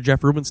to Mr.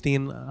 Jeff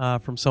Rubenstein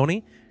from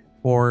Sony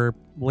for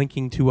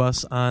linking to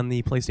us on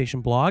the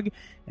PlayStation blog.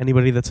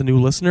 Anybody that's a new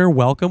listener,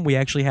 welcome. We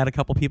actually had a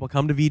couple people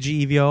come to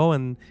VGEVO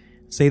and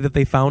say that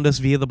they found us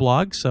via the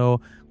blog.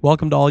 So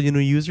welcome to all you new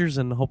users,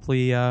 and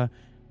hopefully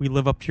we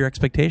live up to your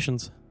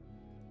expectations.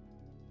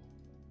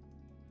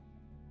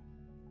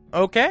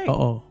 Okay.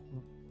 Uh-oh.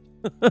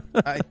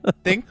 I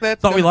think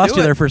that's. Thought we lost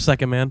you there for a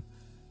second, man.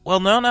 Well,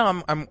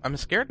 no, I'm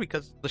scared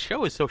because the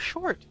show is so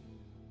short.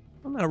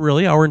 Well, not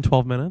really. Hour and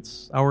 12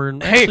 minutes.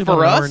 Hey,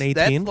 for us, hour and 18.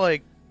 That's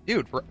like,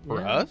 dude, for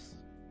us,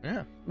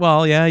 yeah.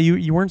 Well, yeah,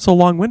 you weren't so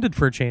long-winded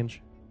for a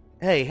change.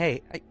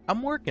 Hey,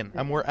 I'm working.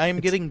 I'm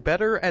getting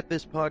better at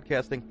this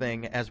podcasting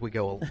thing as we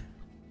go along.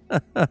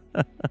 All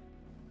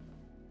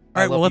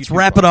right, well, let's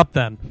wrap it up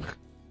then.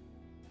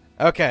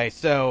 Okay,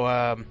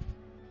 so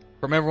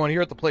from everyone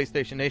here at the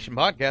PlayStation Nation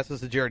podcast,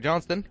 this is Jared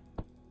Johnston.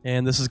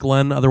 And this is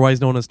Glenn, otherwise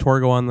known as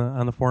Torgo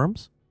on the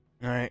forums.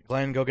 All right,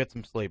 Glenn, go get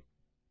some sleep.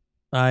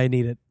 I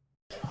need it.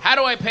 How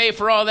do I pay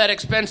for all that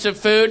expensive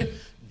food?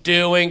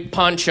 Doing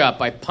Punch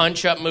Up. I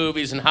punch up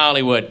movies in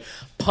Hollywood.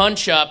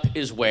 Punch Up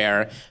is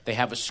where they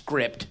have a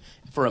script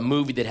for a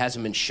movie that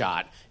hasn't been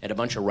shot, and a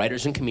bunch of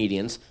writers and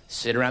comedians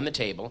sit around the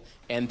table,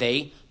 and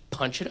they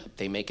punch it up.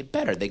 They make it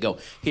better. They go,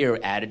 here,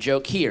 add a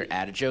joke here,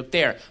 add a joke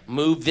there,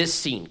 move this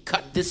scene,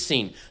 cut this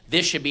scene.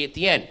 This should be at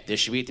the end.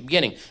 This should be at the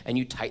beginning. And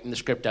you tighten the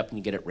script up and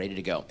you get it ready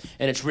to go.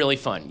 And it's really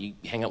fun. You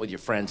hang out with your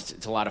friends.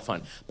 It's a lot of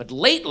fun. But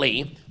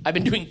lately, I've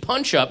been doing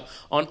Punch Up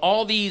on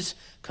all these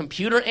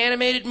computer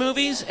animated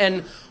movies,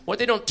 and what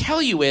they don't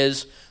tell you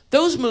is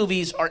those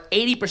movies are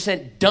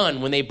 80% done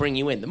when they bring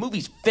you in. The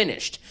movie's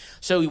finished.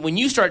 So when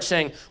you start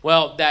saying,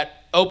 well, that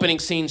opening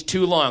scene's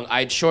too long,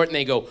 I'd shorten,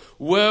 they go,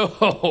 whoa,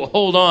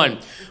 hold on.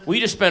 We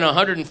just spent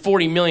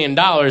 $140 million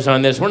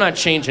on this. We're not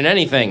changing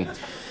anything.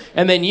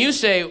 And then you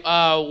say,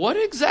 what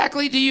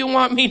exactly do you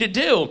want me to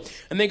do?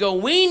 And they go,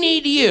 we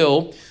need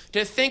you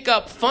to think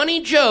up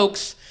funny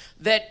jokes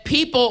that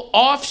people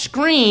off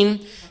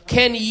screen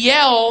can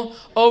yell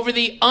over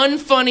the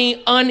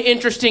unfunny,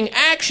 uninteresting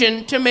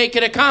action to make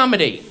it a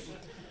comedy.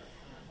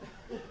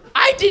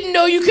 I didn't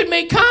know you could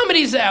make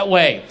comedies that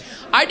way.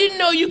 I didn't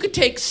know you could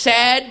take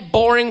sad,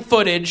 boring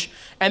footage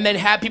and then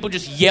have people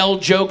just yell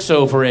jokes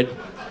over it.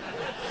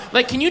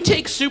 Like, can you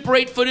take Super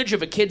 8 footage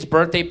of a kid's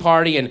birthday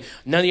party and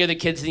none of the other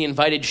kids he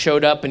invited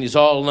showed up and he's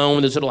all alone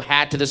with his little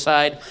hat to the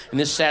side and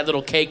this sad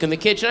little cake in the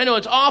kitchen? I know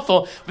it's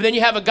awful, but then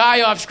you have a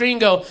guy off screen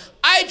go,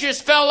 I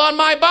just fell on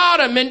my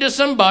bottom into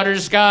some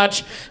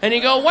butterscotch. And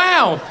you go,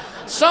 wow,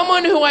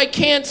 someone who I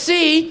can't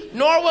see,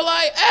 nor will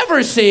I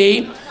ever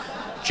see,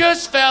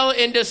 just fell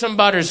into some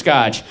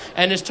butterscotch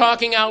and is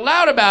talking out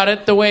loud about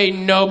it the way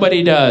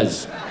nobody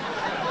does.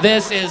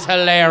 This is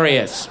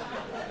hilarious.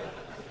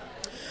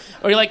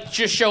 Or you like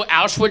just show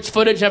Auschwitz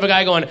footage, have a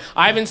guy going,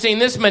 I haven't seen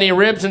this many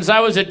ribs since I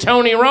was at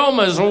Tony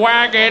Roma's.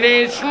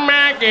 Whackity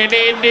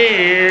schmackity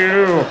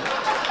doo.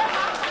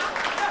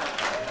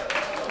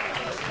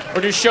 Or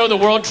just show the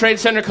World Trade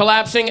Center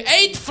collapsing.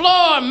 8th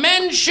floor,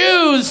 men's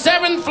shoes.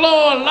 7th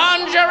floor,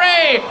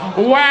 lingerie.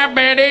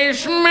 Wabbity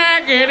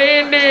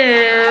smackity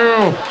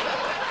doo.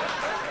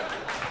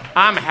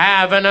 I'm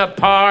having a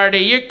party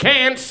you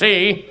can't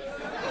see.